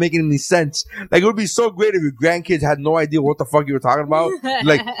wasn't even making any sense. Like it would be so great if your grandkids had no idea what the fuck you were talking about.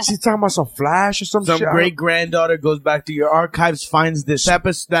 Like she's talking about some flash or some shit. great granddaughter goes back to your archives, finds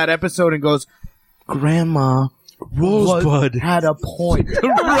that episode, and goes, "Grandma, Rosebud had a point.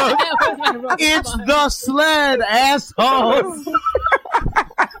 It's the sled, asshole."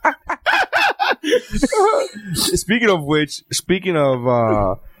 Speaking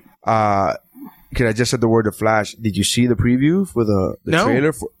of, can I just said the word The Flash? Did you see the preview for the No.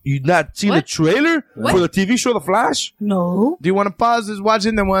 trailer? You not seen the trailer for the TV show The Flash? No. Do you want to pause this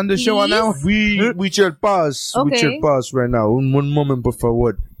watching then we'll end the show on now? We should pause. We Okay. should pause right now. One moment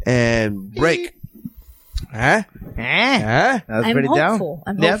before and break. Huh? That's I'm pretty hopeful.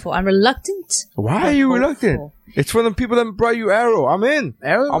 down. I'm hopeful. I'm reluctant. Why are you reluctant? It's for the people that brought you Arrow. I'm in.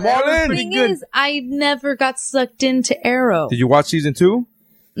 I'm all The in. thing is, I never got sucked into Arrow. Did you watch season 2?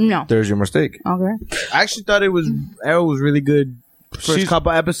 No. There's your mistake. Okay. I actually thought Arrow was really good. First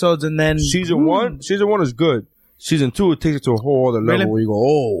couple episodes, and then Season 1 is good. Season 2, it takes it to a whole other level Really? where you go,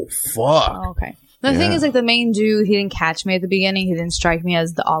 oh, fuck. Oh, okay. The thing is, like, the main dude, he didn't catch me at the beginning. He didn't strike me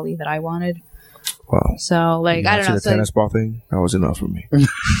as the Ollie that I wanted. Wow. So, like, I don't know. The So, tennis ball thing, that was enough for me.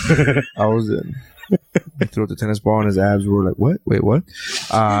 I was in. He threw the tennis ball and his abs were like, what? Wait, what?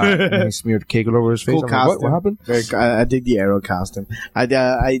 And he smeared cake all over his face. cool I'm like, costume. what happened? I dig the Arrow costume. I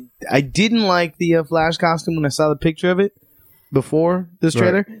didn't like the Flash costume when I saw the picture of it before this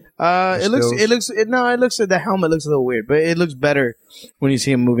trailer. Right. It looks the helmet looks a little weird, but it looks better when you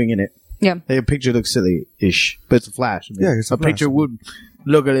see him moving in it. yeah. The picture looks silly-ish, but it's a Flash. I mean, Yeah, it's a Flash. picture would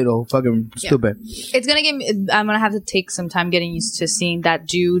look a little fucking stupid. It's gonna get me, I'm gonna have to take some time getting used to seeing that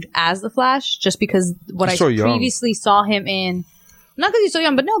dude as the Flash, just because what He's I so young. previously saw him in, not because he's so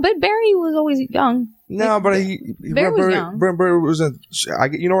young, but Barry was always young. No, but Barry was young. Barry wasn't.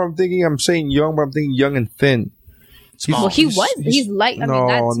 You know what I'm thinking? I'm saying young, but I'm thinking young and thin. Well, he's light. I mean,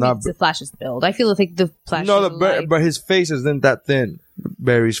 that's not the Flash's build. I feel like the Flash. No, is light. but his face isn't that thin.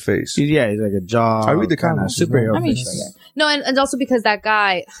 Barry's face. Yeah, he's like a jaw. I read the kinda comics. superhero. I mean, face. sure, yeah. No, and also because that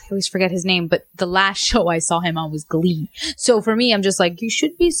guy, I always forget his name, but the last show I saw him on was Glee. So for me, I'm just like, you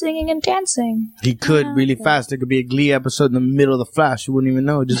should be singing and dancing. He could really fast. There could be a Glee episode in the middle of the Flash. You wouldn't even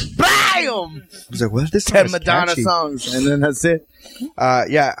know. Just BAM! Boom. I was like, what? This 10 is Madonna catchy. songs, and then that's it.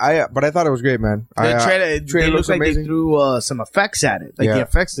 But I thought it was great, man. The trailer trailer looks like amazing. they threw some effects at it. Like the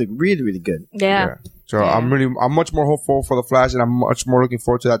effects look really, really good. Yeah. So I'm much more hopeful for the Flash, and I'm much more looking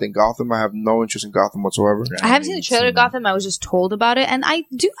forward to that than Gotham. I have no interest in Gotham whatsoever. I haven't seen the trailer of Gotham. I was just told about it, and I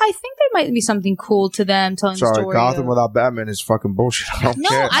think there might be something cool to them telling the story. Gotham without Batman is fucking bullshit. I don't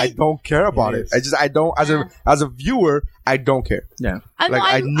care. I don't care about it. I don't as a viewer, I don't care. Yeah.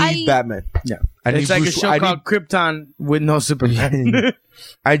 I need Batman. Yeah. It's like a show called Krypton with no Superman.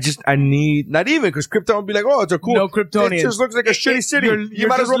 I need not even because Krypton would be like, oh, it's a cool. No Kryptonians. It just looks like a shitty city. You're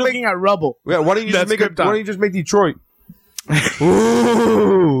might as well looking at rubble. Yeah, why don't you just make Detroit?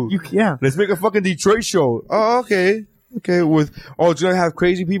 Yeah. Let's make a fucking Detroit show. Oh, okay. Okay, it's gonna have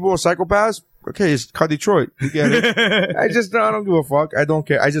crazy people or psychopaths. Okay, it's called Detroit. You get it? I don't give a fuck. I don't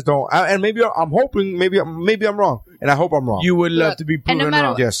care. I just don't. And maybe I'm hoping. Maybe I'm wrong, and I hope I'm wrong. You would love to be proven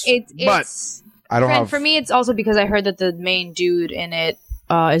wrong. Yes, but I don't have. For me, it's also because I heard that the main dude in it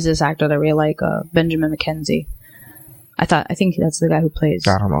is this actor that I really like, Benjamin McKenzie. I think that's the guy who plays.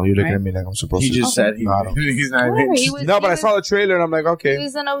 I don't know. You're looking at me like I'm supposed to. He just said he's not. But I saw the trailer and I'm like, okay. He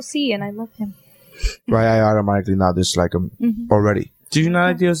was an OC, and I love him. Right, I automatically now dislike him already. Did you not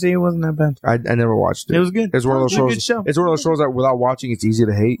like the OC? It wasn't that bad. I never watched it. It was good. It's one of those shows. It's one of those shows that without watching, it's easy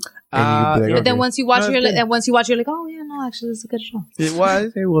to hate. But then once you watch, you're like, oh yeah, no, actually, this is a good show. It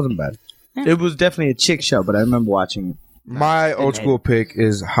was. It wasn't bad. Yeah. It was definitely a chick show, but I remember watching it. My old school pick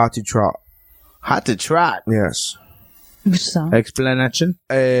is Hot to Trot. Hot to Trot. Yes. Which song? Explanation.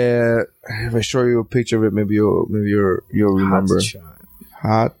 If I show you a picture of it, maybe you'll remember.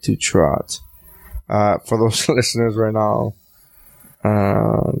 Hot to Trot. For those listeners right now,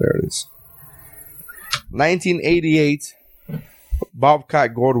 there it is. 1988.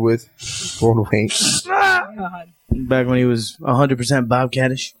 Bobcat Goldthwait. Back when he was 100%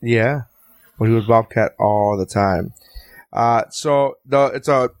 Bobcatish. Yeah, when he was Bobcat all the time. So it's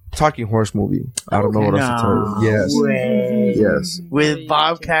a talking horse movie. I don't know what else to tell you. Yes. With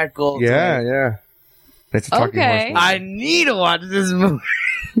Bobcat Goldthwait. Yeah. It's a talking horse movie. I need to watch this movie.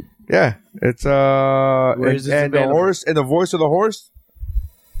 Yeah, it's and the horse and the voice of the horse,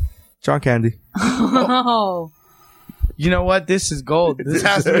 John Candy. Oh, you know what? This is gold. This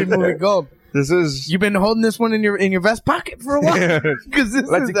has to be movie gold. You've been holding this one in your vest pocket for a while because this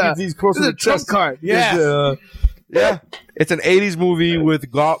is these close to the trump card. Yeah, yeah. It's an '80s movie with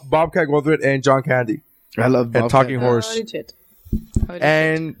Bobcat Goldthwait and John Candy. I love Bobcat. And talking horse.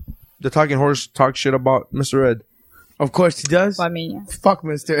 And the talking horse talks shit about Mr. Ed. Of course he does. I mean, yeah. Fuck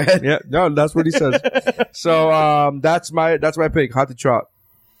Mr. Ed. Yeah, no, that's what he says. So that's my pick. Hot to Trot.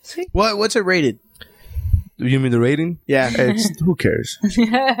 What's it rated? You mean the rating? Yeah. Who cares?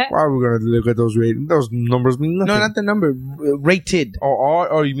 Why are we gonna look at those ratings? Those numbers mean nothing. No, not the number. Rated.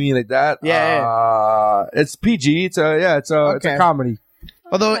 Oh, you mean like that? Yeah. It's PG. It's a comedy.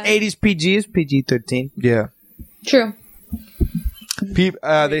 Although 80s PG is PG-13. Yeah. True.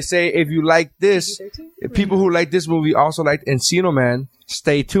 They say if you like this, people who like this movie also like Encino Man.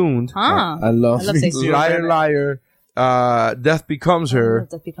 Stay tuned. I love Liar, Liar. Death Becomes Her,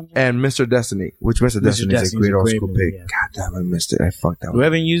 and Mr. Destiny, which Mr. Destiny is a great old school pick. Yeah. God damn, I missed it. I fucked that one. We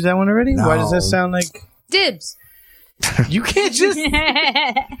haven't used that one already? No. Why does that sound like dibs? You can't just.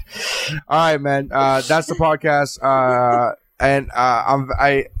 All right, man. That's the podcast. And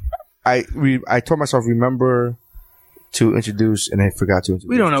I told myself remember to introduce, and I forgot to introduce.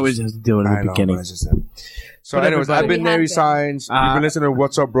 We don't always have to do it in the beginning. So, anyways, I've been Nary Signs. You've been listening to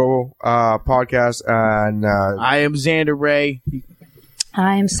What's Up, Bro podcast, and I am Xander Ray.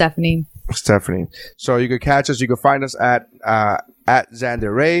 I am Stephanie. So you can catch us. You can find us at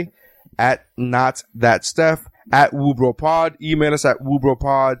Xander Ray, at Not That Steph, at WooBroPod. Email us at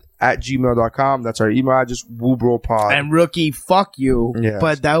woobropod@gmail.com. That's our email address, woobropod. And Rookie, fuck you. Yes.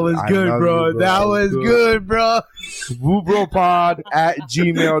 But that was good, bro. That was good, bro.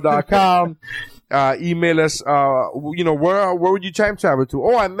 woobropod@gmail.com. Email us. Where would you time travel to?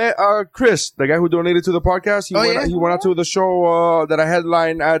 Oh, I met Chris, the guy who donated to the podcast. He went out to the show that I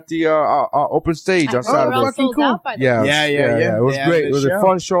headlined at the open stage on Saturday. Cool. Yeah. It was great. It was a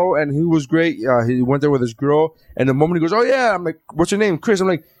fun show, and he was great. He went there with his girl, and the moment he goes, "Oh yeah," I'm like, "What's your name, Chris?" I'm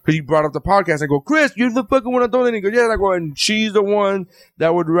like, "Because you brought up the podcast." I go, "Chris, you're the fucking one that donated." He goes, "Yeah." And I go, "And she's the one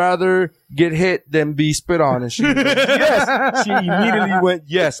that would rather get hit than be spit on." And she was like, yes. She immediately went,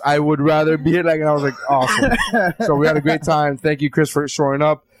 "Yes, I would rather be hit." And I was like, awesome. So we had a great time. Thank you, Chris, for showing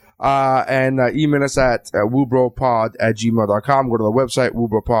up. And email us at woobropod@gmail.com. Go to the website,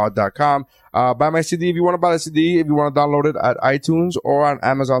 woobropod.com. Buy my CD if you want to buy the CD. If you want to download it at iTunes or on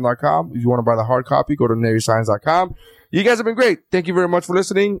Amazon.com. If you want to buy the hard copy, go to narysigns.com. You guys have been great. Thank you very much for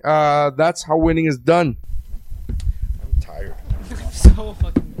listening. That's how winning is done. I'm tired. I'm so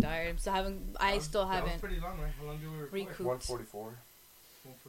fucking tired. I still haven't. That was pretty long, right? How long did we record? Recouped. 144.